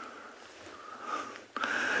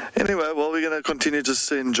 Anyway, well, we're going to continue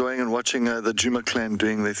just enjoying and watching the Djuma clan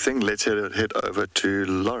doing their thing. Let's head over to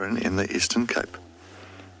Lauren in the Eastern Cape.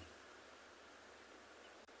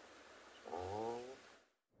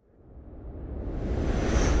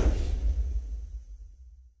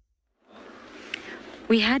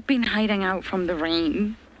 We had been hiding out from the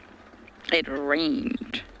rain. It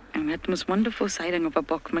rained. And we had the most wonderful sighting of a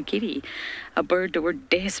bokmakiri, a bird that we're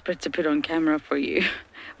desperate to put on camera for you.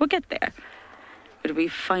 We'll get there. But we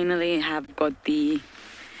finally have got the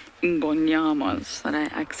Ngonyamas, and I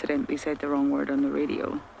accidentally said the wrong word on the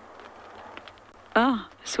radio. Ah,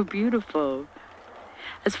 so beautiful.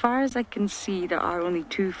 As far as I can see, there are only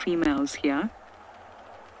 2 females here.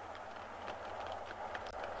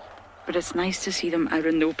 But it's nice to see them out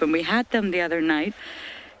in the open. We had them the other night,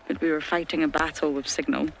 but we were fighting a battle with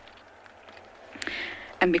signal.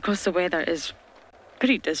 And because the weather is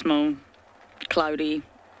pretty dismal, cloudy,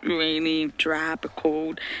 rainy, drab,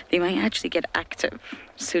 cold, they might actually get active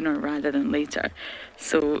sooner rather than later.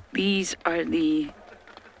 So these are the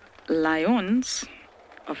lions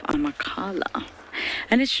of Amakala.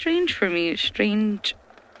 And it's strange for me, it's strange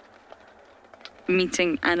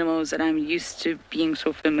meeting animals that I'm used to being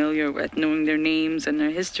so familiar with, knowing their names and their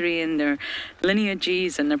history and their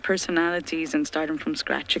lineages and their personalities and starting from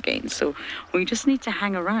scratch again. So we just need to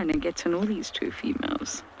hang around and get to know these 2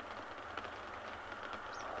 females.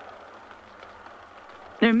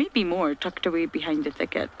 There may be more tucked away behind the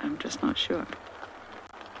thicket, I'm just not sure.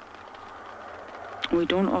 We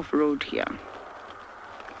don't off-road here.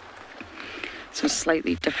 So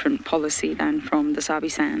slightly different policy than from the Sabi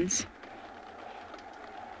Sands.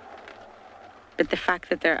 But the fact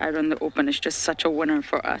that they're out in the open is just such a winner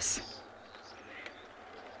for us.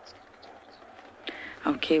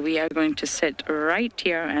 Okay, we are going to sit right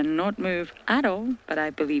here and not move at all, but I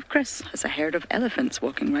believe Chris has a herd of elephants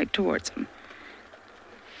walking right towards him.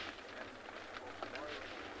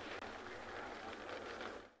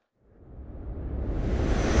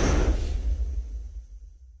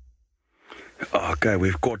 Okay,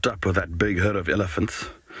 we've caught up with that big herd of elephants.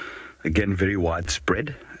 Again, very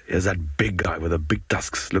widespread. Here's that big guy with the big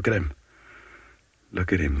tusks. Look at him.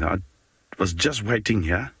 Look at him. Now, I was just waiting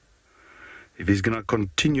here. If he's going to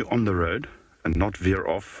continue on the road and not veer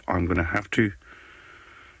off, I'm going to have to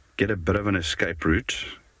get a bit of an escape route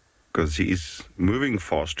because he is moving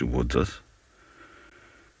fast towards us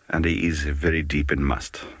and he is very deep in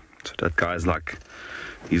must. So that guy's like,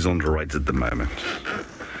 he's on roids at the moment.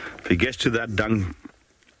 If he gets to that dung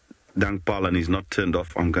pile and he's not turned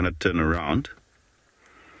off, I'm going to turn around.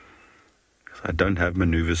 I don't have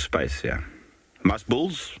maneuver space here. Must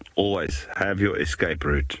bulls, always have your escape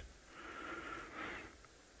route.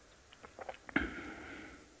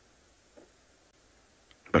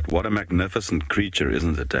 But what a magnificent creature,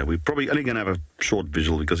 isn't it? We're probably only going to have a short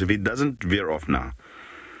visual because if he doesn't veer off now,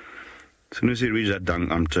 as soon as he reaches that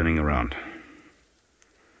dung, I'm turning around.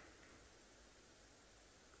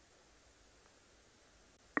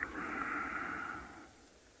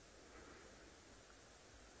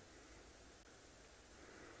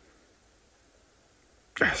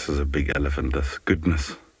 This is a big elephant, this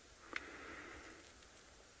goodness.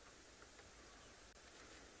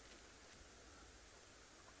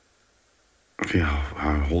 Yeah,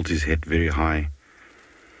 holds his head very high.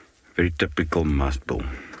 Very typical must bull.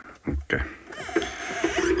 Okay.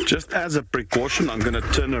 Just as a precaution, I'm going to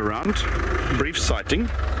turn around. Brief sighting.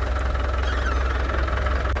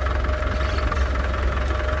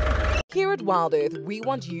 Here at WildEarth, we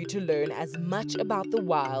want you to learn as much about the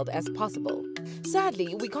wild as possible.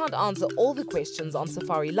 Sadly, we can't answer all the questions on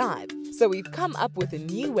Safari Live, so we've come up with a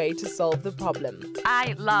new way to solve the problem.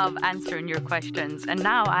 I love answering your questions, and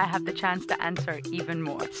now I have the chance to answer even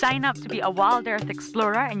more. Sign up to be a WildEarth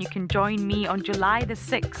explorer, and you can join me on July the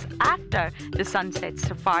 6th after the Sunset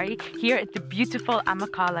Safari here at the beautiful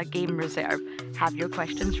Amakala Game Reserve. Have your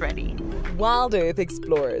questions ready. WildEarth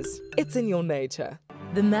Explorers, it's in your nature.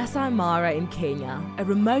 The Masai Mara in Kenya, a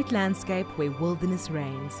remote landscape where wilderness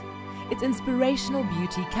reigns. Its inspirational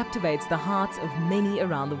beauty captivates the hearts of many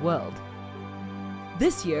around the world.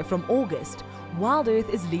 This year, from August, WildEarth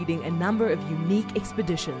is leading a number of unique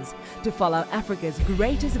expeditions to follow Africa's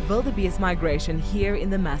greatest wildebeest migration here in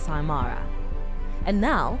the Masai Mara. And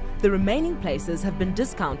now, the remaining places have been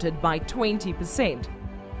discounted by 20%.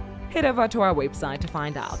 Head over to our website to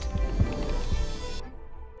find out.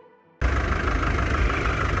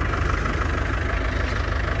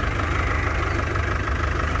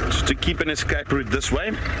 To keep an escape route this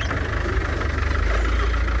way.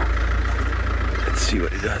 Let's see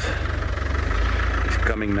what he does. He's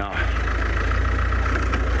coming now.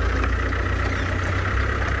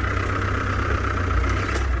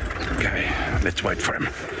 Okay, let's wait for him.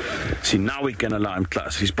 See, now we can allow him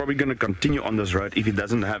close. He's probably going to continue on this road if he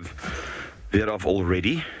doesn't have veered off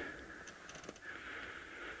already.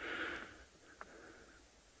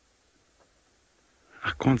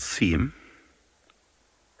 I can't see him.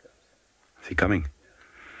 Is he coming?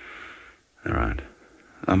 All right.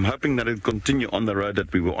 I'm hoping that it'll continue on the road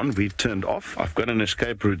that we were on. We've turned off. I've got an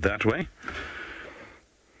escape route that way.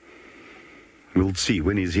 We'll see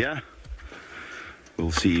when he's here.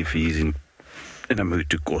 We'll see if he's in a mood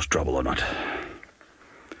to cause trouble or not.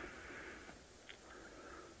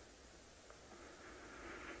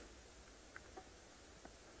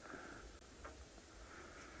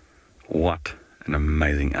 What an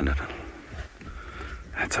amazing animal.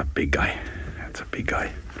 That's a big guy. That's a big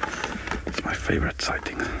guy. It's my favorite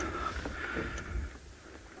sighting.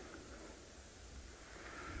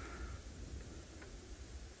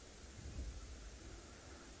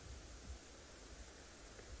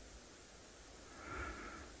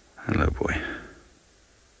 Hello, boy.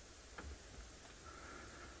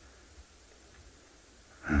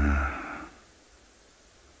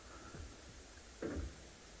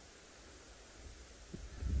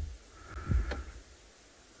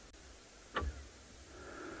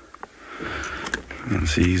 And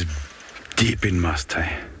see, he's deep in must,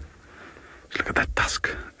 hey? Look at that tusk.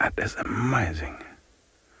 That is amazing.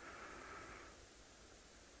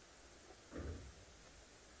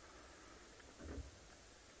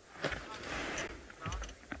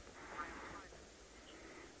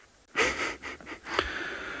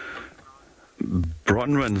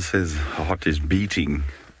 Bronwyn says heart is beating.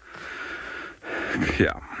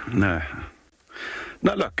 Yeah, no.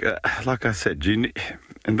 No, look, like I said,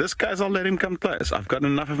 in this case, I'll let him come close. I've got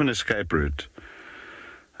enough of an escape route.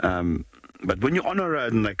 But when you're on a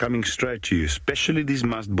road and they're coming straight to you, especially these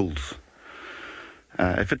musk bulls,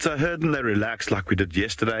 if it's a herd and they relax like we did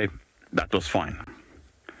yesterday, that was fine.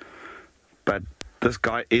 But this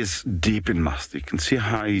guy is deep in must. You can see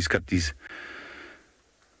how he's got these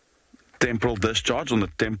temporal discharge on the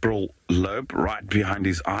temporal lobe right behind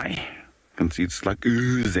his eye. You can see it's like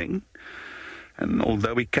oozing. And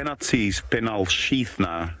although we cannot see his penile sheath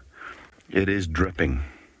now, it is dripping.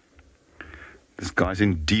 This guy's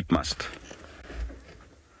in deep must.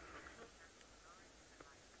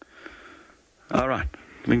 All right.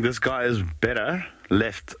 I think this guy is better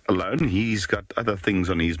left alone. He's got other things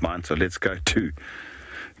on his mind. So let's go to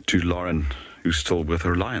Lauren, who's still with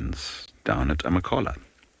her lions down at Amakhala.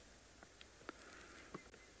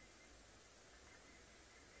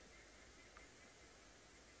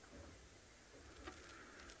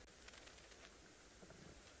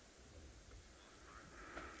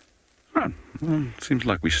 Well, seems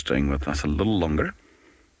like we're staying with us a little longer,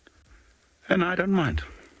 and I don't mind.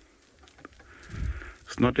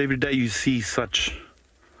 It's not every day you see such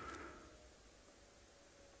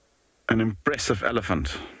an impressive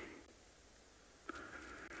elephant.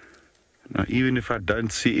 Now, even if I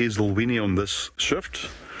don't see Ezelwini on this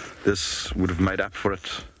shift, this would have made up for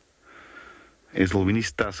it.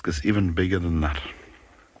 Ezelwini's tusk is even bigger than that.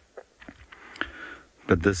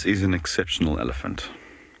 But this is an exceptional elephant.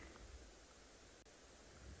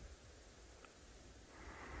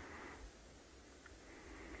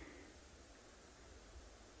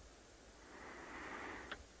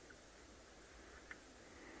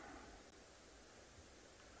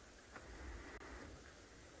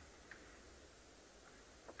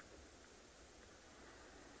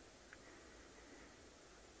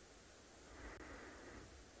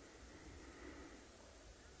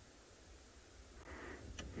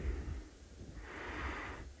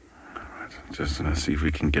 Just going to see if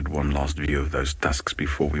we can get one last view of those tusks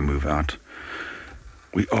before we move out.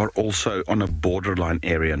 We are also on a borderline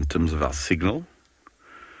area in terms of our signal.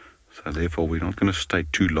 So therefore we're not going to stay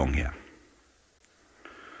too long here.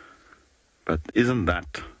 But isn't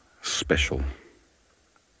that special?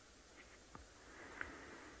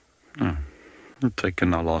 Oh, we've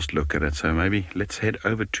taken our last look at it. So maybe let's head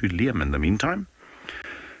over to Liam in the meantime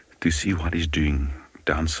to see what he's doing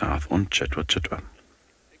down south on Chitwa Chitwa.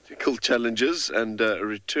 Challenges and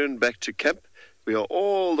return back to camp. We are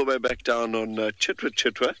all the way back down on Chitwa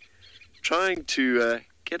Chitwa, trying to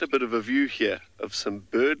get a bit of a view here of some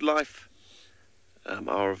bird life,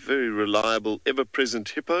 our very reliable, ever-present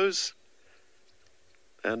hippos,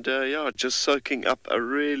 and yeah, just soaking up a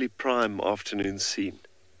really prime afternoon scene.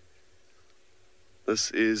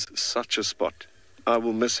 This is such a spot. I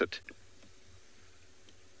will miss it.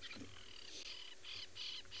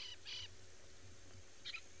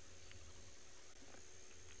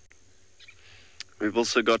 We've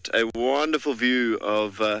also got a wonderful view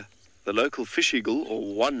of the local fish eagle,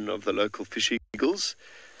 or one of the local fish eagles,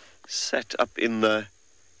 sat up in a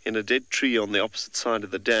dead tree on the opposite side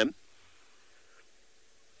of the dam,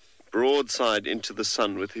 broadside into the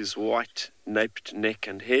sun with his white naped neck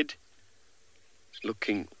and head,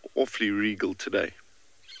 looking awfully regal today.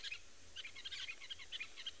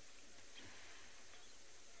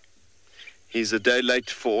 He's a day late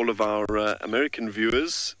for all of our American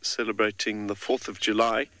viewers celebrating the 4th of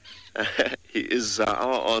July. He is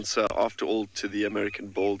our answer, after all, to the American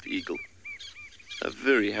bald eagle. A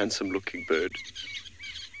very handsome-looking bird.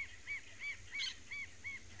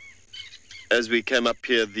 As we came up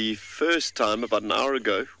here the first time, about an hour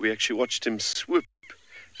ago, we actually watched him swoop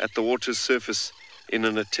at the water's surface in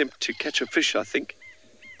an attempt to catch a fish, I think,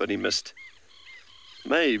 but he missed.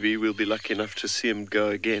 Maybe we'll be lucky enough to see him go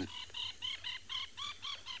again.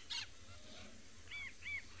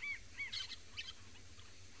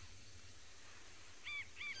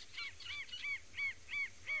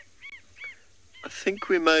 I think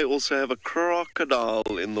we may also have a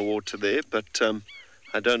crocodile in the water there, but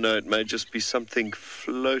I don't know, it may just be something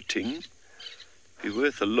floating. Be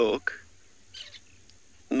worth a look.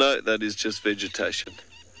 No, that is just vegetation.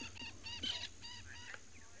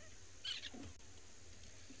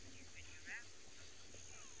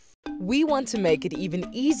 We want to make it even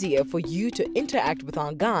easier for you to interact with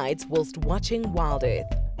our guides whilst watching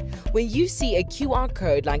WildEarth. When you see a QR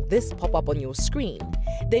code like this pop up on your screen,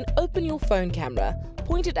 then open your phone camera,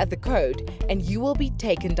 point it at the code, and you will be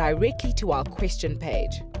taken directly to our question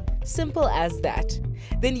page. Simple as that.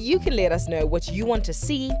 Then you can let us know what you want to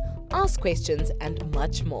see, ask questions, and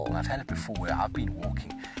much more. I've had it before where I've been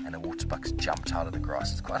walking and the waterbucks jumped out of the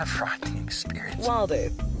grass. It's quite a frightening experience.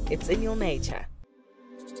 WildEarth, it's in your nature.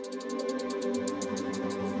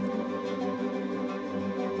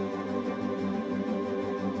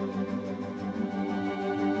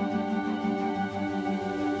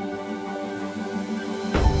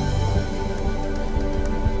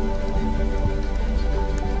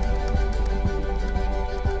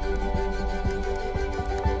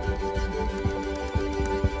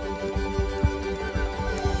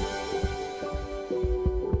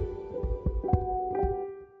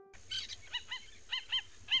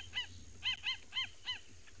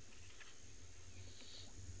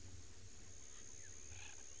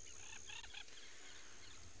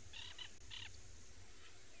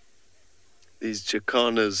 These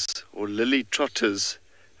jacanas, or lily trotters,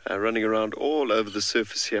 are running around all over the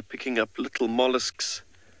surface here, picking up little mollusks.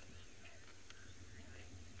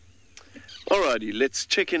 Alrighty, let's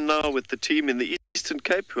check in now with the team in the Eastern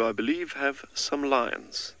Cape, who I believe have some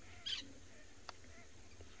lions.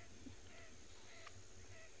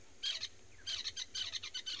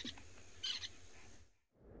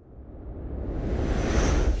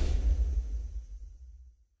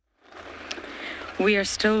 We are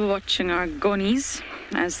still watching our gonies,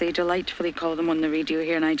 as they delightfully call them on the radio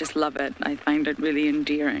here, and I just love it. I find it really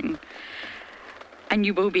endearing. And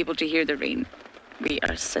you will be able to hear the rain. We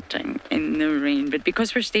are sitting in the rain, but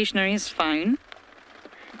because we're stationary, it's fine.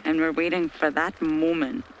 And we're waiting for that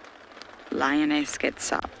moment. Lioness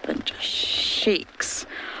gets up and just shakes.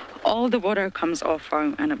 All the water comes off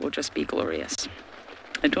her, and it will just be glorious.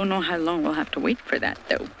 I don't know how long we'll have to wait for that,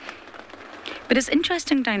 though. But it's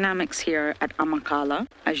interesting dynamics here at Amakhala.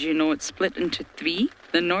 As you know, it's split into three.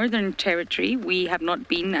 The Northern Territory, we have not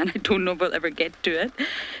been, and I don't know if we'll ever get to it.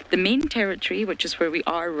 The main territory, which is where we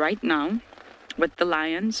are right now, with the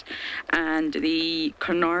lions, and the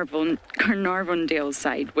Carnarvondale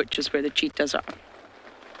side, which is where the cheetahs are.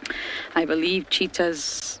 I believe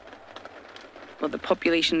cheetahs, well, the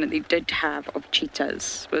population that they did have of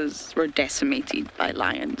cheetahs were decimated by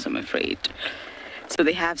lions, I'm afraid. So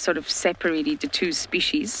they have sort of separated the two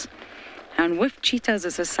species. And with cheetahs,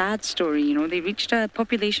 it's a sad story, you know. They reached a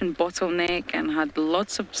population bottleneck and had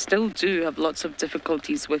still do have lots of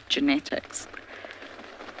difficulties with genetics.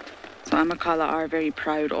 So Amakhala are very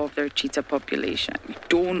proud of their cheetah population. We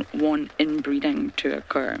don't want inbreeding to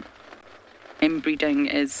occur. Inbreeding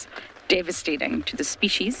is devastating to the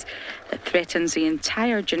species. It threatens the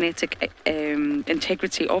entire genetic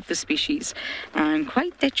integrity of the species and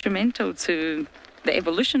quite detrimental to the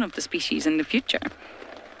evolution of the species in the future.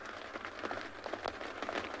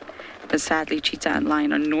 But sadly, cheetah and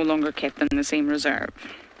lion are no longer kept in the same reserve.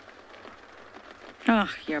 Oh,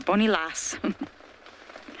 you're a bonny lass.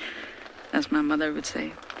 As my mother would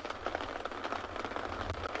say.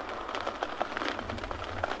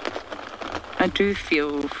 I do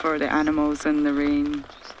feel for the animals in the rain.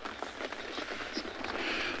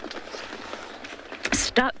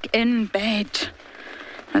 Stuck in bed.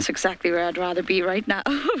 That's exactly where I'd rather be right now.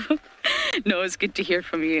 No, it's good to hear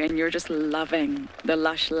from you, and you're just loving the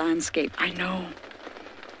lush landscape. I know.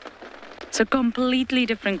 It's a completely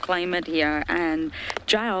different climate here, and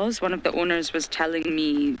Giles, one of the owners, was telling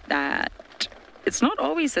me that it's not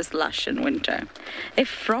always this lush in winter. If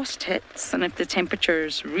frost hits and if the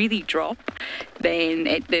temperatures really drop, then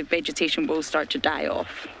the vegetation will start to die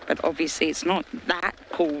off. But obviously it's not that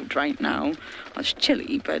cold right now. Well, it's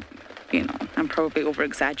chilly, but, you know, I'm probably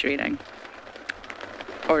over-exaggerating.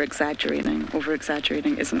 Or exaggerating.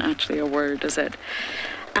 Over-exaggerating isn't actually a word, is it?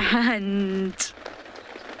 And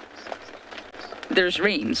there's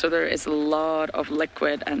rain, so there is a lot of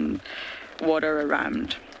liquid and water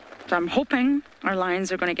around. So I'm hoping our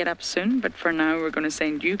lions are going to get up soon, but for now we're going to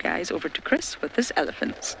send you guys over to Chris with his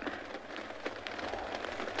elephants.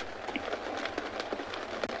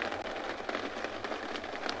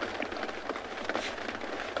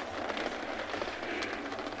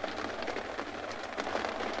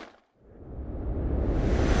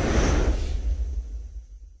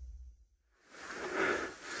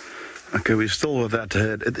 Okay, we're still with that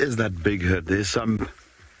herd. It is that big herd. There's some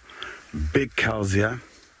big cows here.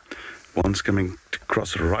 One's coming to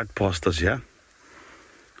cross right past us here.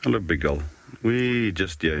 Hello, big girl. We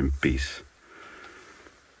just here in peace.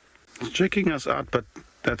 It's checking us out, but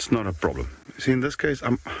that's not a problem. See, in this case,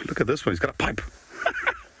 look at this one. He's got a pipe.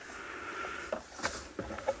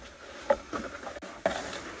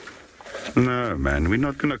 No, man, we're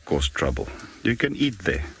not going to cause trouble. You can eat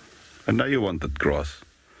there. I know you want that grass.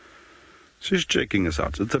 She's checking us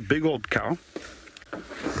out. It's a big old cow.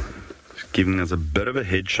 She's giving us a bit of a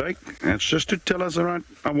head shake. It's just to tell us, all right,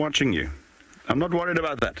 I'm watching you. I'm not worried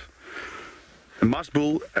about that. A musk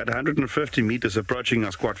bull at 150 meters approaching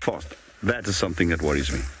us quite fast. That is something that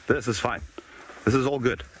worries me. This is fine. This is all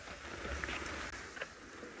good.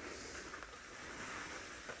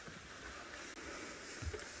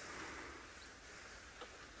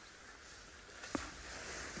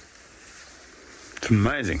 It's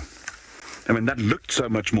amazing. I mean, that looked so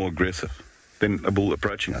much more aggressive than a bull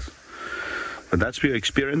approaching us. But that's your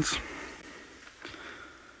experience.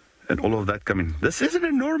 And all of that coming. This is an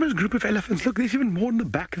enormous group of elephants. Look, there's even more in the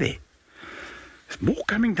back there. There's more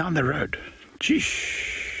coming down the road.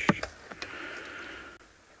 Jeez.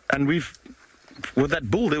 And with that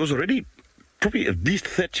bull, there was already probably at least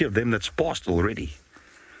 30 of them that's passed already.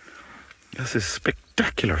 This is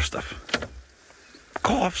spectacular stuff.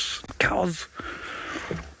 Calves, cows.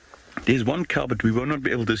 There's one cow, but we will not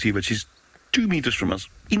be able to see, but she's 2 meters from us,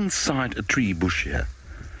 inside a tree bush here.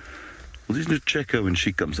 Well, there's no check her when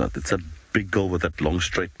she comes out. It's a big girl with that long,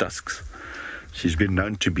 straight tusks. She's been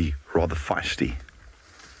known to be rather feisty.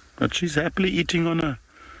 But she's happily eating on a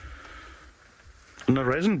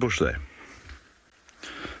raisin bush there.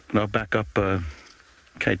 Now back up,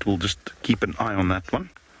 Kate will just keep an eye on that one.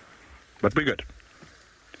 But we're good.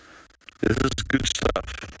 This is good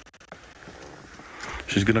stuff.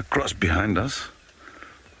 She's going to cross behind us.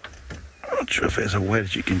 I'm not sure if there's a way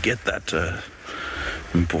that you can get that.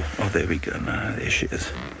 Oh, there we go. No, there she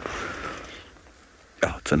is.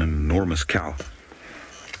 Oh, it's an enormous cow.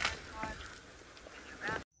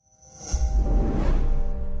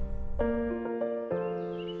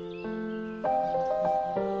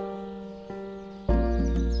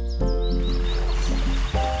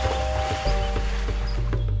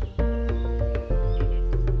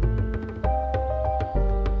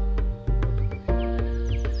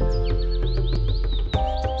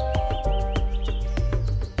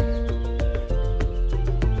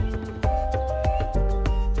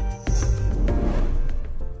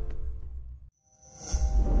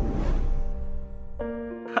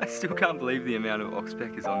 I still can't believe the amount of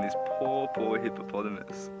oxpeckers on this poor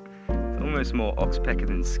hippopotamus. It's almost more oxpecker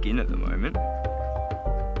than skin at the moment.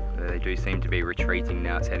 They do seem to be retreating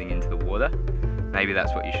now, it's heading into the water. Maybe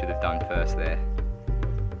that's what you should have done first there.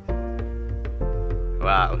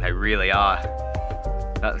 Wow, they really are.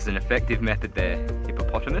 That was an effective method there,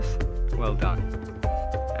 hippopotamus. Well done.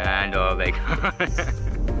 And oh, they go.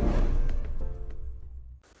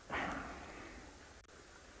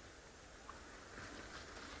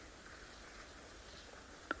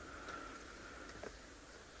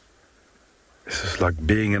 This is like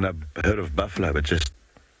being in a herd of buffalo, but just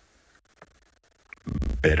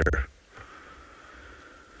better.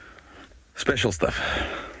 Special stuff.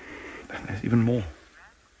 There's even more.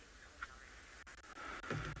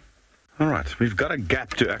 All right, we've got a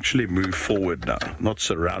gap to actually move forward now, not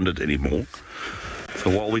surrounded anymore. So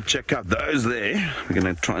while we check out those there, we're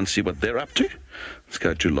going to try and see what they're up to. Let's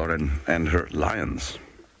go to Lauren and her lions.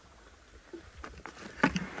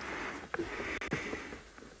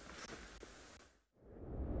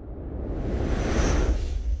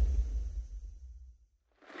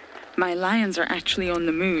 My lions are actually on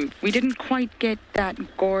the move. We didn't quite get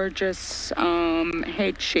that gorgeous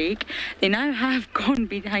head shake. They now have gone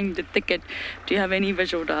behind the thicket. Do you have any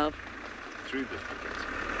visual, Dove? Through the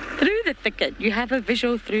thicket. Through the thicket. You have a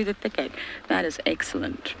visual through the thicket. That is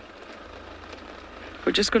excellent.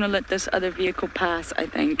 We're just going to let this other vehicle pass, I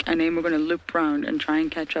think, and then we're going to loop round and try and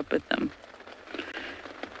catch up with them. Do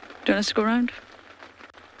you want us to go round?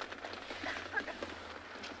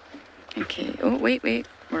 Okay. Oh, wait.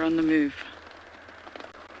 We're on the move.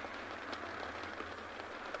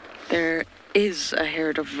 There is a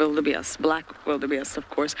herd of wildebeest, black wildebeest, of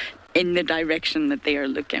course, in the direction that they are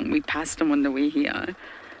looking. We passed them on the way here,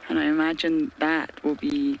 and I imagine that will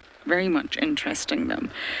be very much interesting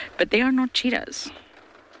them. But they are not cheetahs,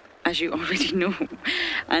 as you already know.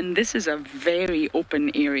 And this is a very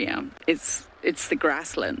open area. It's the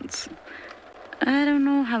grasslands. I don't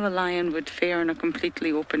know how a lion would fare in a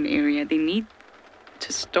completely open area. They need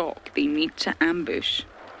to stalk. They need to ambush.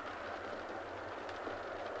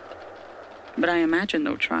 But I imagine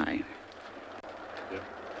they'll try.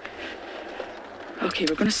 Okay,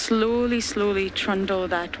 we're going to slowly trundle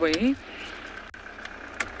that way.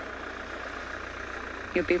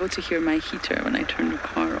 You'll be able to hear my heater when I turn the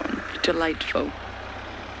car on. Delightful.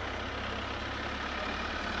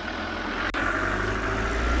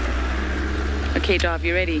 Okay, Dov,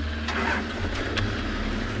 you ready?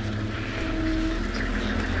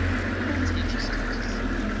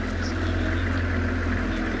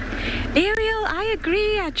 Ariel, I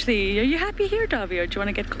agree, actually. Are you happy here, Davi, or do you want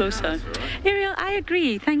to get closer? Yeah, right. Ariel, I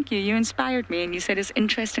agree. Thank you. You inspired me, and you said it's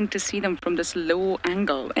interesting to see them from this low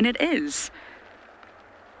angle, and it is.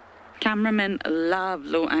 Cameramen love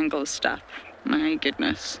low-angle stuff. My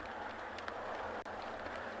goodness.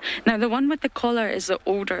 Now, the one with the collar is the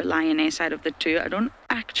older lioness out of the two. I don't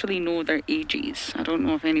actually know their ages. I don't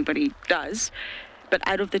know if anybody does. But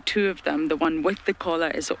out of the two of them, the one with the collar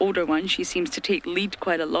is the older one. She seems to take lead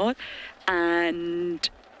quite a lot. And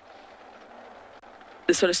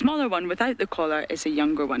the sort of smaller one without the collar is a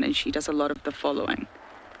younger one, and she does a lot of the following.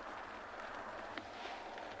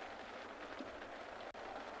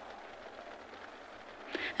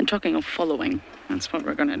 And talking of following, that's what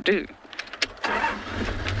we're going to do.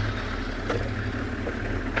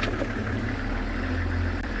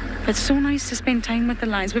 It's so nice to spend time with the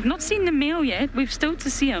lions. We've not seen the male yet. We've still to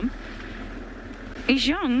see him. He's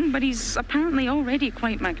young, but he's apparently already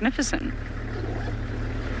quite magnificent.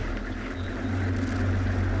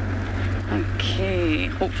 Okay,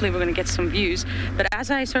 hopefully we're going to get some views. But as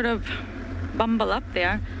I sort of bumble up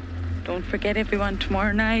there, don't forget everyone,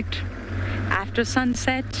 tomorrow night, after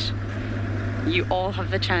sunset, you all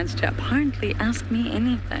have the chance to apparently ask me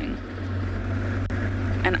anything.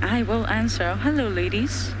 And I will answer. Hello,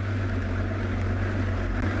 ladies.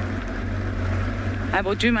 I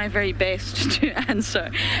will do my very best to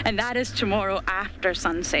answer. And that is tomorrow after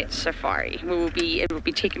sunset safari. It will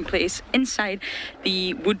be taking place inside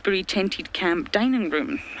the Woodbury Tented Camp dining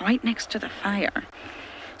room, right next to the fire.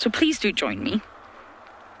 So please do join me.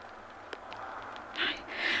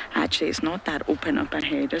 Actually, it's not that open up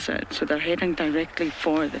ahead, is it? So they're heading directly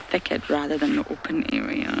for the thicket rather than the open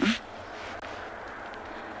area.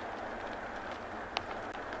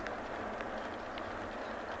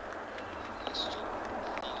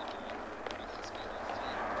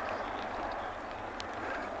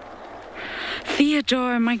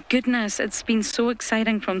 Theodore, my goodness, it's been so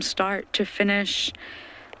exciting from start to finish.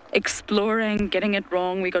 Exploring, getting it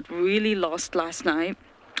wrong. We got really lost last night.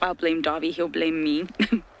 I'll blame Davi, he'll blame me.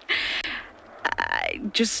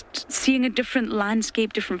 Just seeing a different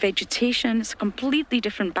landscape, different vegetation. It's a completely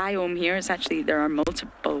different biome here. There are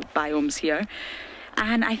multiple biomes here.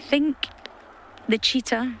 And I think the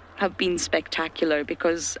cheetah have been spectacular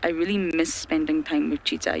because I really miss spending time with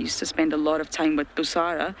cheetah. I used to spend a lot of time with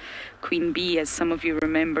Busara, Queen Bee, as some of you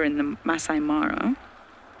remember in the Masai Mara.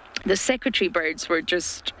 The secretary birds were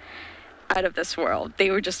just out of this world.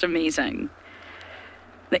 They were just amazing.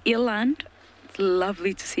 The eland, it's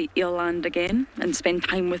lovely to see eland again and spend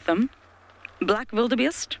time with them. Black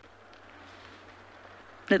wildebeest,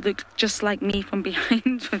 that looked just like me from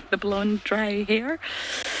behind with the blonde dry hair.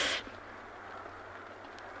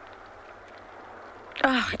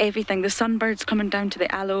 Oh, everything. The sunbirds coming down to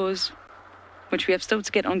the aloes, which we have still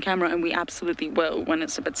to get on camera, and we absolutely will when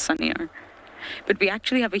it's a bit sunnier. But we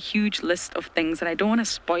actually have a huge list of things, and I don't want to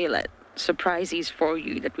spoil it. Surprises for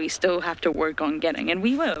you that we still have to work on getting, and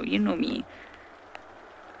we will. You know me.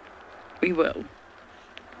 We will.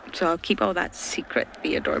 So I'll keep all that secret,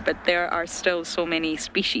 Theodore, but there are still so many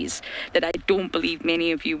species that I don't believe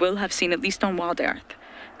many of you will have seen, at least on WildEarth,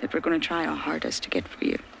 that we're going to try our hardest to get for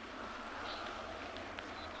you.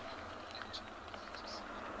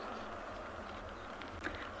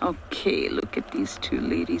 Okay, look at these two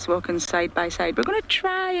ladies walking side by side. We're going to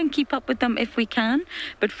try and keep up with them if we can,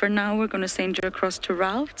 but for now we're going to send you across to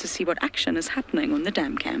Ralph to see what action is happening on the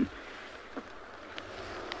dam cam.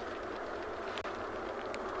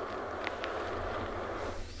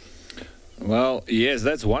 Well, yes,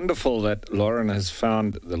 that's wonderful that Lauren has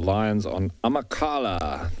found the lions on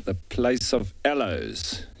Amakala, the place of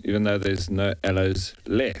aloes, even though there's no aloes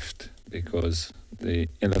left because the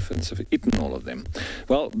elephants have eaten all of them.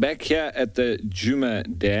 Well, back here at the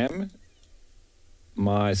Djuma Dam,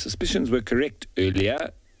 my suspicions were correct earlier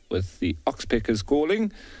with the oxpeckers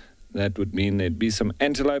calling, that would mean there'd be some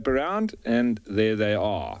antelope around, and there they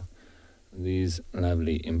are. These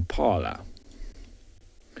lovely impala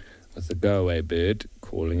with the go-away bird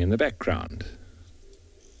calling in the background.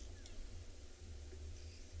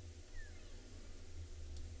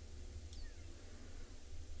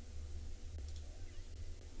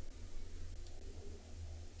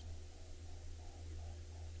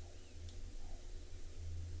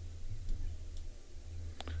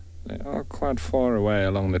 They are quite far away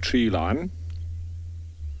along the tree line.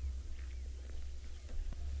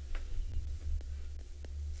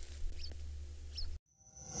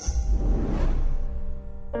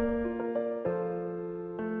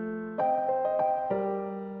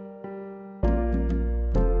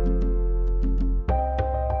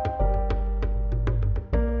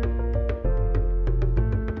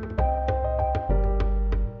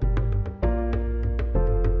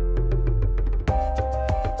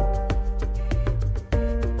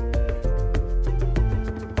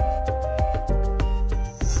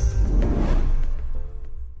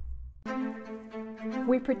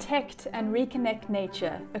 We protect and reconnect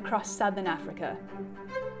nature across southern Africa.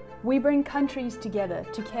 We bring countries together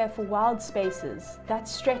to care for wild spaces that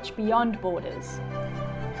stretch beyond borders.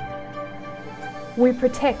 We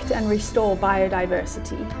protect and restore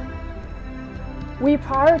biodiversity. We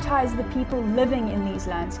prioritize the people living in these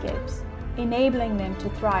landscapes, enabling them to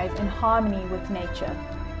thrive in harmony with nature.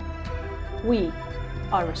 We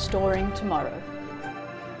are restoring tomorrow.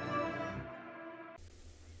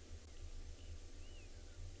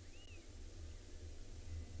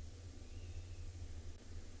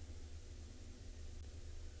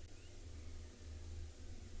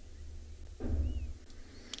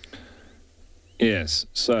 Yes,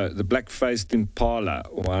 so the black-faced impala,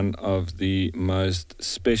 one of the most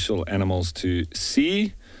special animals to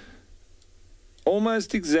see.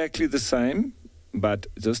 Almost exactly the same, but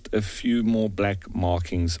just a few more black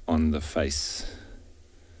markings on the face.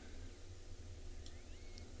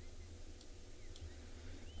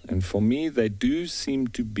 And for me, they do seem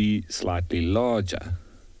to be slightly larger.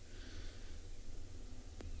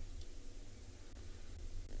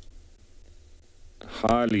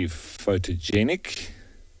 Highly photogenic,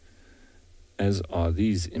 as are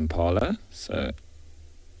these impala, so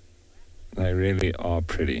they really are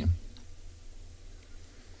pretty.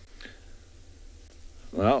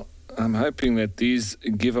 Well, I'm hoping that these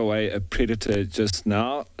give away a predator just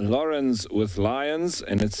now. Lauren's with lions,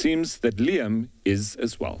 and it seems that Liam is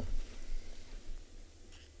as well.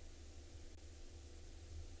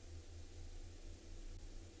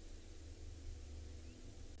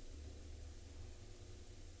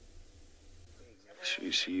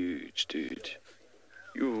 She's huge, dude.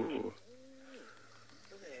 You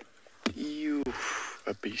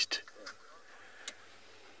a beast.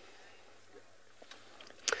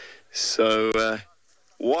 So,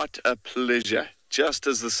 what a pleasure. Just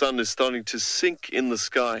as the sun is starting to sink in the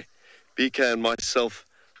sky, BK and myself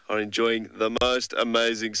are enjoying the most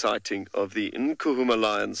amazing sighting of the Nkuhuma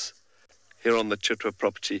lions here on the Chitwa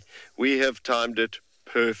property. We have timed it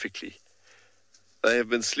perfectly. They have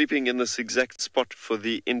been sleeping in this exact spot for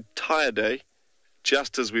the entire day.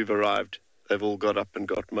 Just as we've arrived, they've all got up and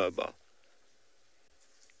got mobile.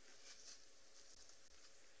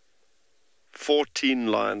 14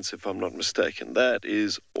 lions, if I'm not mistaken. That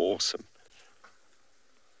is awesome.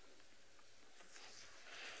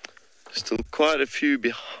 Still quite a few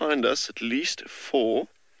behind us, at least 4.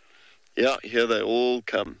 Yeah, here they all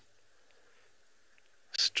come.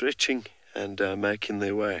 Stretching and making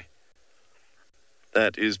their way.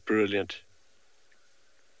 That is brilliant.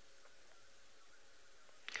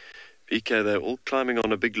 BK, they're all climbing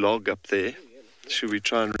on a big log up there. Should we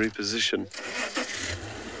try and reposition?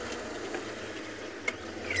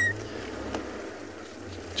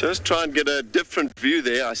 Just try and get a different view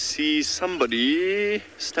there. I see somebody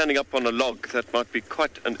standing up on a log. That might be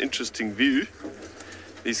quite an interesting view.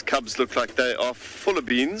 These cubs look like they are full of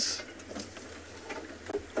beans.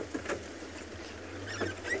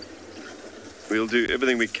 We'll do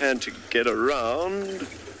everything we can to get around.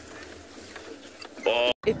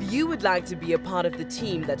 Oh. If you would like to be a part of the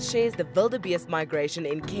team that shares the wildebeest migration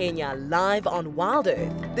in Kenya live on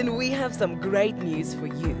WildEarth, then we have some great news for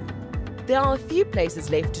you. There are a few places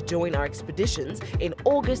left to join our expeditions in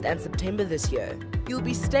August and September this year. You'll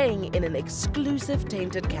be staying in an exclusive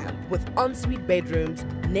tented camp with ensuite bedrooms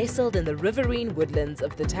nestled in the riverine woodlands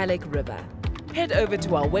of the Talek River. Head over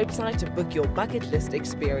to our website to book your bucket list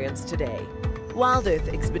experience today.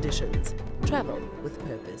 WildEarth Expeditions. Travel with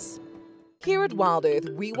purpose. Here at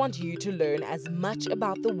WildEarth, we want you to learn as much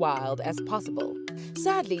about the wild as possible.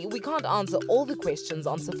 Sadly, we can't answer all the questions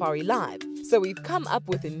on Safari Live, so we've come up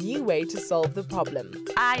with a new way to solve the problem.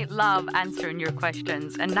 I love answering your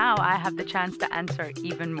questions, and now I have the chance to answer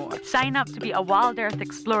even more. Sign up to be a WildEarth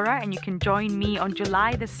explorer, and you can join me on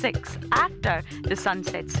July the 6th after the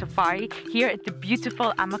Sunset Safari here at the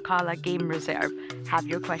beautiful Amakhala Game Reserve. Have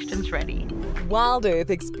your questions ready. WildEarth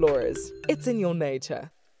Explorers, it's in your nature.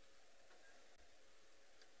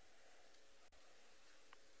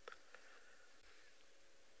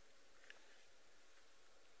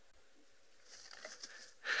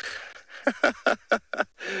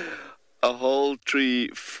 A whole tree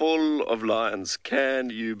full of lions.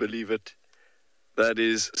 Can you believe it? That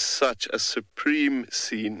is such a supreme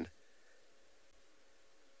scene.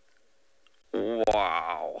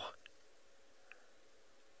 Wow.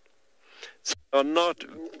 So are not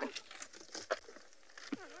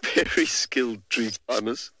very skilled tree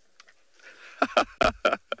climbers.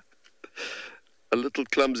 A little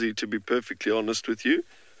clumsy, to be perfectly honest with you.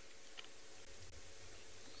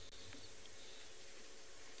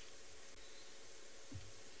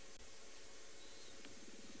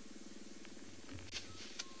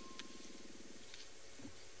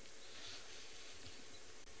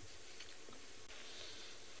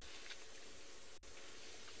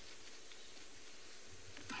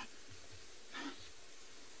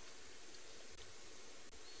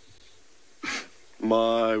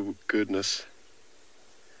 My goodness.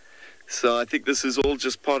 So I think this is all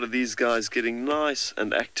just part of these guys getting nice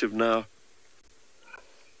and active now.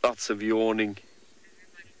 Lots of yawning.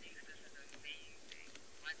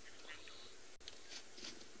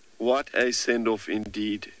 What a send-off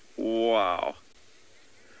indeed. Wow.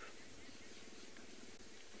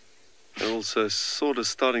 They're also sort of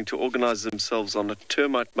starting to organize themselves on a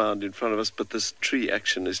termite mound in front of us, but this tree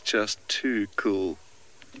action is just too cool.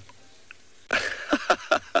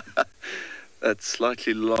 That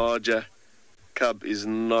slightly larger cub is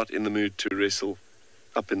not in the mood to wrestle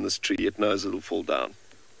up in this tree. It knows it'll fall down.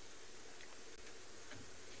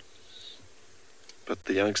 But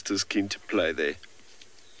the youngster's keen to play there.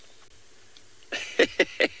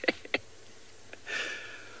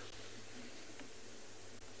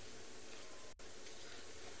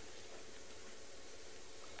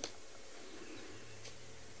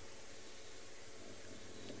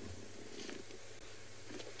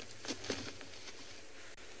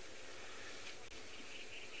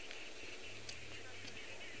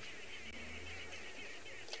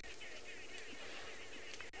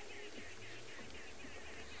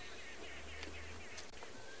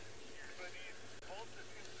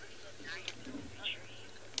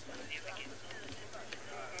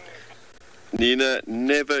 Nina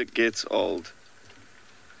never gets old.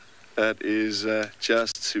 That is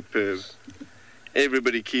just superb.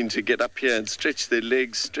 Everybody keen to get up here and stretch their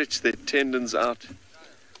legs, stretch their tendons out.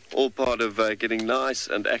 All part of getting nice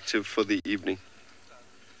and active for the evening.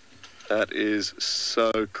 That is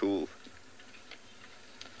so cool.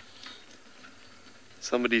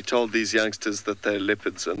 Somebody told these youngsters that they're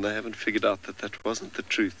leopards, and they haven't figured out that that wasn't the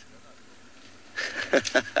truth.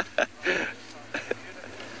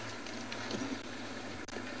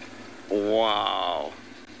 Wow.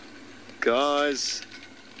 Guys,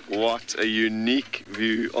 what a unique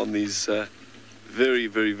view on these very,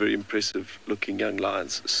 very, very impressive looking young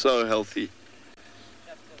lions. So healthy.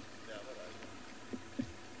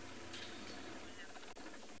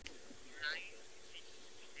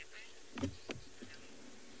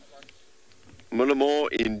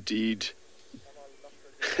 Mullimore, indeed.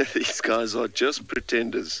 These guys are just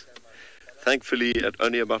pretenders. Thankfully, at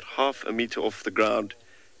only about half a meter off the ground,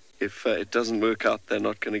 if it doesn't work out, they're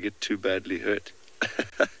not going to get too badly hurt.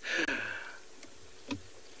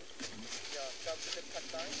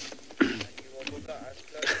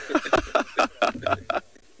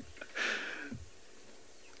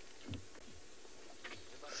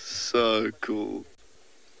 So cool.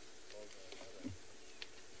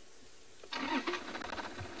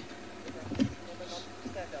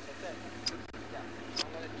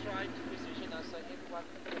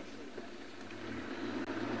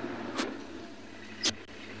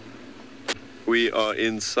 We are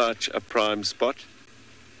in such a prime spot.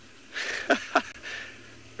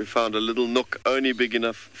 We found a little nook only big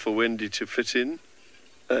enough for Wendy to fit in.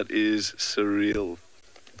 That is surreal.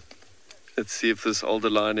 Let's see if this older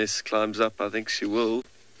lioness climbs up. I think she will.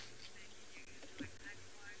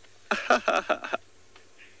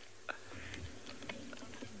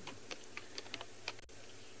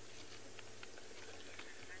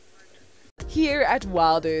 Here at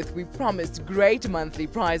WildEarth, we promised great monthly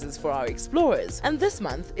prizes for our explorers, and this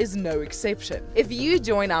month is no exception. If you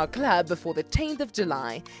join our club before the 10th of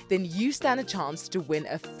July, then you stand a chance to win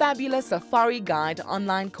a fabulous Safari Guide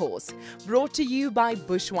online course brought to you by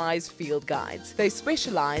Bushwise Field Guides. They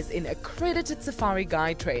specialize in accredited safari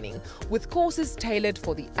guide training with courses tailored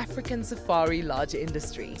for the African safari lodge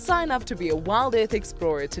industry. Sign up to be a WildEarth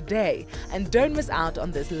explorer today and don't miss out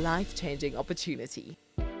on this life-changing opportunity.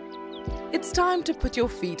 It's time to put your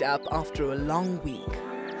feet up after a long week.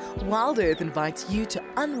 WildEarth invites you to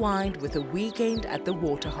unwind with a weekend at the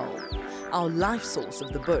Waterhole, our life source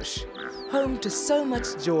of the bush, home to so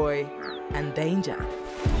much joy and danger.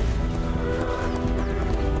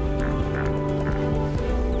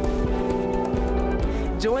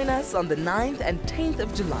 Join us on the 9th and 10th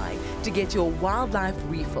of July to get your wildlife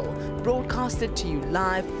refill broadcasted to you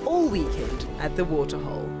live all weekend at the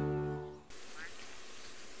Waterhole.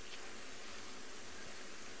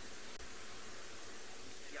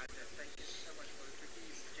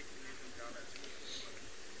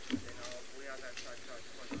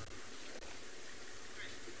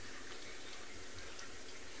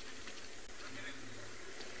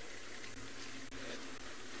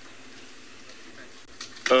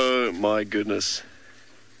 Oh my goodness.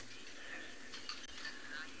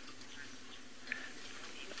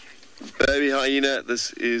 Baby hyena,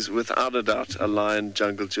 this is without a doubt a lion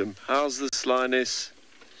jungle gym. How's this lioness?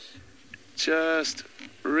 Just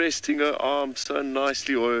resting her arm so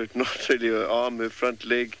nicely, or not really her arm, her front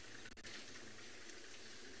leg.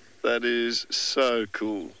 That is so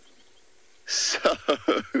cool. So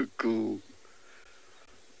cool.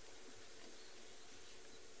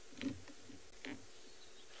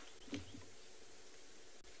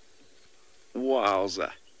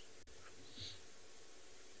 Wowza.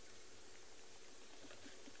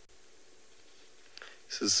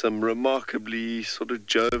 This is some remarkably sort of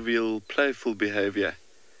jovial, playful behavior.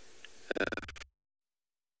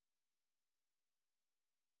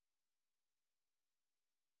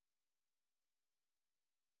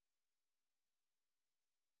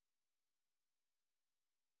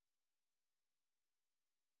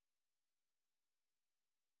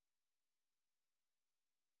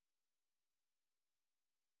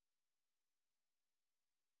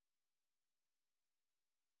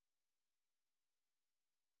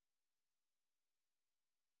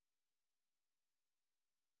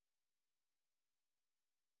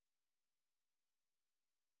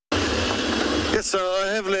 Yes, so I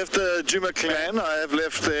have left the Juma clan. I have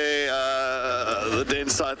left the den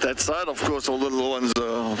site that side. Of course, all the little ones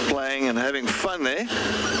are playing and having fun there.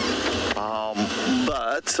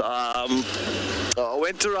 I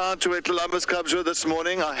went around to where Columbus Cubs were this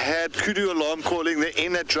morning. I had kudu alarm calling. They're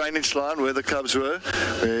in that drainage line where the Cubs were.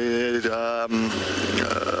 Where,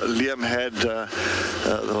 Liam had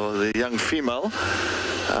the young female.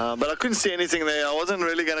 But I couldn't see anything there. I wasn't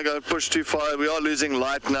really going to go push too far. We are losing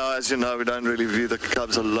light now. As you know, we don't really view the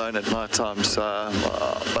Cubs alone at night time. So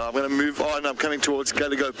but I'm going to move on. I'm coming towards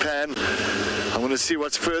Gallego Pan. I'm going to see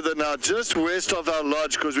what's further now, just west of our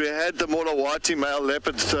lodge, because we had the Molawati male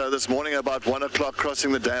leopards this morning about 1 o'clock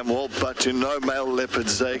crossing the dam wall. But you know, male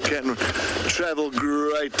leopards, they can travel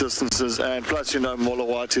great distances. And plus, you know,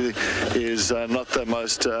 Molawati is not the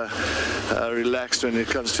most relaxed when it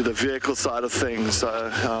comes to the vehicle side of things. So,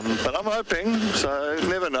 but I'm hoping, so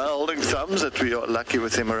never know, holding thumbs that we are lucky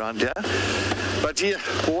with him around here. But yeah,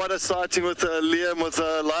 what a sighting with Liam with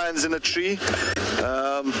lions in a tree.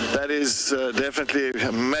 That is definitely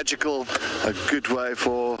a magical, a good way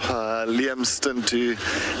for Liam's stint to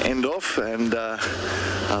end off, and I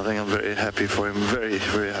think I'm very happy for him, very,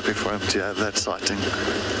 very happy for him to have that sighting.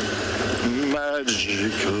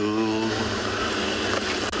 Magical.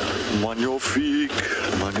 Magnifique.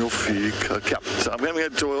 Okay, so I'm going to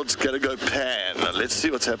get towards Gallego Pan. Let's see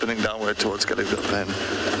what's happening downward towards Gallego Pan.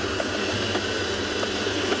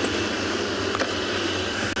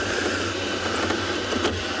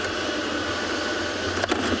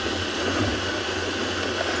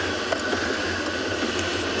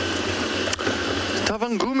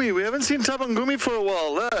 Tavangumi, we haven't seen Tavangumi for a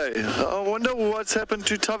while, eh? I wonder what's happened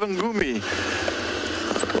to Tavangumi.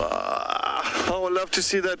 I would love to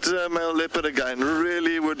see that male leopard again.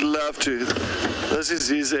 Really would love to. This is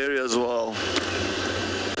his area as well.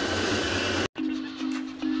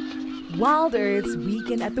 WildEarth's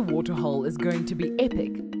weekend at the Waterhole is going to be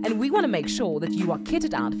epic, and we want to make sure that you are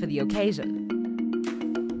kitted out for the occasion.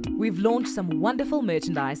 We've launched some wonderful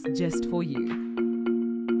merchandise just for you.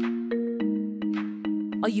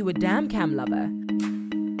 Are you a dam cam lover?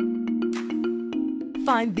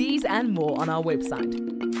 Find these and more on our website.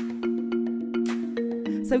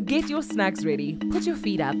 So get your snacks ready, put your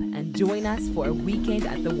feet up, and join us for a weekend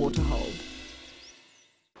at the waterhole.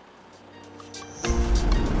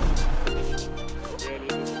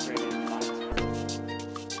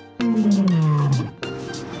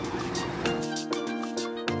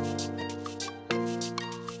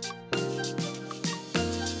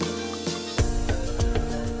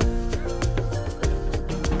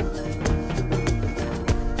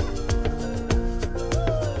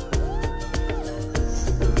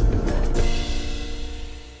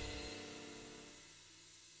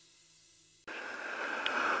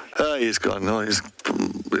 Oh, he's gone. No, he's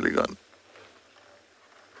really gone.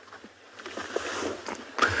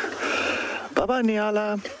 Bye-bye,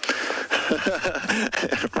 Niala.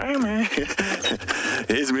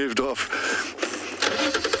 He's moved off.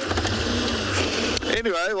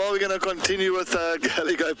 Anyway, well, we're going to continue with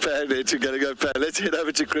Gallego Pan. Let's head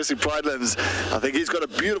over to Chris in Pridelands. I think he's got a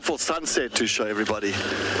beautiful sunset to show everybody.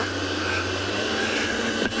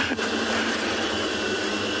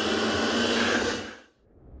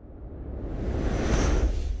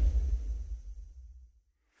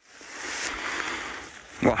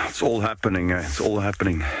 Well, it's all happening, it's all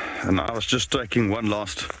happening. And I was just taking one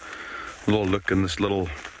last little look in this little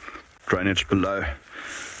drainage below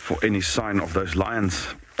for any sign of those lions.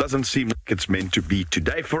 Doesn't seem like it's meant to be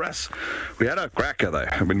today for us. We had a cracker though.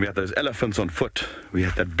 I mean, we had those elephants on foot. We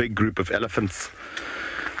had that big group of elephants.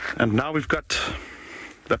 And now we've got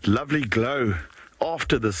that lovely glow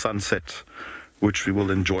after the sunset, which we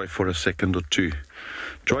will enjoy for a second or two.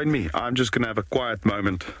 Join me. I'm just going to have a quiet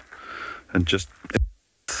moment and just...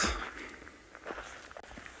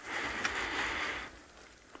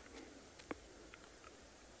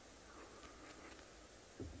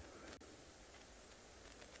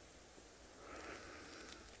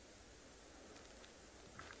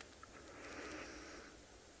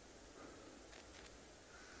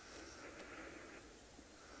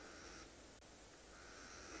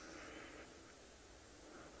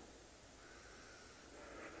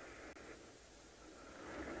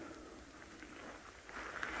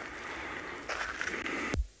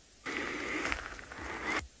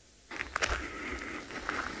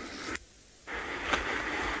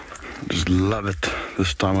 Just love it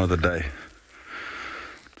this time of the day.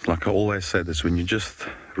 It's like I always say this, when you just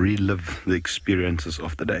relive the experiences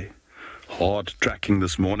of the day. Hard tracking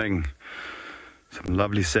this morning. Some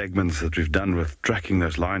lovely segments that we've done with tracking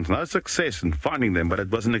those lions. No success in finding them, but it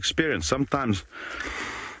was an experience. Sometimes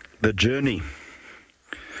the journey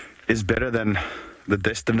is better than the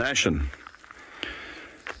destination.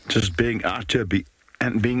 Just being out here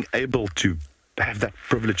and being able to have that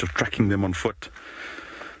privilege of tracking them on foot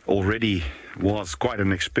already was quite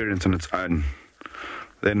an experience on its own.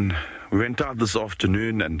 Then we went out this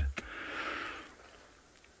afternoon and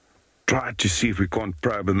tried to see if we can't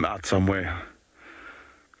probe them out somewhere.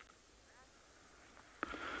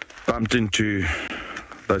 Bumped into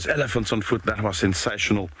those elephants on foot. That was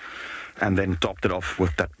sensational. And then topped it off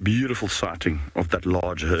with that beautiful sighting of that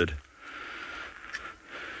large herd.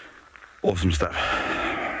 Awesome stuff.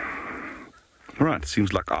 All right,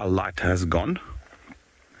 seems like our light has gone.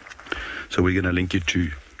 So we're going to link you to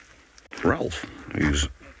Ralph, who's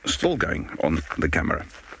still going on the camera.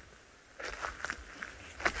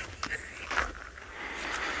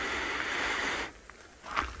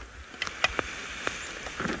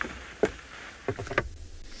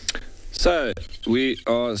 So we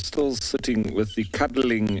are still sitting with the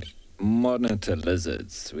cuddling monitor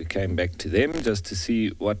lizards. We came back to them just to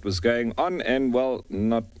see what was going on, and well,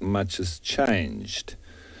 not much has changed.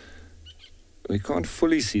 We can't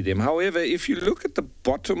fully see them. However, if you look at the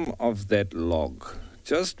bottom of that log,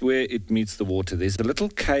 just where it meets the water, there's a little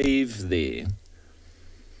cave there.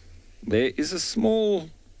 There is a small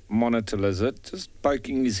monitor lizard just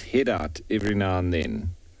poking his head out every now and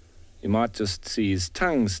then. You might just see his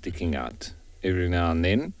tongue sticking out every now and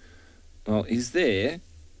then. Well, he's there.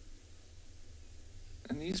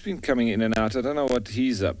 And he's been coming in and out. I don't know what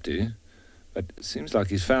he's up to, but it seems like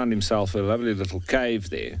he's found himself a lovely little cave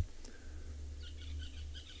there,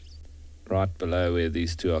 right below where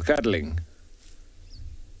these two are cuddling.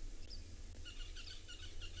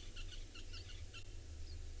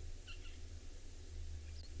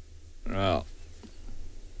 Well,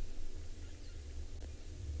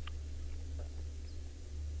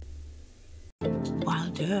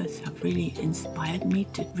 WildEarth have really inspired me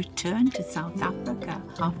to return to South Africa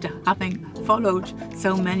after having followed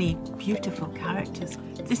so many beautiful characters.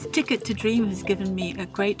 This ticket to dream has given me a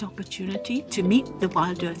great opportunity to meet the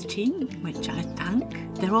WildEarth team, which I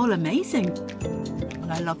thank. They're all amazing.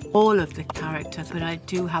 I love all of the characters, but I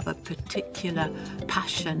do have a particular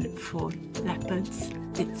passion for leopards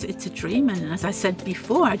It's a dream, and as I said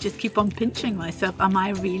before, I just keep on pinching myself. Am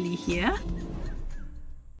I really here?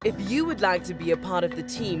 If you would like to be a part of the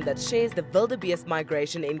team that shares the wildebeest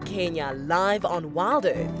migration in Kenya live on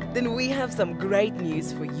WildEarth, then we have some great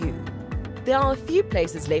news for you. There are a few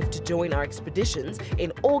places left to join our expeditions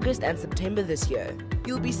in August and September this year.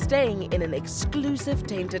 You'll be staying in an exclusive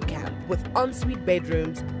tented camp with ensuite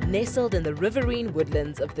bedrooms nestled in the riverine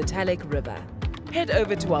woodlands of the Talek River. Head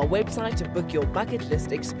over to our website to book your bucket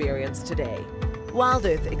list experience today.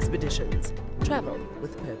 WildEarth Expeditions. Travel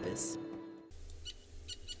with purpose.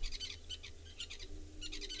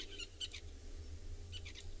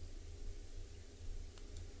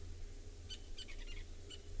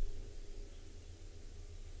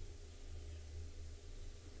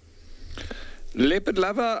 Leopard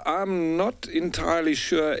lover, I'm not entirely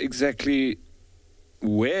sure exactly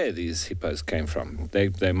where these hippos came from.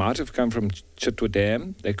 They might have come from Chitwa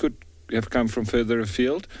Dam. They could have come from further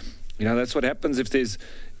afield. You know, that's what happens if there's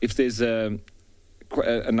a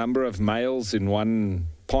number of males in one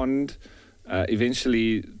pond.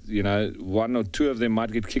 Eventually, you know, one or two of them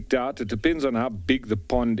might get kicked out. It depends on how big the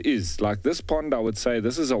pond is. Like this pond, I would say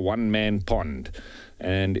this is a one-man pond.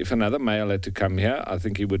 And if another male had to come here, I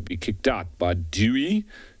think he would be kicked out by Dewey,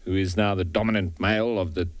 who is now the dominant male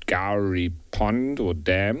of the Gowrie pond or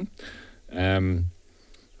dam.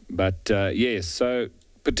 Yes, so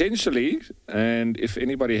potentially, and if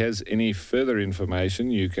anybody has any further information,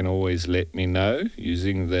 you can always let me know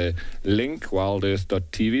using the link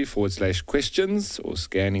wildearth.tv/questions or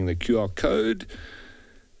scanning the QR code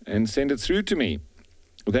and send it through to me.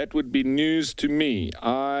 That would be news to me.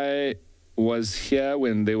 I was here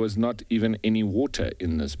when there was not even any water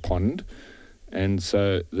in this pond, and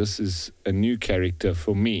so this is a new character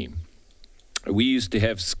for me. We used to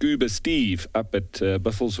have Scuba Steve up at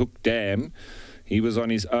Buffelshoek Dam. He was on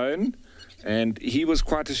his own, and he was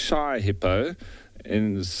quite a shy hippo,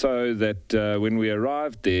 and so that when we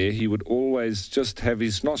arrived there, he would always just have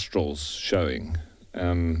his nostrils showing.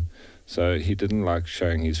 So he didn't like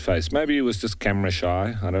showing his face. Maybe he was just camera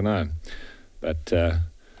shy, I don't know. But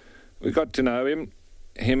we got to know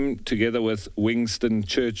him together with Wingston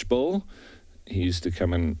Churchbull. He used to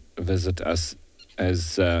come and visit us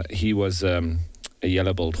as he was a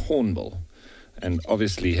yellow-billed hornbill, and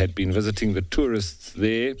obviously had been visiting the tourists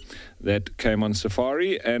there that came on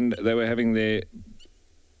safari, and they were having their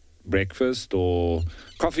breakfast or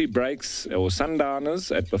coffee breaks or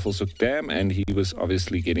sundowners at Buffelshoek Dam, and he was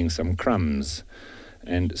obviously getting some crumbs,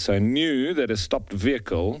 and so knew that a stopped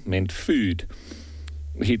vehicle meant food.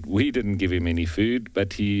 We didn't give him any food,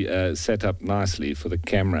 but he sat up nicely for the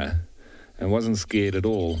camera and wasn't scared at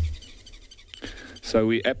all. So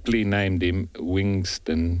we aptly named him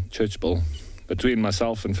Wingston Churchbull. Between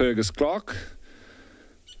myself and Fergus Clark,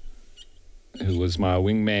 who was my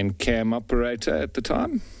wingman cam operator at the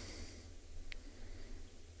time.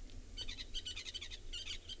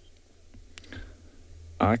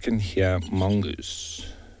 I can hear mongoose.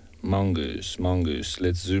 Mongoose, mongoose.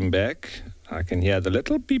 Let's zoom back. I can hear the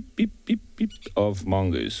little beep, beep, beep, beep of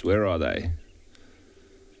mongoose. Where are they?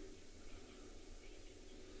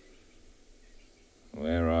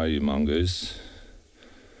 Where are you, mongoose?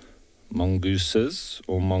 Mongooses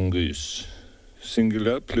or mongoose?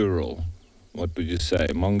 Singular, plural. What would you say?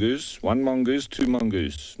 Mongoose? One mongoose, two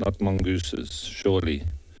mongoose. Not mongooses, surely.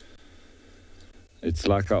 It's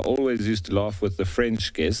like I always used to laugh with the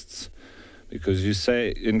French guests, because you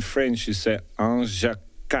say, in French, you say un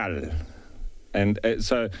jacal. And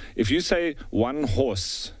so if you say one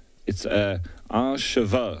horse, it's un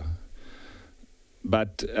cheval.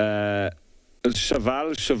 But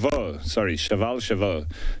cheval, chevaux. Sorry, cheval, chevaux.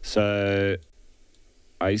 So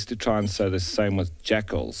I used to try and say the same with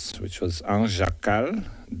jackals, which was un jacal,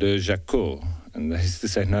 deux jacaux. And they used to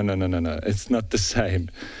say, no, it's not the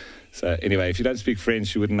same. So anyway, if you don't speak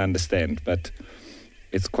French, you wouldn't understand. But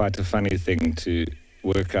it's quite a funny thing to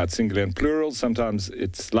work out singular and plural. Sometimes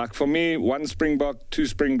it's like for me, one springbok, two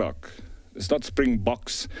springbok. It's not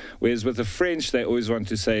springboks. Whereas with the French, they always want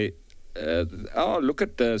to say, oh, look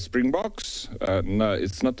at the springboks. No,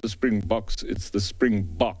 it's not the springboks, it's the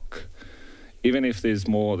springbok, even if there's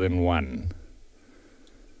more than one.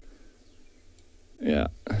 Yeah,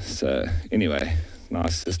 so anyway,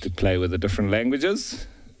 nice just to play with the different languages.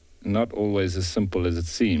 Not always as simple as it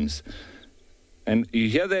seems. And you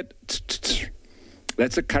hear that?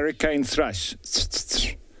 That's a hurricane thrush.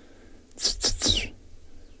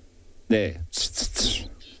 There.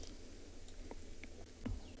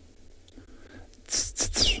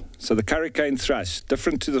 So the hurricane thrush,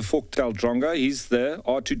 different to the fork-tailed dronga, he's the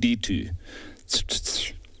R2D2.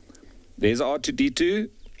 There's R2D2.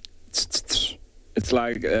 It's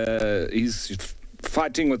like he's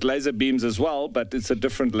fighting with laser beams as well, but it's a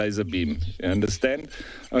different laser beam. You understand?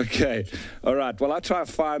 Okay. All right. Well, I'll try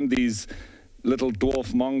to find these little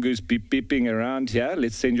dwarf mongoose beeping around here.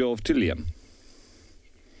 Let's send you off to Liam.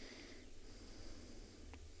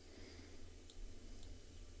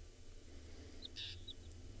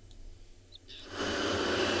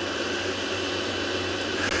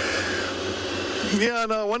 Yeah,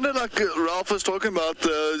 no, I wonder, like Ralph was talking about,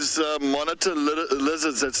 those monitor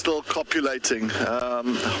lizards that's still copulating. I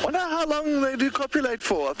wonder how long they do copulate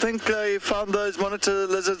for. I think they found those monitor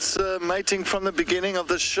lizards mating from the beginning of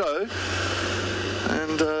the show.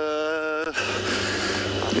 And,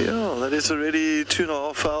 yeah, that is already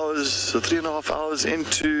 2.5 hours, or 3.5 hours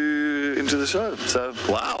into the show. So,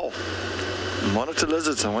 wow. Monitor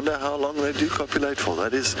lizards, I wonder how long they do copulate for.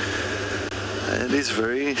 That is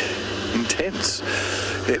very intense.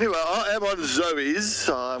 Anyway, I am on Zoe's.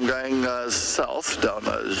 I'm going south down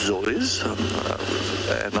Zoe's,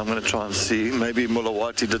 and I'm going to try and see. Maybe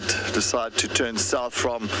Mulawati did decide to turn south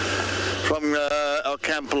from our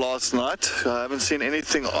camp last night. I haven't seen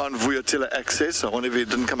anything on Vuyatila Access. I wonder if he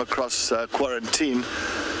didn't come across quarantine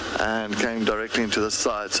and came directly into the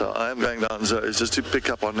side. So I am going down Zoe's just to pick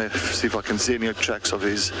up on it, see if I can see any tracks of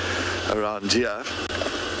his around here.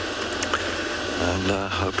 And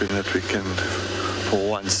hoping that we can, for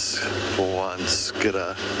once, get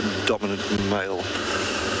a dominant male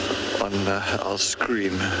on our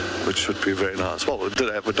screen, which would be very nice. Well, we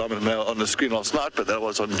did have a dominant male on the screen last night, but that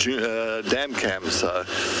was on Dam Cam, so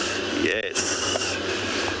yes,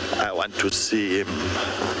 I want to see him.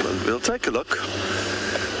 We'll take a look.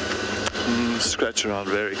 Scratch around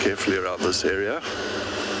very carefully around this area.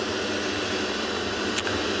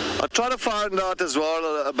 I tried to find out as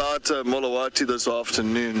well about Mulawati this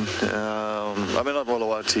afternoon. I mean, not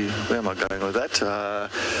Mulawati, where am I going with that?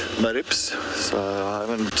 Marips. So I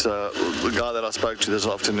haven't, the guy that I spoke to this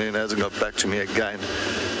afternoon hasn't got back to me again.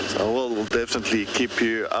 So we'll definitely keep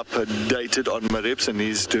you updated on Marips and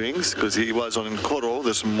his doings, because he was on Nkoro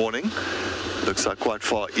this morning. Looks like quite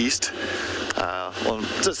far east.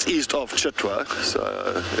 Just east of Chitwa. So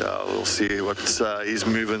yeah, we'll see what his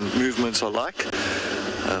movements are like.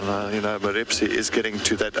 And, you know, Marepsi is getting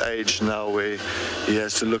to that age now where he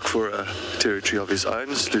has to look for a territory of his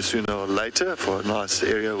own, sooner or later, for a nice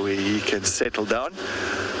area where he can settle down.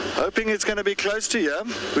 Hoping it's going to be close to here,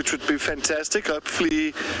 which would be fantastic. Hopefully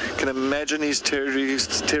you can imagine his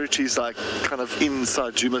territories like kind of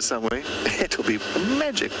inside Djuma somewhere. It'll be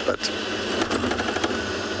magic, but...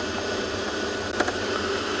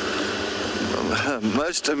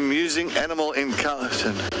 most amusing animal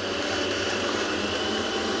encounter.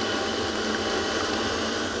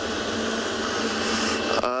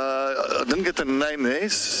 I didn't get the name there.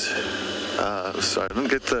 Sorry, I didn't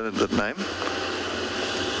get the name.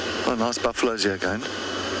 Oh, nice buffaloes here again.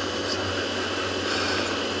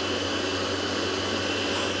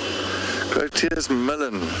 Proteus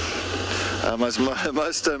Millen.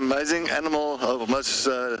 Most amazing animal, or most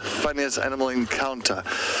funniest animal encounter.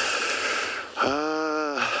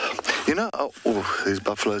 You know, these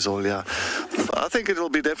buffaloes all here. I think it'll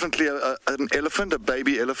be definitely an elephant, a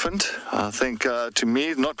baby elephant. I think, to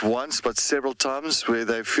me, not once, but several times, where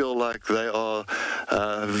they feel like they are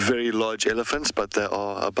very large elephants, but they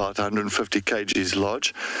are about 150 kgs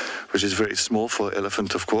large, which is very small for an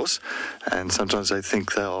elephant, of course. And sometimes they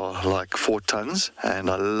think they are like 4 tons. And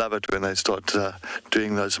I love it when they start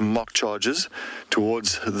doing those mock charges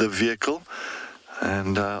towards the vehicle.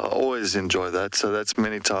 And I always enjoy that. So that's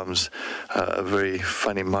many times a very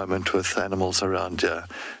funny moment with animals around here.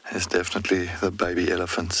 It's definitely the baby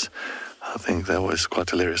elephants. I think that was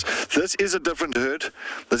quite hilarious. This is a different herd.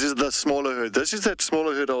 This is the smaller herd. This is that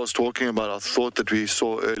smaller herd I was talking about. I thought that we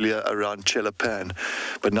saw earlier around Chelapan.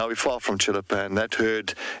 But now we're far from Chelapan. That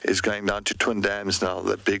herd is going down to Twin Dams now,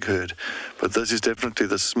 that big herd. But this is definitely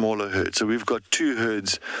the smaller herd. So we've got 2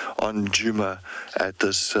 herds on Djuma at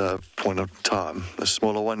this point of time. The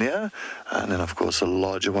smaller one here, and then, of course, a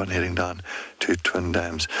larger one heading down to Twin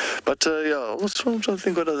Dams. But, yeah, I'm trying to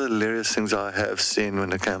think what other hilarious things I have seen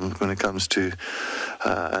when it comes to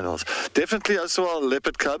animals. Definitely I saw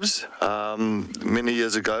leopard cubs many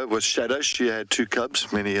years ago. It was Shadow. She had 2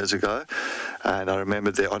 cubs many years ago, and I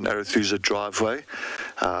remember there on Arethusa driveway.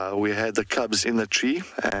 We had the cubs in the tree,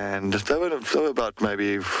 and they were about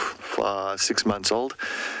maybe 6 months old.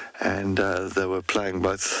 and they were playing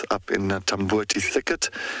both up in a Tamboti thicket,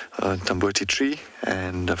 Tamboti tree,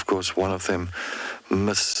 and of course one of them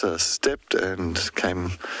misstepped and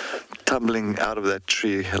came tumbling out of that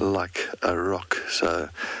tree like a rock. So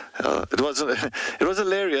it was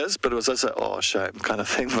hilarious, but it was also shame kind of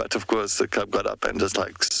thing. But of course the cub got up and just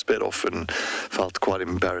like sped off and felt quite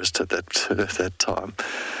embarrassed at that time.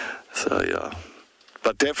 So yeah,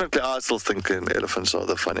 but definitely I still think elephants are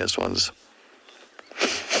the funniest ones.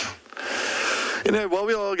 While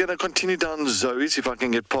we are going to continue down Zoe's, if I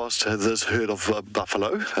can get past this herd of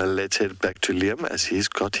buffalo, let's head back to Liam as he's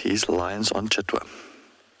got his lions on Chitwa.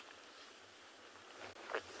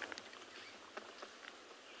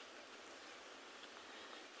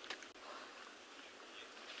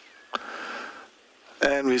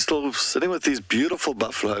 And we're still sitting with these beautiful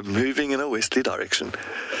buffalo moving in a westerly direction.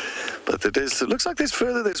 But it looks like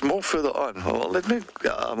there's more further on. Well,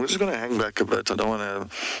 I'm just going to hang back a bit. I don't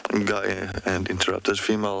want to go and interrupt this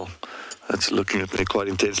female that's looking at me quite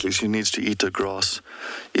intensely. She needs to eat her grass.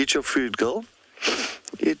 Eat your food, girl.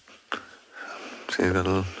 Eat. See, you've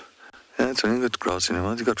got it's only got grass in your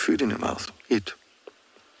mouth. You've got food in your mouth. Eat.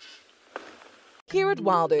 Here at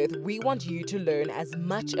WildEarth, we want you to learn as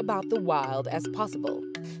much about the wild as possible.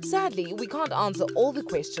 Sadly, we can't answer all the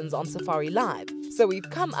questions on Safari Live, so we've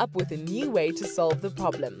come up with a new way to solve the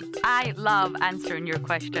problem. I love answering your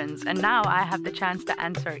questions, and now I have the chance to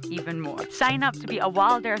answer even more. Sign up to be a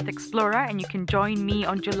WildEarth explorer, and you can join me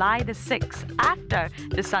on July the 6th after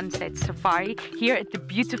the Sunset Safari here at the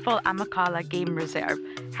beautiful Amakhala Game Reserve.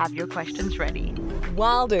 Have your questions ready.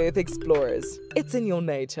 WildEarth Explorers, it's in your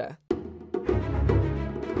nature.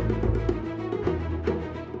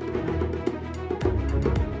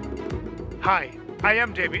 Hi, I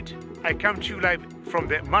am David. I come to you live from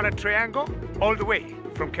the Mana Triangle, all the way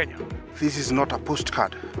from Kenya. This is not a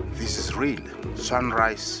postcard. This is real.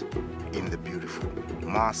 Sunrise in the beautiful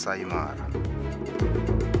Masai Mara.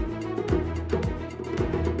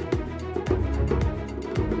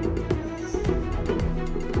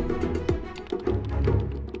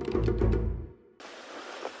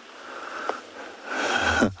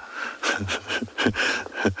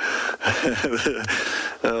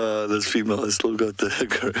 This female has still got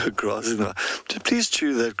the grass in her. Please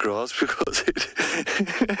chew that grass because it...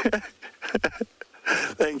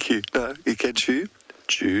 Thank you. No, you can chew.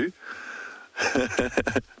 Chew.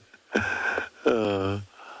 We're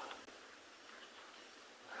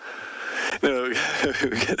going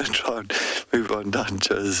to try and move on down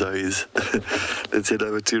to Zoe's. Let's head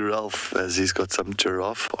over to Ralph as he's got some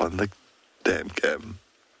giraffe on the damn cam.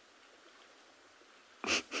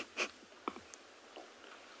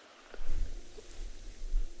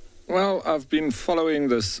 Well, I've been following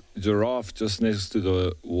this giraffe just next to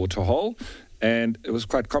the waterhole, and it was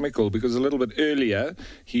quite comical because a little bit earlier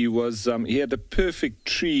he had a perfect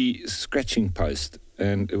tree scratching post,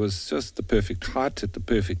 and it was just the perfect height at the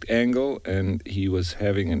perfect angle, and he was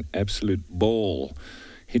having an absolute ball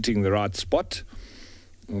hitting the right spot.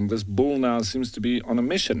 And this bull now seems to be on a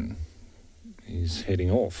mission. He's heading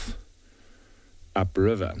off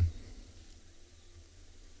upriver.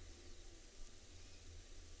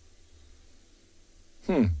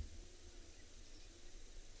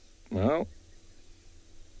 Well,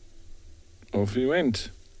 off he went.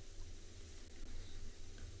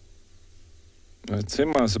 That's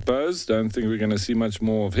him, I suppose. Don't think we're going to see much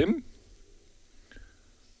more of him.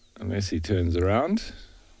 Unless he turns around.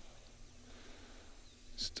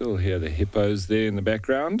 Still hear the hippos there in the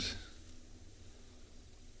background.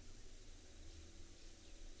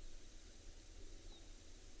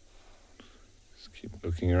 Just keep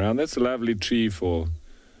looking around. That's a lovely tree for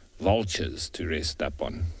vultures to rest up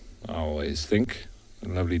on, I always think.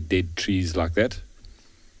 Lovely dead trees like that.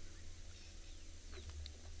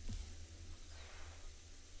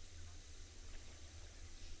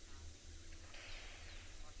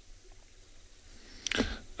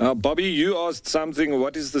 Bobby, you asked something.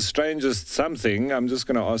 What is the strangest something? I'm just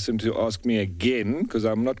going to ask him to ask me again because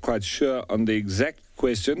I'm not quite sure on the exact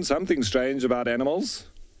question. Something strange about animals?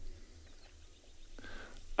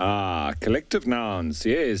 Collective nouns.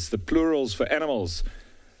 Yes, the plurals for animals.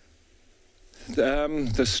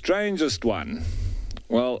 The strangest one.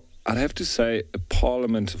 Well, I'd have to say a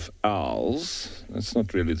parliament of owls. That's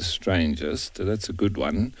not really the strangest. That's a good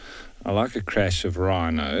one. I like a crash of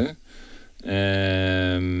rhino.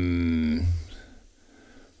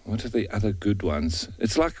 What are the other good ones?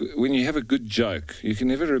 It's like when you have a good joke, you can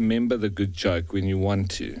never remember the good joke when you want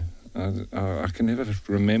to. I can never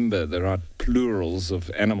remember the right plurals of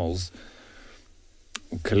animals,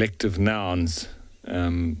 collective nouns.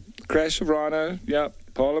 Crash of Rhino, yeah.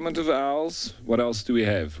 Parliament of Owls. What else do we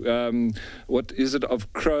have? What is it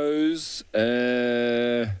of crows?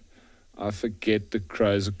 I forget the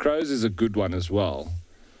crows. The crows is a good one as well.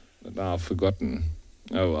 But now I've forgotten.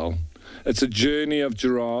 Oh, well. It's a journey of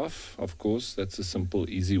giraffe, of course. That's a simple,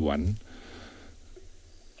 easy one.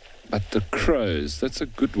 But the crows, that's a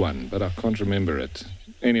good one, but I can't remember it.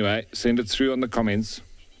 Anyway, send it through on the comments.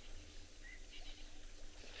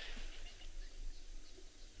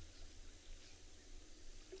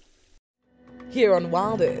 Here on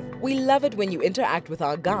WildEarth, we love it when you interact with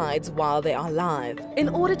our guides while they are live. In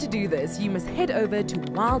order to do this, you must head over to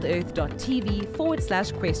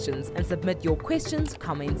wildearth.tv/questions and submit your questions,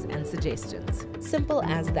 comments, and suggestions. Simple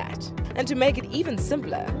as that. And to make it even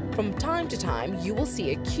simpler, from time to time, you will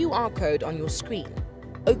see a QR code on your screen.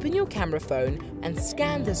 Open your camera phone and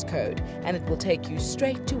scan this code, and it will take you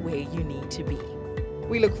straight to where you need to be.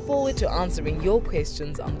 We look forward to answering your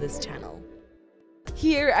questions on this channel.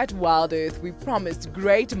 Here at WildEarth, we promised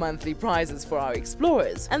great monthly prizes for our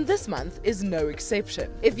explorers, and this month is no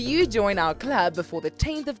exception. If you join our club before the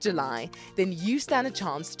 10th of July, then you stand a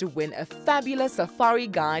chance to win a fabulous Safari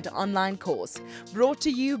Guide online course brought to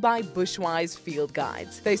you by Bushwise Field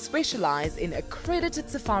Guides. They specialize in accredited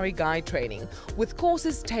Safari Guide training with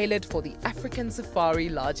courses tailored for the African safari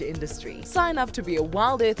lodge industry. Sign up to be a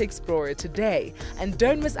WildEarth explorer today and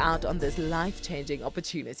don't miss out on this life-changing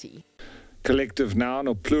opportunity. Collective noun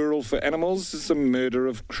or plural for animals is a murder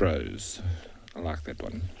of crows. I like that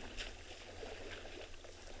one.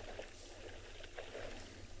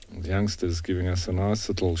 The youngster's giving us a nice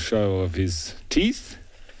little show of his teeth.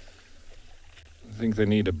 I think they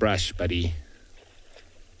need a brush, buddy.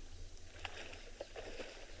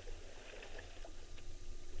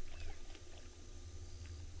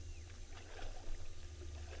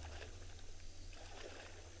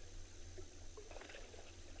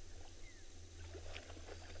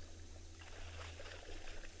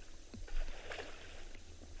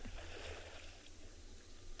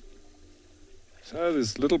 So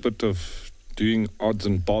there's a little bit of doing odds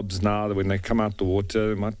and bobs now that when they come out the water.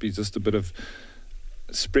 There might be just a bit of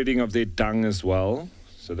spreading of their dung as well.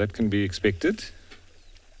 So that can be expected.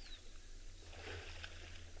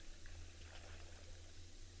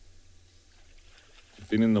 They've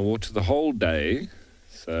been in the water the whole day.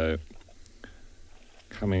 So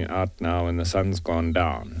coming out now when the sun's gone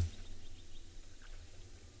down.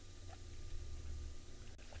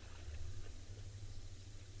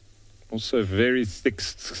 Also very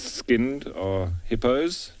thick-skinned are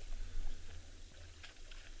hippos.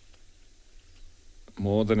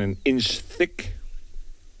 More than an inch thick.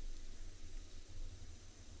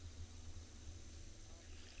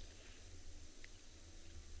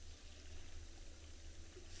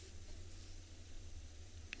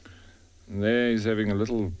 And there he's having a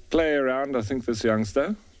little play around, I think, this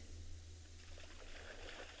youngster.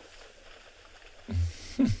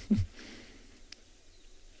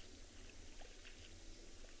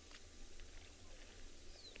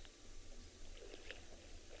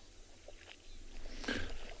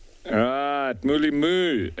 Right, Mooly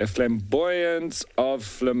Moo, a flamboyance of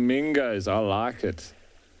flamingos. I like it.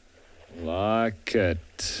 Like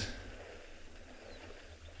it.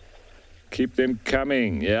 Keep them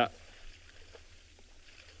coming, yeah.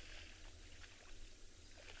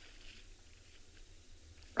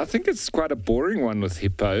 I think it's quite a boring one with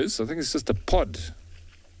hippos. I think it's just a pod,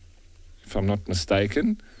 if I'm not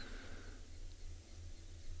mistaken.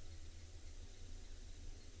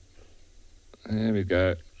 There we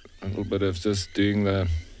go. A little bit of just doing the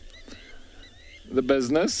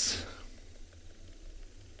business.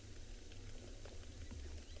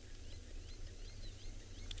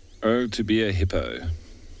 Oh, to be a hippo.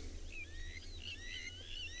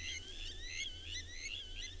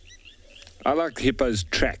 I like hippos'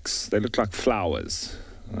 tracks. They look like flowers.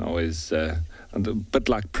 Always a bit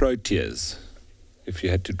like proteas, if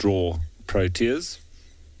you had to draw proteas.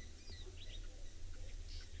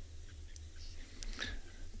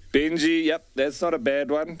 Benji, yep, that's not a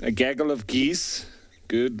bad one. A gaggle of geese,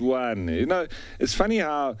 good one. You know, it's funny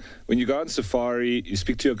how when you go on safari, you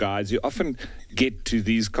speak to your guides, you often get to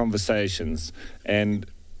these conversations. And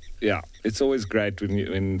yeah, it's always great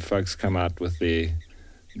when folks come out with their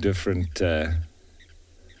different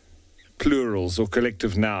plurals or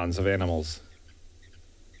collective nouns of animals.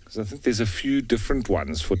 Because I think there's a few different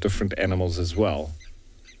ones for different animals as well.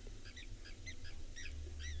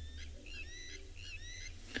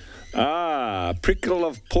 Ah, prickle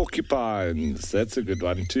of porcupines. That's a good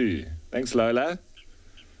one too. Thanks, Lola.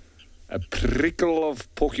 A prickle of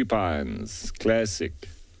porcupines. Classic.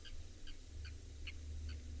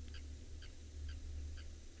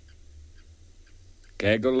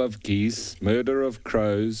 gaggle of geese, murder of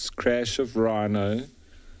crows, crash of rhino.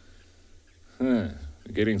 We're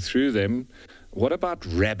getting through them. What about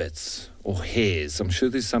rabbits or hares? I'm sure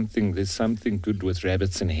there's something good with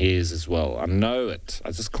rabbits and hares as well. I know it. I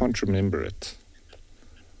just can't remember it.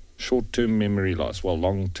 Short-term memory loss. Well,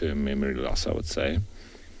 long-term memory loss, I would say.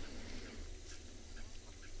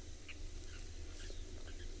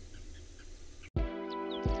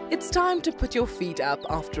 It's time to put your feet up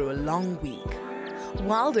after a long week.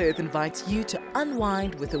 WildEarth invites you to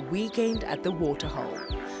unwind with a weekend at the Waterhole,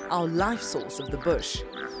 our life source of the bush,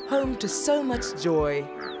 home to so much joy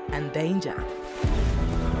and danger.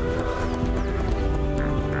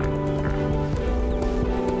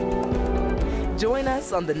 Join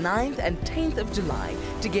us on the 9th and 10th of July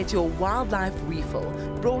to get your wildlife refill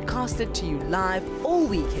broadcasted to you live all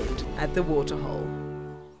weekend at the Waterhole.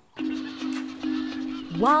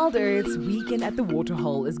 WildEarth's weekend at the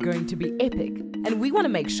Waterhole is going to be epic, and we want to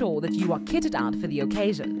make sure that you are kitted out for the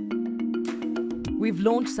occasion. We've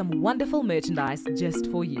launched some wonderful merchandise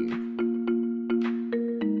just for you.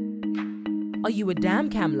 Are you a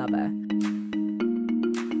dam cam lover?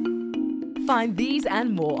 Find these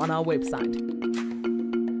and more on our website.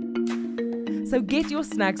 So get your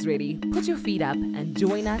snacks ready, put your feet up, and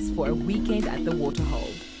join us for a weekend at the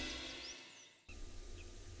Waterhole.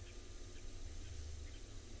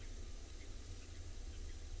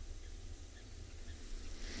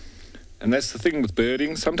 And that's the thing with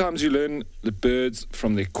birding. Sometimes you learn the birds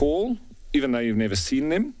from their call, even though you've never seen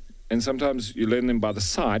them. And sometimes you learn them by the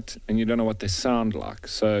sight and you don't know what they sound like.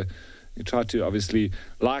 So you try to obviously,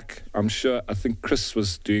 like I think Chris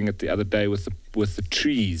was doing it the other day with the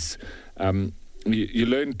trees. You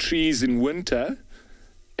learn trees in winter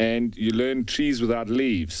and you learn trees without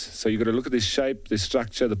leaves. So you've got to look at their shape, their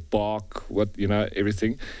structure, the bark,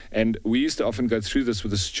 everything. And we used to often go through this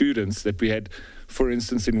with the students that we had. For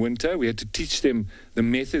instance, in winter, we had to teach them the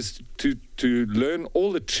methods to learn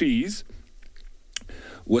all the trees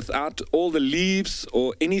without all the leaves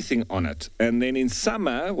or anything on it. And then in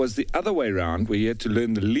summer was the other way around, where you had to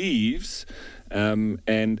learn the leaves. And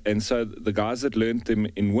so the guys that learned them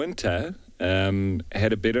in winter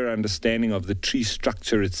had a better understanding of the tree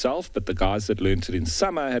structure itself, but the guys that learned it in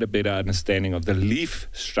summer had a better understanding of the leaf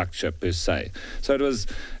structure per se. So it was,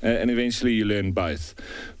 and eventually you learn both.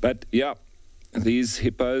 But yeah, these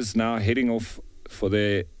hippos now heading off for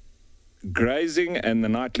their grazing and the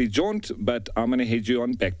nightly jaunt, but I'm going to head you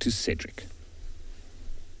on back to Cedric.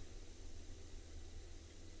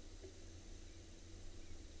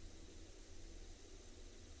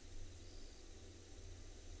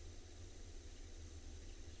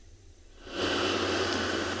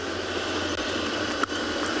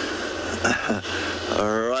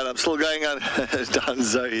 All right, I'm still going on down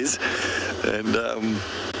Zoe's, and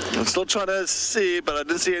I'm still trying to see, but I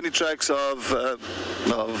didn't see any tracks of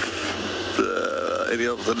any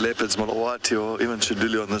of the leopards, Malawati, or even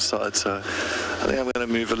Shaduli on this side. So I think I'm going to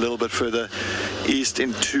move a little bit further east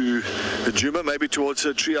into Djuma, maybe towards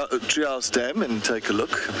a Treehouse Dam, and take a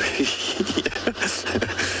look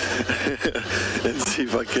and see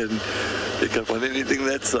if I can pick up on anything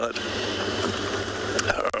that side.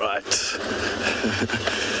 All right.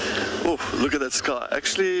 Oh, look at that sky.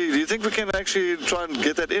 Actually, do you think we can actually try and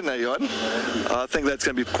get that in, Johan? I think that's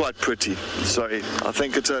going to be quite pretty. Sorry. I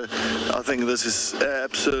think this is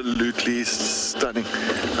absolutely stunning.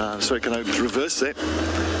 Sorry, can I reverse there?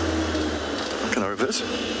 Can I reverse?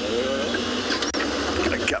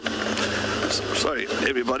 Can I cap? Sorry,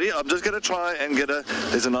 everybody. I'm just going to try and get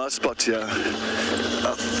there's a nice spot here.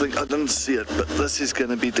 I think I didn't see it, but this is going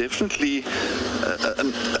to be definitely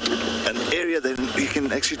an area that you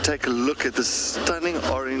can actually take a look at the stunning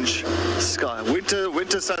orange sky.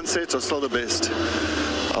 Winter sunsets are still the best.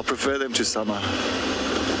 I'll prefer them to summer.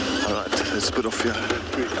 All right, let's put off here.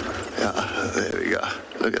 Yeah, there we go.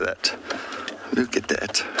 Look at that. Look at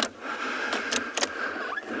that.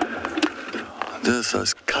 There's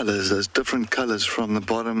those colors, those different colors from the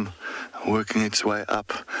bottom working its way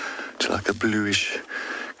up to like a bluish,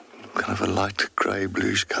 kind of a light grey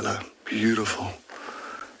bluish color. Beautiful.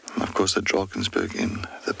 And of course the Drakensberg in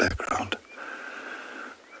the background.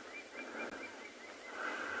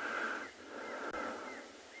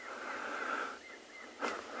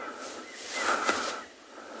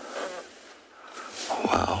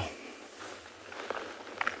 Wow.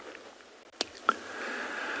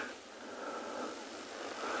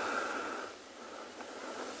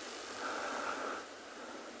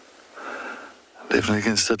 Definitely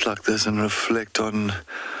can sit like this and reflect on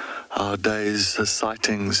our day's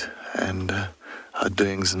sightings and our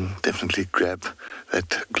doings, and definitely grab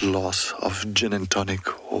that glass of gin and tonic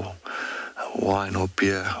or wine or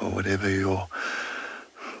beer or whatever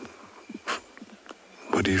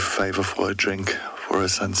what do you favor for a drink for a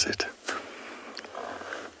sunset?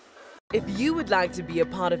 If you would like to be a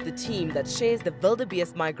part of the team that shares the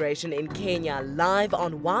wildebeest migration in Kenya live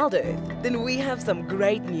on WildEarth, then we have some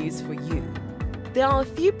great news for you. There are a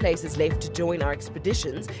few places left to join our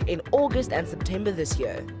expeditions in August and September this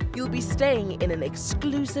year. You'll be staying in an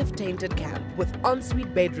exclusive tented camp with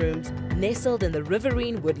ensuite bedrooms nestled in the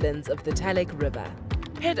riverine woodlands of the Talek River.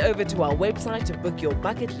 Head over to our website to book your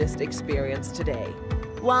bucket list experience today.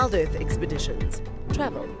 WildEarth Expeditions.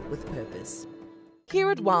 Travel with purpose. Here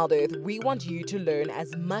at WildEarth, we want you to learn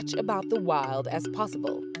as much about the wild as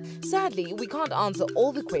possible. Sadly, we can't answer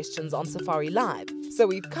all the questions on Safari Live, so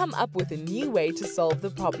we've come up with a new way to solve the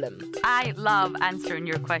problem. I love answering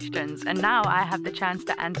your questions, and now I have the chance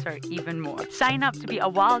to answer even more. Sign up to be a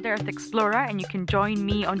WildEarth explorer, and you can join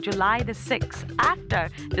me on July the 6th after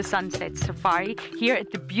the Sunset Safari here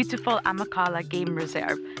at the beautiful Amakala Game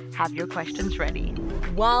Reserve. Have your questions ready.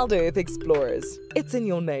 WildEarth Explorers. It's in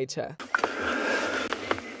your nature.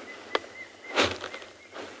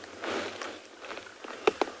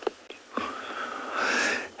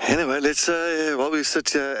 Anyway, let's, while we sit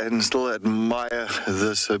here and still admire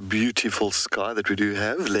this beautiful sky that we do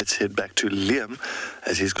have, let's head back to Liam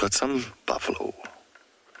as he's got some buffalo.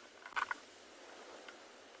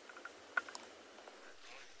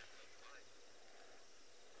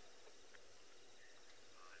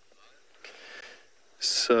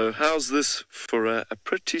 So how's this for a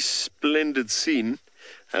pretty splendid scene?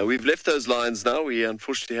 We've left those lions now. We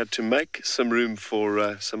unfortunately had to make some room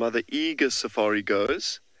for some other eager safari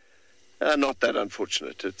goers. Not that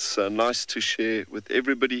unfortunate. It's nice to share with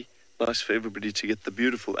everybody, nice for everybody to get the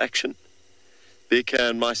beautiful action. Becca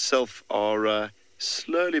and myself are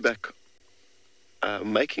slowly back,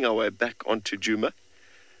 making our way back onto Djuma.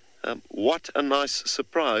 What a nice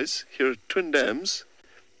surprise here at Twin Dams,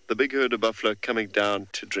 the big herd of buffalo coming down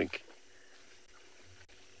to drink.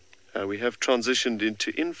 We have transitioned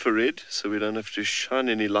into infrared, so we don't have to shine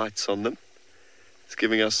any lights on them. It's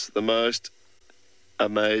giving us the most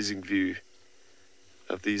amazing view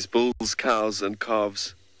of these bulls, cows and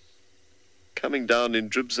calves coming down in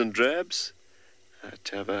dribs and drabs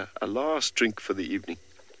to have a last drink for the evening.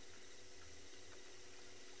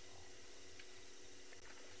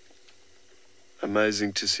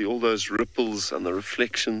 Amazing to see all those ripples and the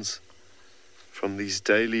reflections from these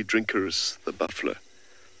daily drinkers, the buffalo.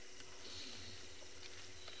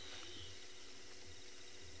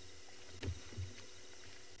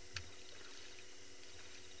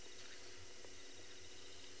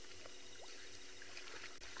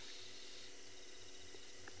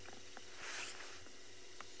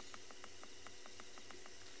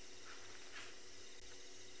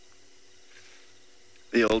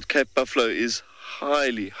 The old Cape buffalo is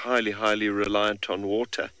highly reliant on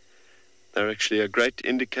water. They're actually a great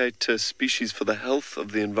indicator species for the health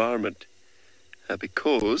of the environment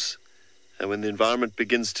because when the environment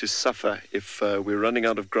begins to suffer, if we're running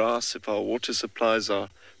out of grass, if our water supplies are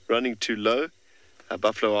running too low,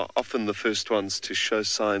 buffalo are often the first ones to show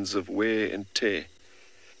signs of wear and tear.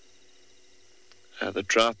 The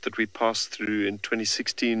drought that we passed through in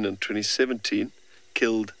 2016 and 2017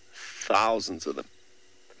 killed thousands of them.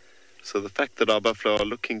 So the fact that our buffalo are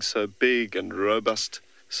looking so big and robust,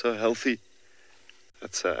 so healthy,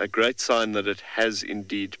 that's a great sign that it has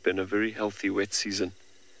indeed been a very healthy wet season.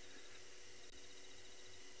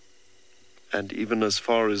 And even as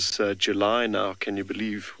far as July now, can you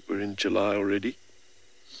believe we're in July already?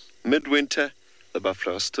 Midwinter, the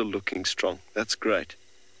buffalo are still looking strong. That's great.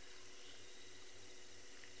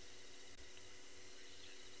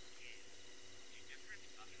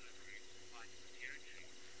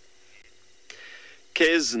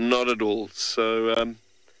 Cares not at all. So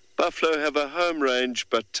buffalo have a home range,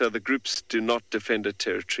 but the groups do not defend a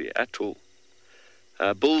territory at all.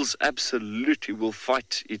 Bulls absolutely will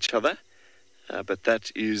fight each other, but that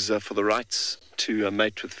is for the rights to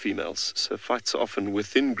mate with females. So fights are often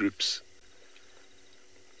within groups,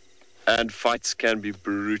 and fights can be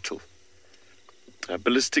brutal.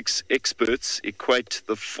 Ballistics experts equate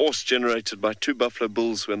the force generated by two buffalo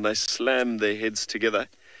bulls when they slam their heads together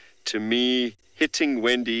to me hitting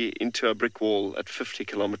Wendy into a brick wall at 50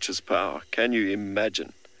 kilometers per hour. Can you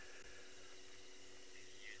imagine?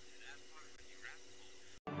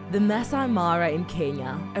 The Masai Mara in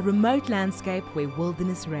Kenya, a remote landscape where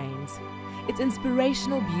wilderness reigns. Its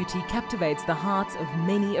inspirational beauty captivates the hearts of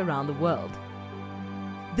many around the world.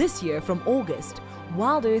 This year, from August,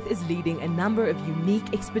 WildEarth is leading a number of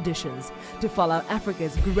unique expeditions to follow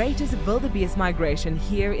Africa's greatest wildebeest migration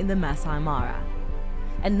here in the Masai Mara.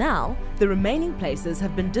 And now, the remaining places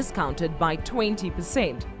have been discounted by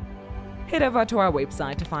 20%. Head over to our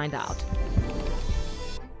website to find out.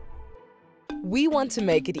 We want to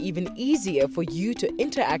make it even easier for you to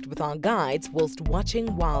interact with our guides whilst watching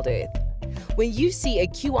WildEarth. When you see a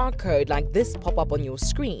QR code like this pop up on your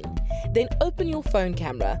screen, then open your phone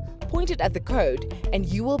camera, point it at the code, and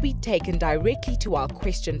you will be taken directly to our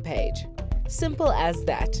question page. Simple as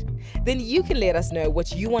that. Then you can let us know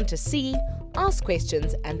what you want to see, ask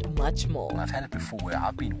questions, and much more. I've had it before where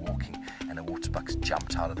I've been walking and a waterbuck's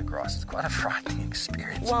jumped out of the grass. It's quite a frightening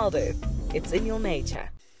experience. WildEarth, it's in your nature.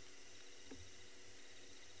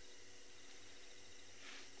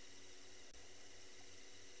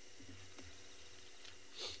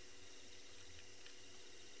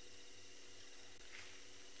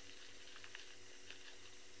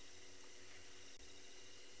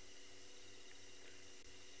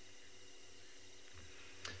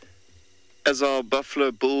 As our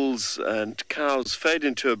buffalo, bulls and cows fade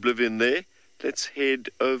into oblivion there, let's head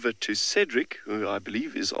over to Cedric, who I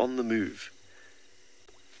believe is on the move.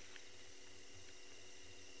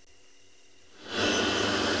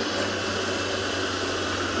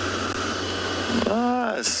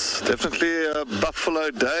 It's definitely a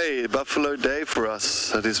buffalo day for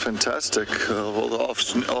us. That is fantastic. All the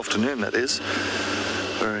afternoon, that is.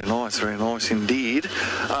 Very nice indeed.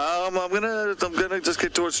 I'm gonna just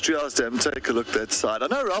get towards Treehouse Dam, take a look at that side. I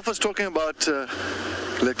know Ralph was talking about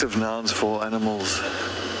collective nouns for animals,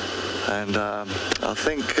 and I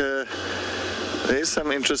think there's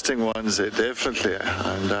some interesting ones there, definitely.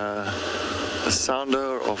 And the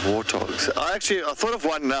sounder of warthogs. I thought of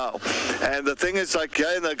one now, and the thing is, like,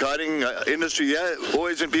 in the guiding industry,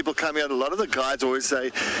 always when people come here, a lot of the guides always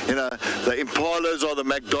say, the impalas are the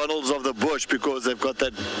McDonald's of the bush because they've got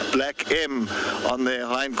that black M on their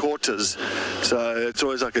hindquarters. So it's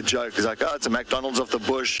always like a joke. It's like, it's a McDonald's of the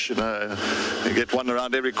bush. You get one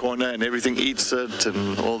around every corner and everything eats it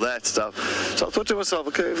and all that stuff. So I thought to myself,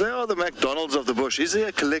 okay, if they are the McDonald's of the bush, is there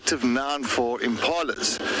a collective noun for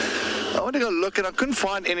impalas? I went to go look, and I couldn't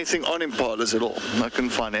find anything on impalas at all. I couldn't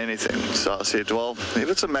find anything. So I said, well, if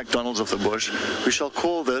it's a McDonald's of the bush, we shall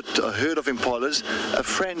call that a herd of impalas a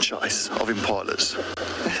franchise of impalas.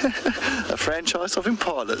 A franchise of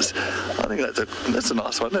impalas. I think that's a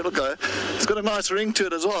nice one. It'll go. It's got a nice ring to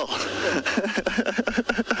it as well.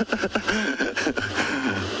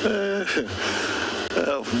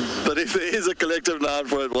 But if there is a collective noun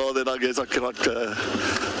for it, well, then I guess I cannot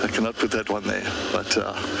put that one there. But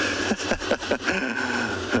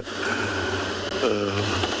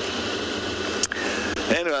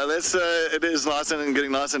anyway, it is nice and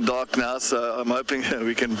getting nice and dark now, so I'm hoping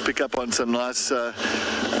we can pick up on some nice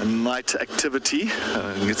night activity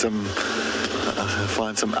and get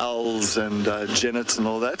find some owls and jennets and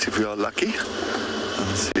all that if we are lucky,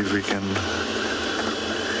 and see if we can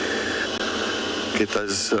get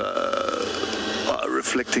those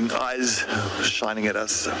reflecting eyes shining at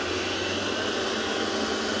us.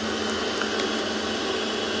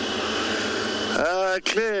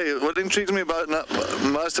 Claire, what intrigues me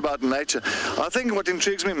most about nature, I think what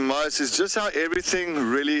intrigues me most is just how everything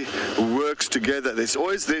really works together. There's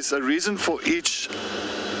a reason for each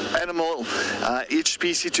animal, each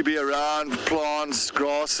species to be around, plants,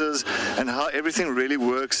 grasses, and how everything really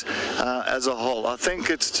works as a whole. I think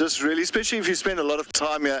it's just really, especially if you spend a lot of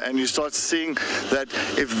time here and you start seeing that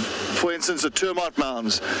if, for instance, the termite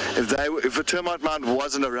mounds, if a termite mound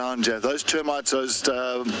wasn't around here, those termites, those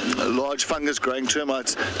large fungus growing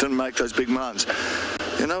termites didn't make those big mounds.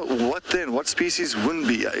 What then? What species wouldn't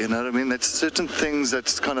be here? You know what I mean? That's certain things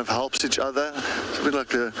that kind of helps each other. It's a bit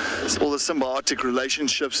like all the symbiotic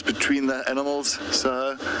relationships between the animals.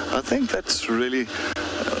 So I think that's really,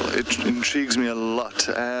 it intrigues me a lot.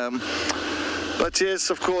 But yes,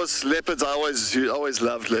 of course, leopards, I always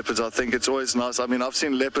loved leopards. I think it's always nice. I mean, I've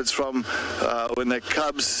seen leopards from when they're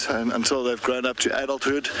cubs and until they've grown up to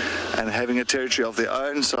adulthood and having a territory of their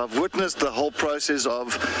own. So I've witnessed the whole process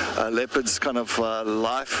of leopards' kind of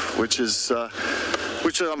life, which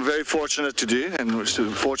I'm very fortunate to do and which I'm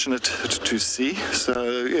fortunate to see.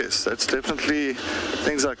 So yes, that's definitely,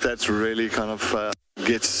 things like that really kind of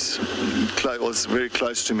gets close, or it's very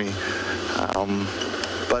close to me.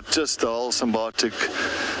 But just the whole symbiotic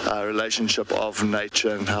relationship of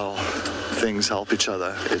nature and how things help each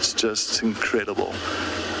other. It's just incredible.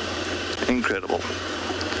 Incredible.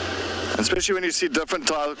 Especially when you see different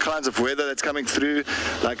kinds of weather that's coming through.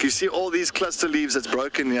 Like you see all these cluster leaves that's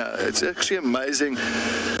broken here. It's actually amazing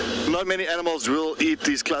Not many animals will eat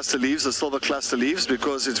these cluster leaves, the silver cluster leaves,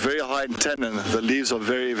 because it's very high in tannin. The leaves are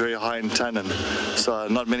very, very high in tannin. So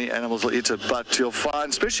not many animals will eat it. But you'll find,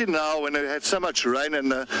 especially now when we had so much rain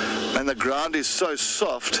and the ground is so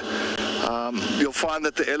soft, you'll find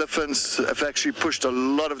that the elephants have actually pushed a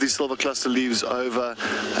lot of these silver cluster leaves over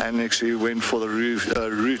and actually went for the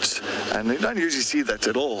roots. And they don't usually see that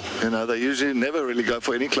at all. You know, they usually never really go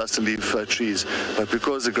for any cluster leaf trees. But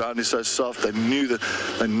because the ground is so soft, they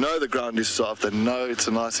know the ground is soft. They know it's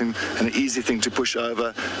a nice and an easy thing to push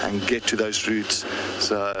over and get to those roots.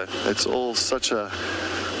 So it's all such a...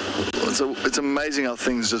 It's amazing how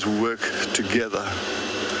things just work together.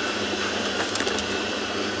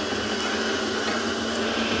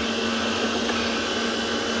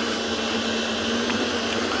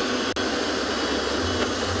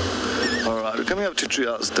 Alright, we're coming up to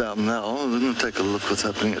Treehouse Dam now. We're going to take a look what's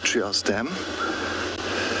happening at Treehouse Dam.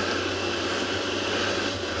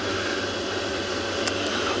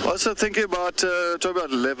 Also thinking about, talking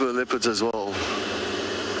about leopards as well.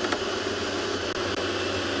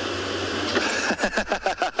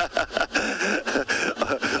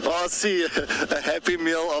 I'll see a happy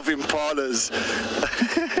meal of impalas.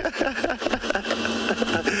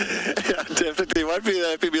 Yeah, definitely. It won't be a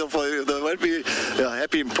happy meal for you. There won't be a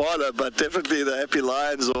happy impala, but definitely the happy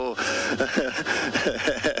lions or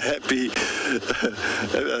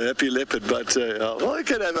happy leopard. But well, you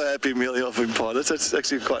can have a happy meal of impalas. That's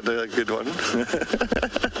actually quite a good one.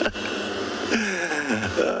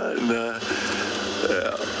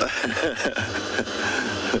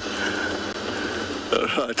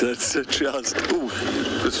 Alright, that's just... Ooh,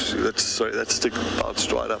 sorry, that stick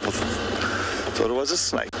bounced right up. I thought it was a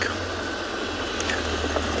snake.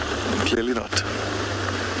 Clearly not.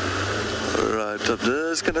 Alright, I'm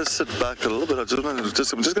just going to sit back a little bit. I'm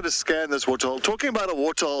just going to scan this waterhole. Talking about a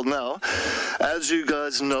waterhole now, as you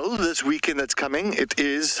guys know, this weekend that's coming, it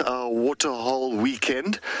is a waterhole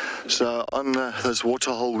weekend. So on this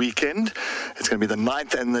waterhole weekend, it's going to be the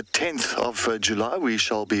 9th and the 10th of July. We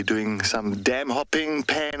shall be doing some dam hopping,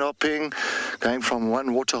 pan hopping, going from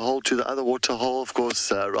one waterhole to the other waterhole. Of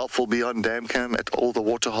course, Ralph will be on dam cam at all the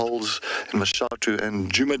waterholes in Mashatu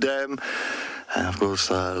and Juma Dam. And of course,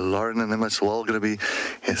 Lauren and them as well going to be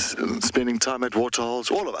spending time at waterholes.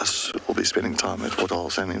 All of us will be spending time at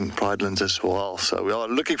waterholes and in Pridelands as well. So we are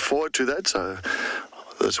looking forward to that. So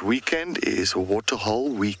this weekend is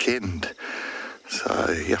waterhole weekend.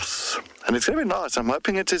 So yes, and it's going to be nice. I'm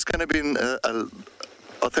hoping it is going to be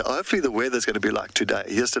hopefully the weather's going to be like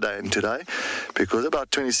yesterday and today, because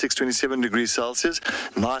about 26, 27 degrees Celsius,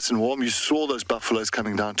 nice and warm. You saw those buffaloes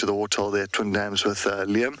coming down to the waterhole there at Twin Dams with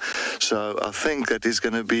Liam. So I think that is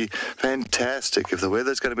going to be fantastic. If the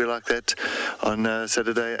weather's going to be like that on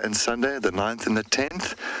Saturday and Sunday, the 9th and the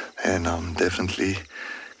 10th, and I'm definitely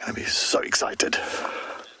going to be so excited.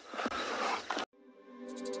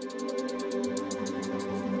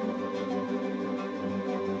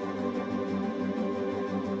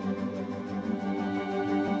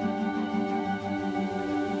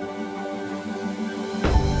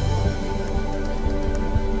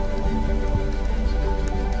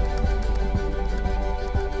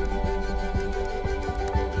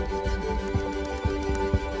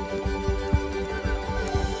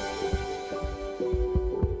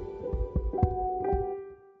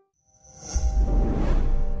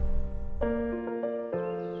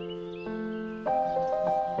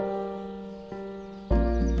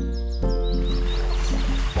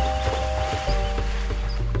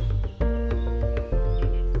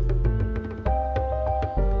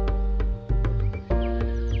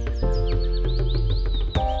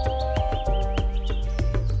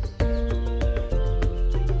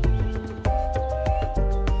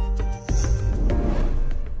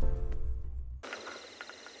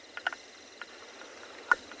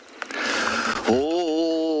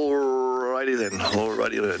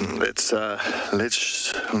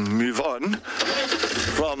 Let's move on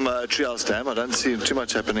from Treehouse Dam. I don't see too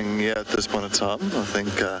much happening here at this point in time. I think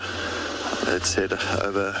let's head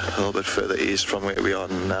over a little bit further east from where we are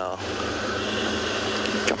now.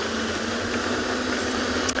 Come.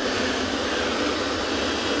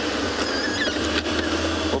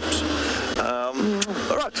 Oops.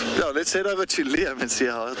 All right, now let's head over to Liam and see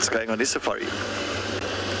how it's going on his safari.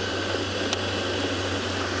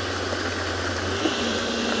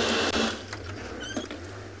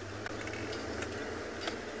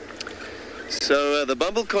 So the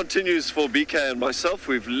bumble continues for BK and myself.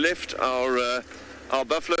 We've left our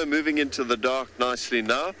buffalo moving into the dark nicely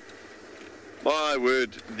now. My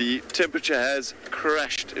word, the temperature has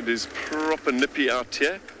crashed. It is proper nippy out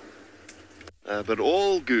here. But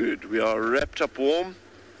all good. We are wrapped up warm.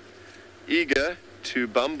 eager to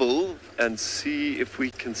bumble and see if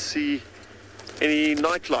we can see any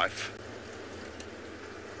nightlife.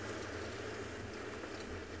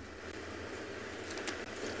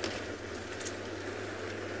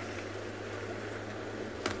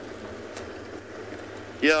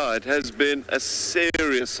 Yeah, it has been a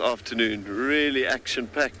serious afternoon, really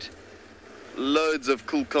action-packed. Loads of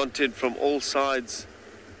cool content from all sides.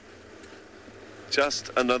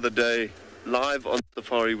 Just another day live on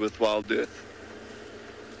safari with WildEarth.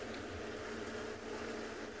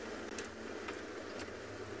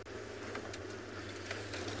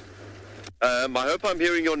 I hope I'm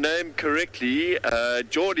hearing your name correctly.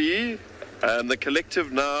 Geordie, the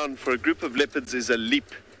collective noun for a group of leopards is a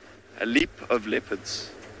leap. A leap of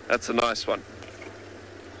leopards. That's a nice one.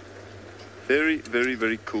 Very, very,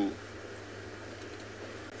 very cool.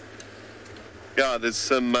 Yeah, there's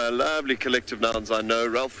some lovely collective nouns I know.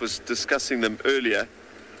 Ralph was discussing them earlier.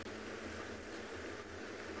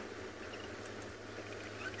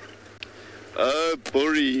 Oh,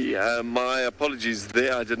 Buri, my apologies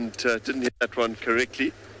there. I didn't hear that one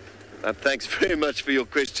correctly. Thanks very much for your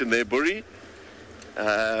question there, Buri.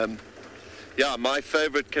 Yeah, my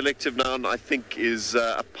favorite collective noun, I think, is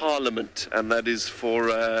a parliament, and that is for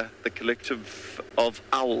the collective of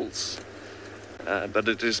owls. But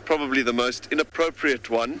it is probably the most inappropriate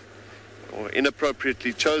one, or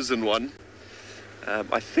inappropriately chosen one.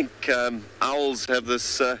 I think owls have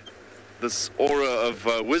this aura of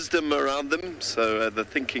wisdom around them, so the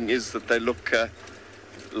thinking is that they look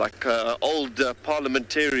like old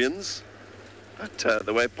parliamentarians. But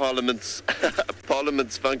the way parliaments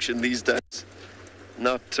function these days,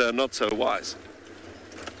 not so wise.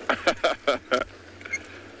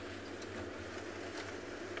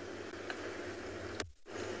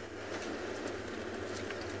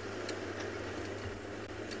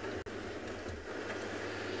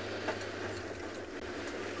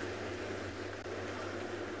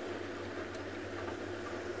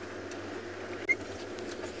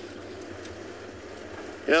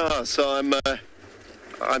 Yeah, so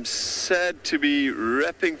I'm sad to be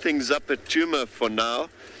wrapping things up at Djuma for now.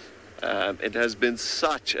 It has been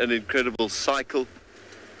such an incredible cycle.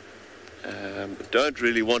 Don't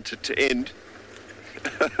really want it to end.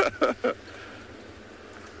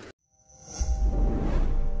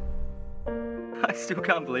 I still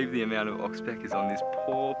can't believe the amount of oxpeckers on this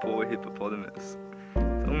poor hippopotamus.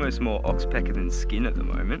 It's almost more oxpecker than skin at the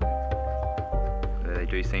moment. They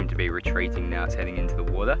do seem to be retreating now it's heading into the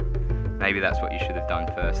water. Maybe that's what you should have done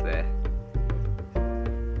first there.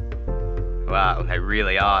 Wow, they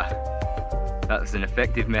really are. That's an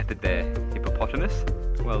effective method there, hippopotamus.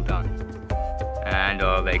 Well done. And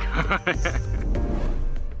oh, they go.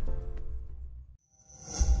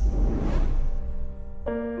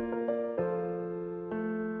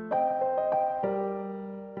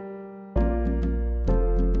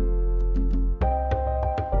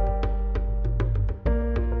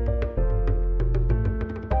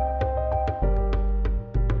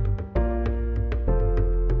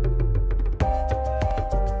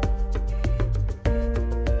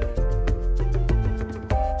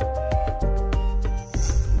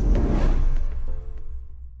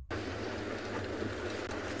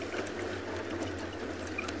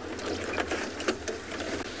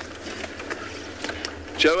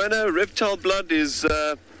 Joanna, reptile blood is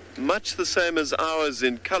much the same as ours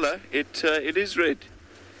in color. It is red.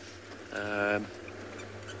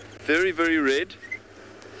 Very, very red.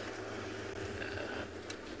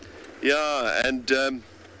 Yeah, and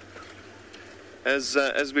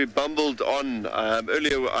as we bumbled on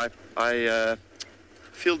earlier, I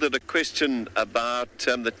fielded a question about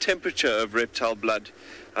the temperature of reptile blood.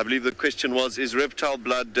 I believe the question was, is reptile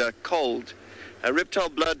blood cold? Reptile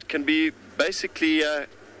blood can be basically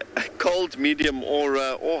cold, medium, or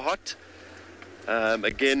hot.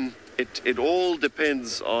 Again, it all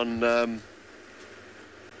depends on the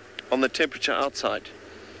temperature outside.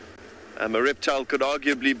 A reptile could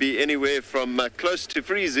arguably be anywhere from close to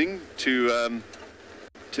freezing to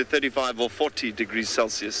 35 or 40 degrees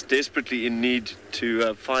Celsius, desperately in need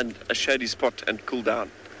to find a shady spot and cool down.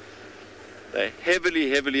 They're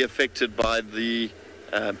heavily affected by the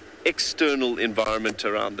external environment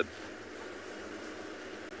around them.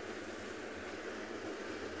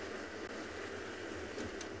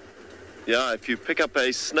 Yeah, if you pick up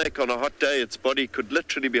a snake on a hot day, its body could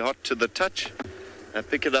literally be hot to the touch.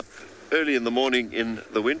 Pick it up early in the morning in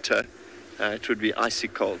the winter, it would be icy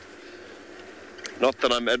cold. Not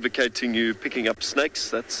that I'm advocating you picking up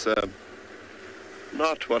snakes, that's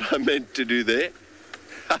not what I meant to do there.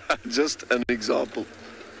 Just an example.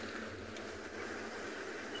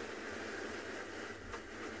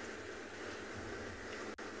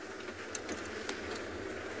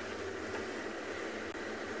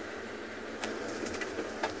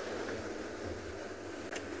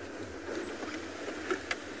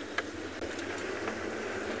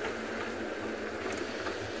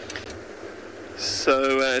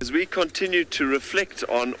 So as we continue to reflect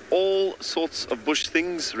on all sorts of bush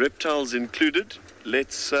things, reptiles included,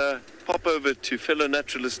 let's pop over to fellow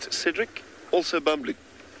naturalist Cedric, also bumbling.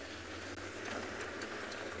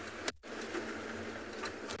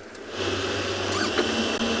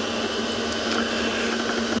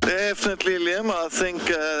 Definitely, Liam. I think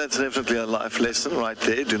that's definitely a life lesson right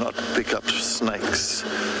there. Do not pick up snakes. I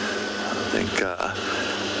think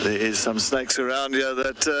there is some snakes around here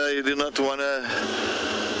that you do not want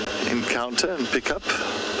to encounter and pick up.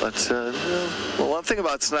 But well, one thing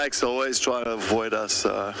about snakes, they always try to avoid us.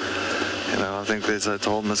 You know, I think there's a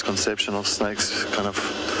whole misconception of snakes, kind of,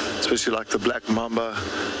 especially like the black mamba,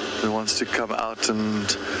 who wants to come out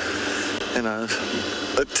and, you know,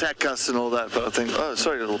 attack us and all that. But I think, oh,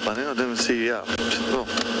 sorry, little bunny, I didn't see you. Oh,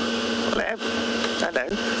 hello. Hello.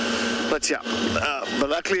 But yeah, but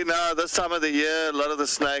luckily now, this time of the year, a lot of the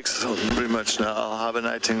snakes pretty much now are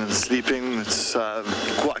hibernating and sleeping. It's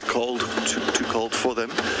quite cold, too cold for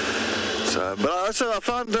them. So, but also I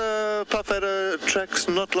found puff adder tracks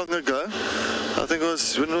not long ago. I think it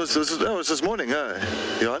was when it was this morning,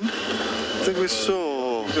 Johan? I think we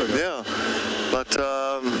saw, yeah. But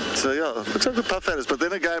so yeah, it's like the puff adders. But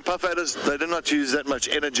then again, puff adders, they do not use that much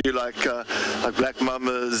energy like black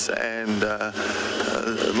mambas and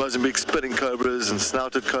Mozambique spitting cobras and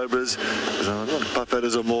snouted cobras. Puff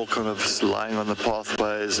adders are more kind of lying on the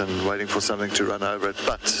pathways and waiting for something to run over it.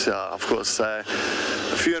 But of course,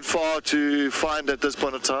 few and far to find at this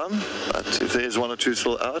point of time. But if there is one or two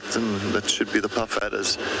still out, then that should be the puff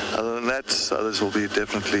adders. Other than that, others will be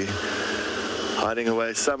definitely hiding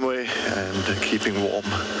away somewhere and keeping warm.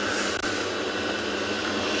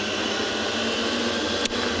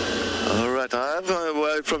 Alright, I have gone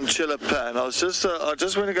away from Chilapan. I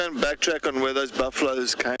just want to go and backtrack on where those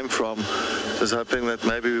buffaloes came from. Just hoping that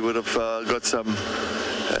maybe we would have got some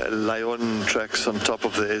lion tracks on top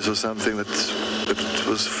of theirs or something that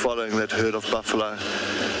was following that herd of buffalo.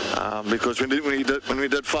 Because when we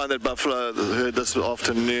did find that buffalo herd this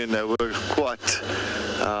afternoon, they were quite,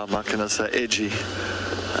 how can I say, edgy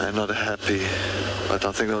and not happy. But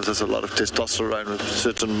I think there was just a lot of testosterone with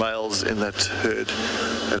certain males in that herd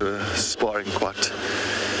that were sparring quite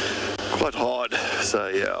hard. So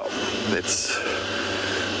yeah,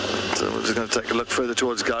 so we're just going to take a look further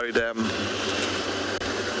towards Gari Dam.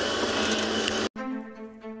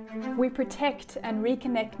 We protect and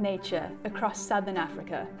reconnect nature across southern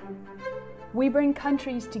Africa. We bring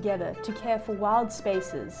countries together to care for wild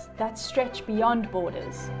spaces that stretch beyond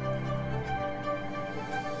borders.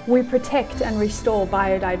 We protect and restore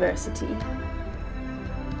biodiversity.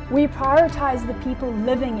 We prioritize the people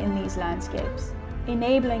living in these landscapes,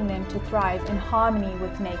 enabling them to thrive in harmony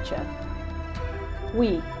with nature.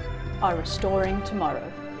 We are restoring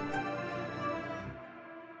tomorrow.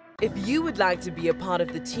 If you would like to be a part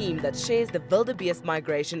of the team that shares the wildebeest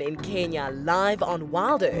migration in Kenya live on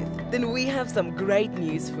WildEarth, then we have some great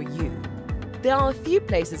news for you. There are a few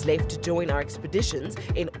places left to join our expeditions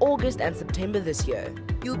in August and September this year.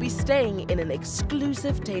 You'll be staying in an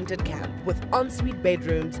exclusive tented camp with ensuite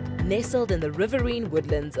bedrooms nestled in the riverine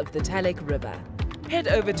woodlands of the Talek River. Head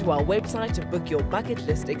over to our website to book your bucket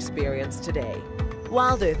list experience today.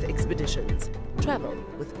 WildEarth Expeditions. Travel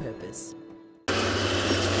with purpose.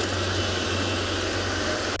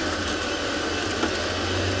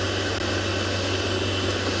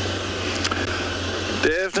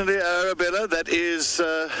 Definitely, Arabella. That is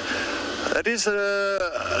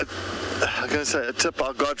I'm going to say a tip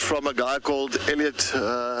I got from a guy called Elliot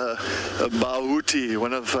Bahuti.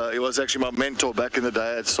 He was actually my mentor back in the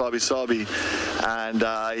day at Sabi Sabi, and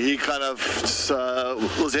he kind of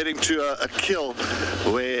was heading to a kill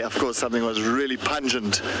where, of course, something was really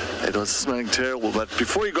pungent. It was smelling terrible, but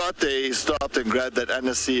before he got there, he stopped and grabbed that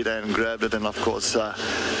aniseed and grabbed it, and of course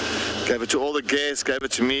gave it to all the guests, gave it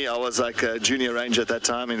to me. I was like a junior ranger at that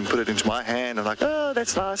time, and put it into my hand and like, oh,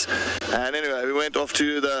 that's nice. And anyway, we went off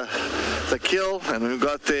to the kill, and when we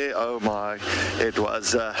got there, oh my, it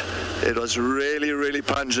was really, really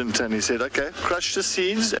pungent. And he said, okay, crush the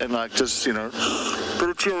seeds and like just, you know, put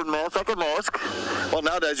it to your mouth like a mask. Well,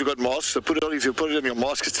 nowadays you've got masks, so if you put it in your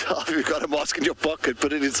mask itself, you've got a mask in your pocket,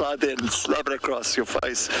 put it inside there and slap it across your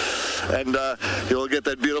face. And you'll get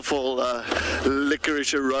that beautiful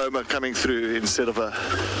licorice aroma coming through instead of a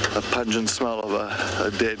pungent smell of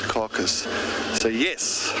a dead carcass. So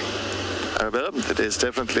yes, Arabella, it is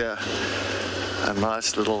definitely a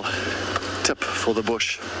nice little tip for the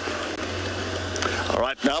bush. All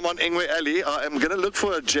right, now I'm on Ingwe Alley. I am going to look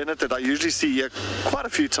for a genet that I usually see here quite a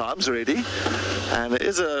few times already. And it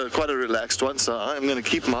is quite a relaxed one, so I'm going to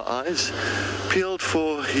keep my eyes peeled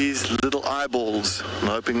for his little eyeballs. I'm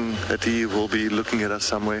hoping that he will be looking at us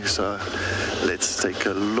somewhere, so let's take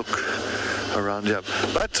a look around here.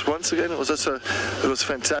 But once again, it was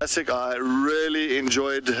fantastic. I really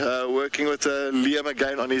enjoyed working with Liam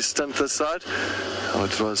again on his stunt this side.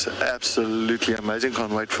 It was absolutely amazing.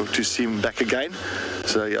 Can't wait to see him back again.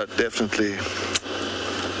 So yeah, definitely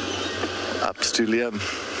ups to Liam.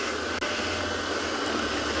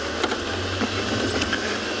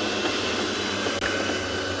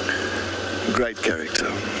 Great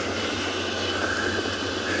character.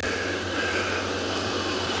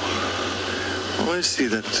 I see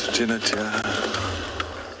that Janet here.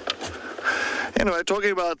 Anyway,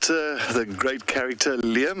 talking about the great character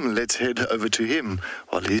Liam, let's head over to him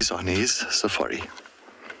while he's on his safari.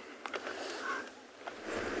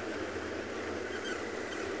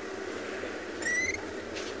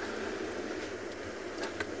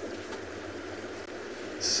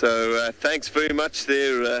 So thanks very much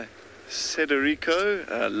there,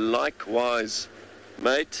 Cederico. Likewise,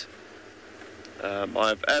 mate.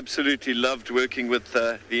 I've absolutely loved working with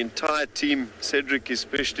the entire team, Cedric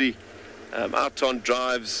especially, out on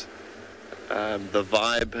drives. The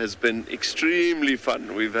vibe has been extremely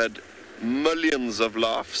fun. We've had millions of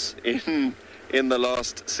laughs in the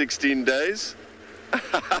last 16 days.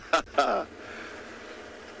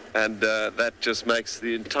 And that just makes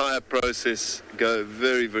the entire process go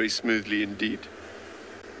very, very smoothly indeed.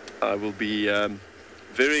 I will be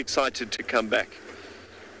very excited to come back.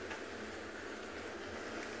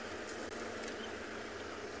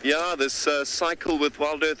 Yeah, this cycle with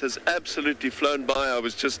WildEarth has absolutely flown by. I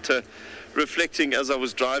was just reflecting as I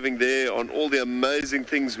was driving there on all the amazing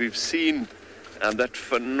things we've seen, and that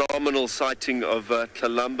phenomenal sighting of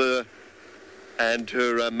Kalamba and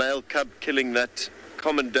her male cub killing that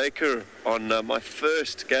common duiker on my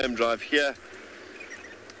first game drive here.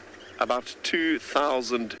 About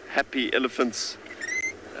 2,000 happy elephants,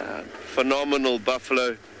 phenomenal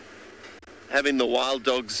buffalo, having the wild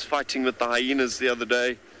dogs fighting with the hyenas the other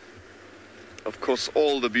day. Of course,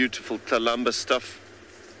 all the beautiful Kalamba stuff.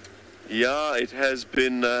 Yeah, it has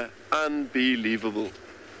been unbelievable.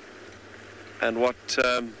 And what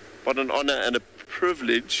an honor and a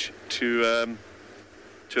privilege to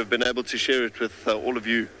have been able to share it with all of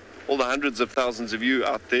you, all the hundreds of thousands of you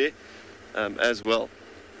out there as well.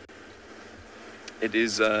 It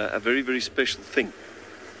is a very, very special thing.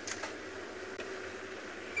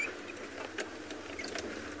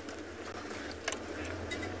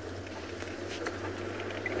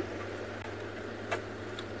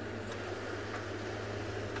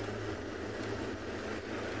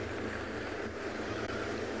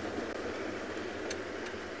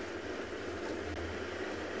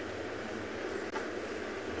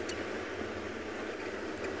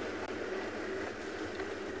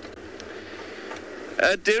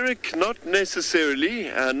 Derek, not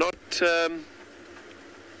necessarily.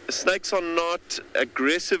 Snakes are not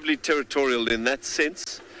aggressively territorial in that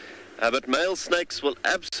sense, but male snakes will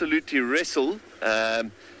absolutely wrestle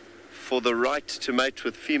for the right to mate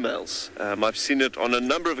with females. I've seen it on a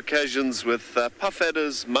number of occasions with puff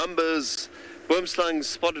adders, mambas, wormslangs,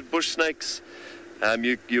 spotted bush snakes.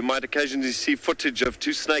 You might occasionally see footage of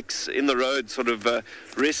two snakes in the road sort of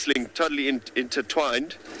wrestling, totally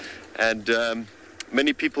intertwined, and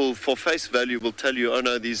many people, for face value, will tell you, oh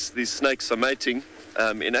no, these snakes are mating.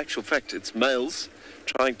 In actual fact, it's males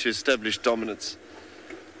trying to establish dominance.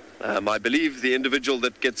 I believe the individual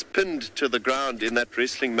that gets pinned to the ground in that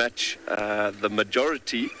wrestling match, the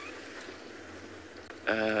majority,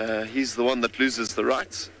 he's the one that loses the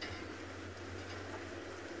rights.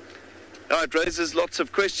 Now, it raises lots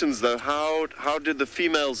of questions, though. How did the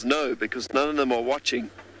females know? Because none of them are watching.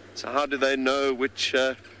 So how do they know which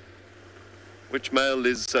male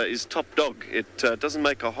is top dog? It doesn't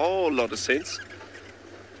make a whole lot of sense.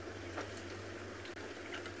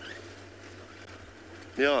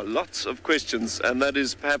 Yeah, lots of questions, and that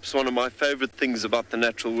is perhaps one of my favorite things about the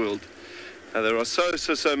natural world. There are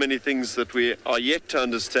so many things that we are yet to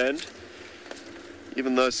understand,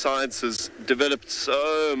 even though science has developed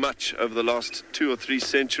so much over the last 2 or 3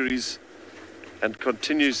 centuries and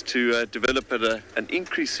continues to develop at an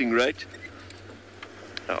increasing rate.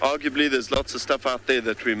 Arguably, there's lots of stuff out there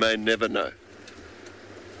that we may never know.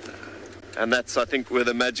 And that's, I think, where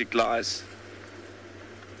the magic lies.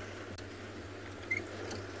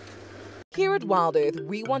 Here at WildEarth,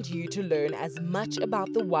 we want you to learn as much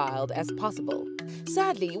about the wild as possible.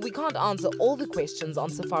 Sadly, we can't answer all the questions on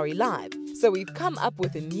Safari Live, so we've come up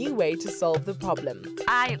with a new way to solve the problem.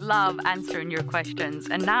 I love answering your questions,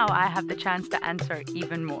 and now I have the chance to answer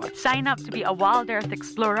even more. Sign up to be a WildEarth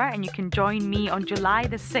explorer, and you can join me on July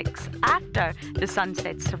the 6th after the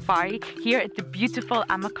Sunset Safari here at the beautiful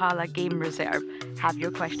Amakhala Game Reserve. Have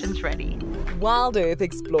your questions ready. WildEarth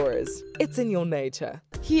Explorers, it's in your nature.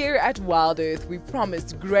 Here at WildEarth, we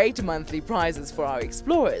promised great monthly prizes for our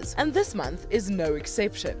explorers, and this month is no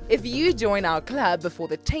exception. If you join our club before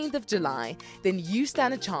the 10th of July, then you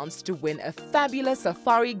stand a chance to win a fabulous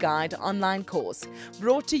Safari Guide online course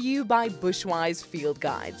brought to you by Bushwise Field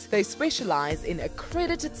Guides. They specialize in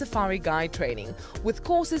accredited Safari Guide training with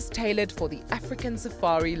courses tailored for the African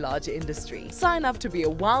safari larger industry. Sign up to be a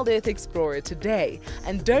WildEarth Explorer today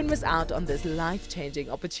and don't miss out on this life-changing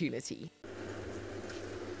opportunity.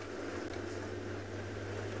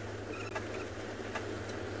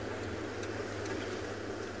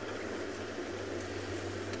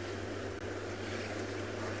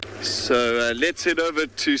 So let's head over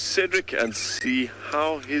to Cedric and see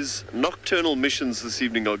how his nocturnal missions this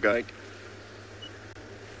evening are going.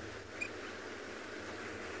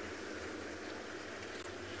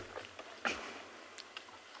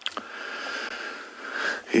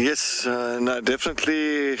 Yes, no,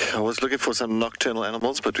 definitely. I was looking for some nocturnal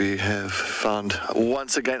animals, but we have found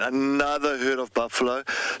once again another herd of buffalo.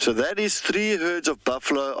 So that is 3 herds of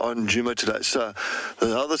buffalo on Djuma today. So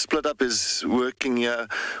how the split up is working here.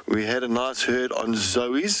 We had a nice herd on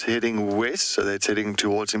Zoe's heading west, so that's heading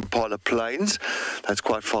towards Impala Plains. That's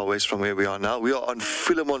quite far west from where we are now. We are on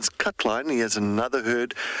Philemon's cut line. He has another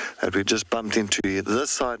herd that we just bumped into this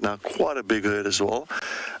side now, quite a big herd as well.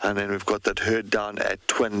 And then we've got that herd down at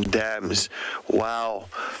Twin Dams. Wow.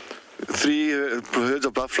 3 herds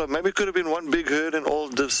of buffalo. Maybe it could have been one big herd and all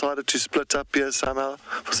decided to split up here somehow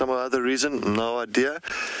for some other reason. No idea.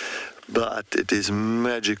 But it is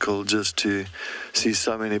magical just to see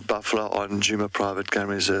so many buffalo on Djuma Private Game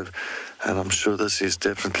Reserve. And I'm sure this is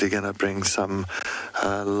definitely going to bring some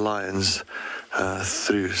lions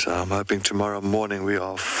through. So I'm hoping tomorrow morning we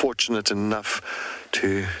are fortunate enough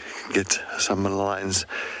to get some lions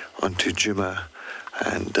onto Djuma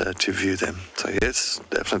and to view them. So yes,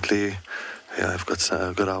 definitely, yeah, I've got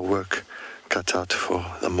our work cut out for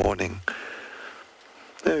the morning.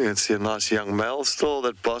 There you can see a nice young male. Still,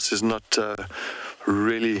 that boss is not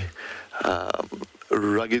really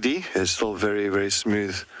ruggedy. It's still very, very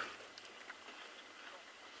smooth.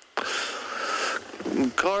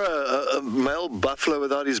 Cara, a male buffalo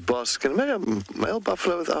without his boss. Can I make a male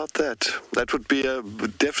buffalo without that? That would be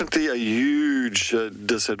definitely a huge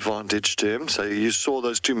disadvantage to him. So you saw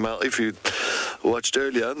those 2 male, if you watched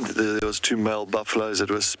earlier, there was 2 male buffaloes that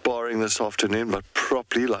were sparring this afternoon, but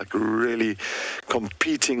properly, like really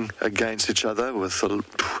competing against each other with a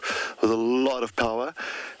lot of power.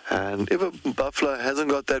 And if a buffalo hasn't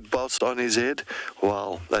got that boss on his head,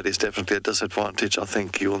 well, that is definitely a disadvantage. I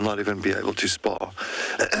think he will not even be able to spar.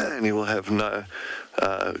 And he will have no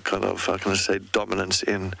kind of, how can I say, dominance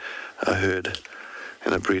in a herd,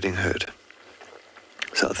 in a breeding herd.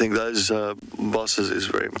 So I think those bosses is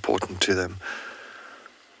very important to them.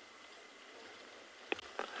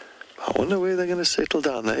 I wonder where they're going to settle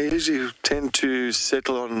down. They usually tend to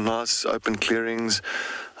settle on nice open clearings,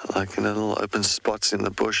 like in little open spots in the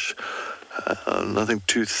bush, nothing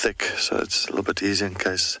too thick, so it's a little bit easier in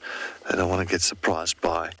case they don't want to get surprised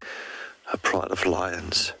by a pride of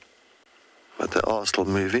lions. But they are still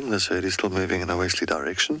moving. This herd is still moving in a westerly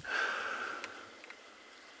direction.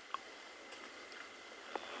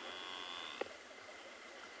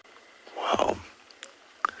 Wow.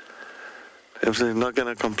 Definitely not going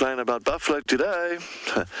to complain about buffalo today.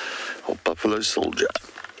 Or buffalo soldier.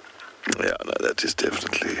 Yeah, no, that is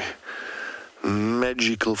definitely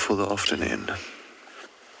magical for the afternoon.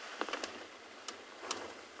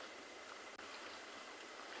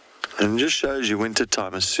 And just shows you winter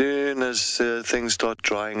time. As soon as things start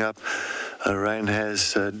drying up, rain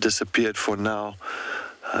has disappeared for now.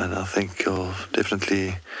 And I think you'll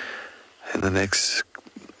definitely, in the next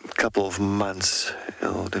couple of months,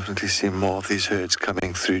 you'll definitely see more of these herds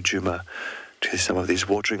coming through Djuma to some of these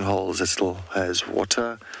watering holes that still has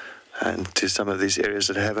water, and to some of these areas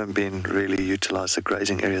that haven't been really utilized, the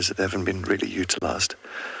grazing areas that haven't been really utilized.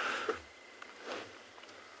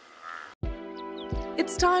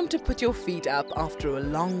 It's time to put your feet up after a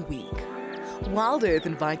long week. WildEarth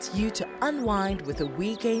invites you to unwind with a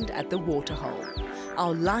weekend at the Waterhole,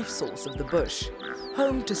 our life source of the bush,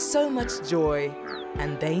 home to so much joy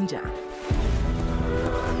and danger.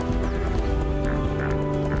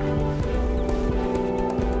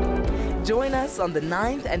 Join us on the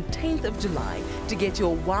 9th and 10th of July to get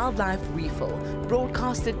your wildlife refill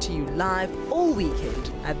broadcasted to you live all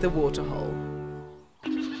weekend at the Waterhole.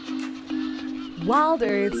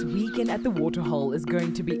 WildEarth's weekend at the Waterhole is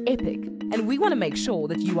going to be epic, and we want to make sure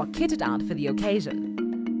that you are kitted out for the occasion.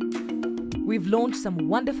 We've launched some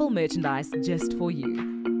wonderful merchandise just for you.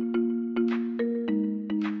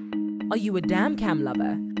 Are you a dam cam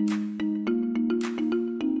lover?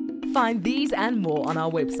 Find these and more on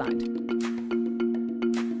our website.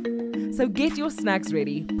 So get your snacks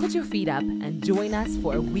ready, put your feet up, and join us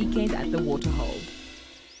for a weekend at the Waterhole.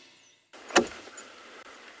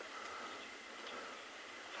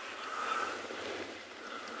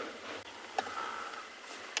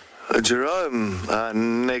 Jerome,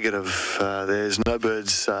 negative. There's no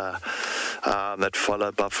birds that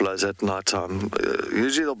follow buffaloes at night time.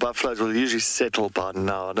 Usually the buffaloes will usually settle by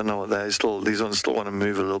now. I don't know what these ones still want to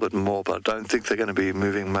move a little bit more, but I don't think they're going to be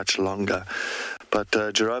moving much longer. But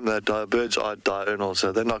Jerome, birds are diurnal,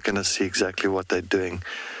 so they're not going to see exactly what they're doing.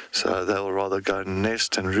 So they'll rather go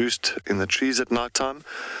nest and roost in the trees at night time.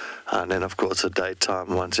 And then, of course, at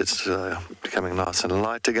daytime, once it's becoming nice and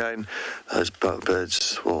light again, those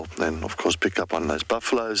birds will then, of course, pick up on those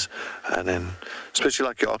buffaloes. And then, especially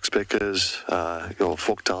like your oxpeckers, your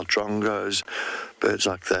fork-tailed drongos, birds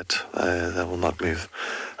like that, they will not move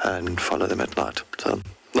and follow them at night. So,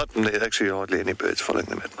 not actually hardly any birds following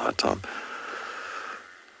them at night time.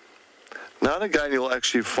 Now and again, you'll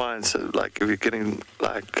actually find, so, like, if you're getting,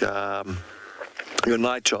 like, your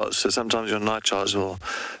nightjars. So sometimes your nightjars will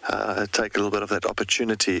take a little bit of that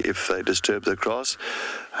opportunity if they disturb the grass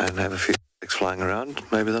and have a few eggs flying around.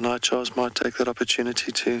 Maybe the nightjars might take that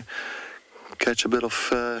opportunity to catch a bit of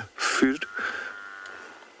food.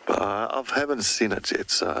 But I haven't seen it yet,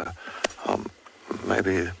 so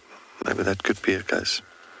maybe that could be a case.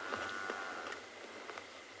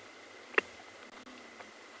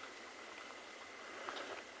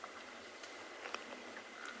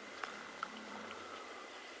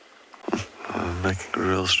 Making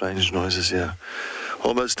real strange noises here.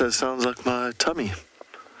 Almost sounds like my tummy.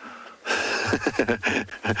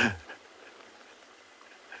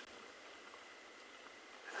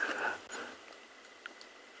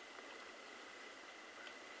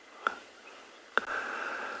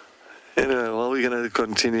 Anyway, while we're going to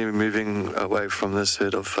continue moving away from this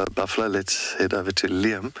herd of buffalo, let's head over to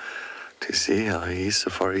Liam to see how his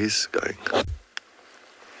safari is going.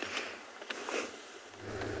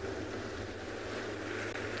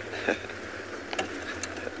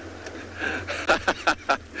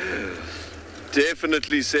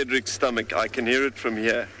 Definitely Cedric's stomach. I can hear it from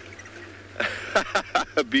here.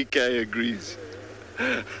 BK agrees.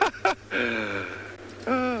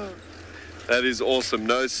 That is awesome.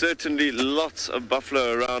 No, certainly lots of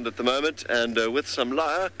buffalo around at the moment, and with some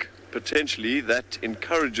luck, potentially that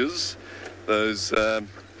encourages those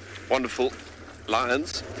wonderful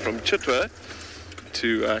lions from Chitwa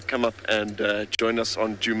to come up and join us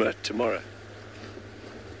on Djuma tomorrow.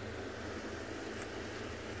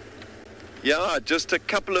 Yeah, just a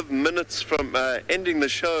couple of minutes from ending the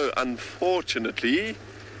show, unfortunately.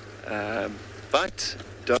 But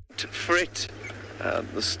don't fret.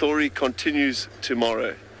 The story continues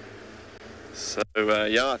tomorrow. So,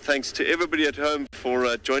 yeah, thanks to everybody at home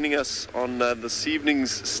for joining us on this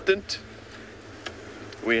evening's stint.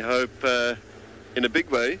 We hope in a big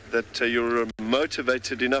way that you're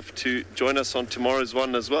motivated enough to join us on tomorrow's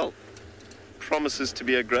one as well. Promises to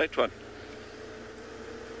be a great one.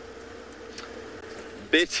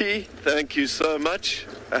 Betty, thank you so much.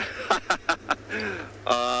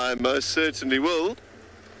 I most certainly will.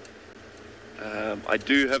 I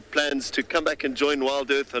do have plans to come back and join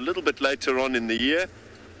WildEarth a little bit later on in the year,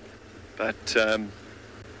 but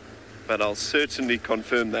I'll certainly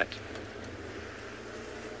confirm that.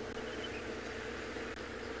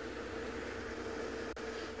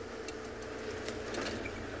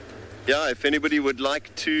 Yeah, if anybody would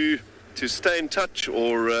like to stay in touch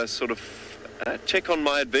or sort of check on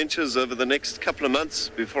my adventures over the next couple of months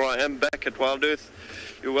before I am back at WildEarth,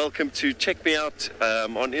 you're welcome to check me out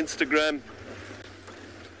on Instagram,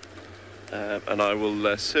 and I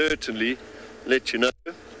will certainly let you know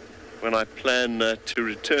when I plan to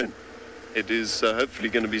return. It is hopefully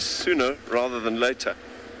going to be sooner rather than later.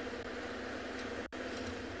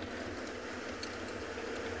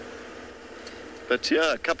 But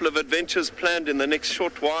yeah, a couple of adventures planned in the next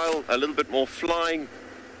short while, a little bit more flying.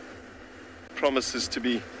 Promises to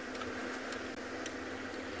be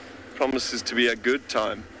a good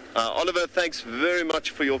time. Oliver, thanks very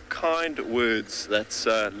much for your kind words. That's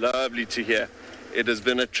lovely to hear. It has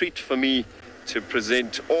been a treat for me to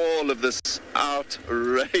present all of this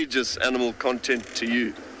outrageous animal content to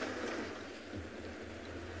you.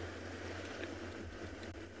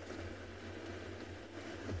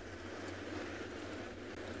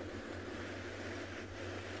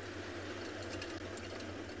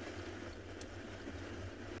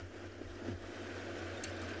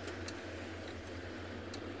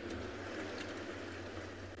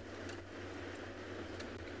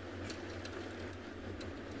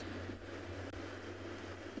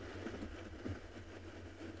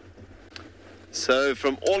 So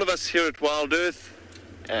from all of us here at WildEarth,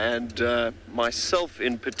 and myself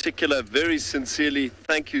in particular, very sincerely,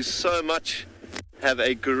 thank you so much. Have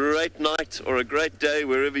a great night or a great day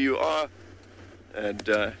wherever you are,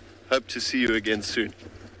 and hope to see you again soon.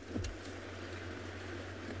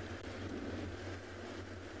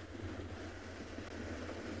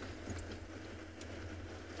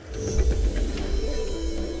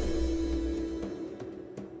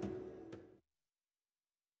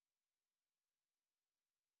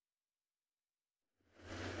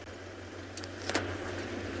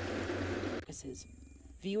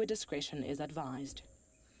 Viewer discretion is advised.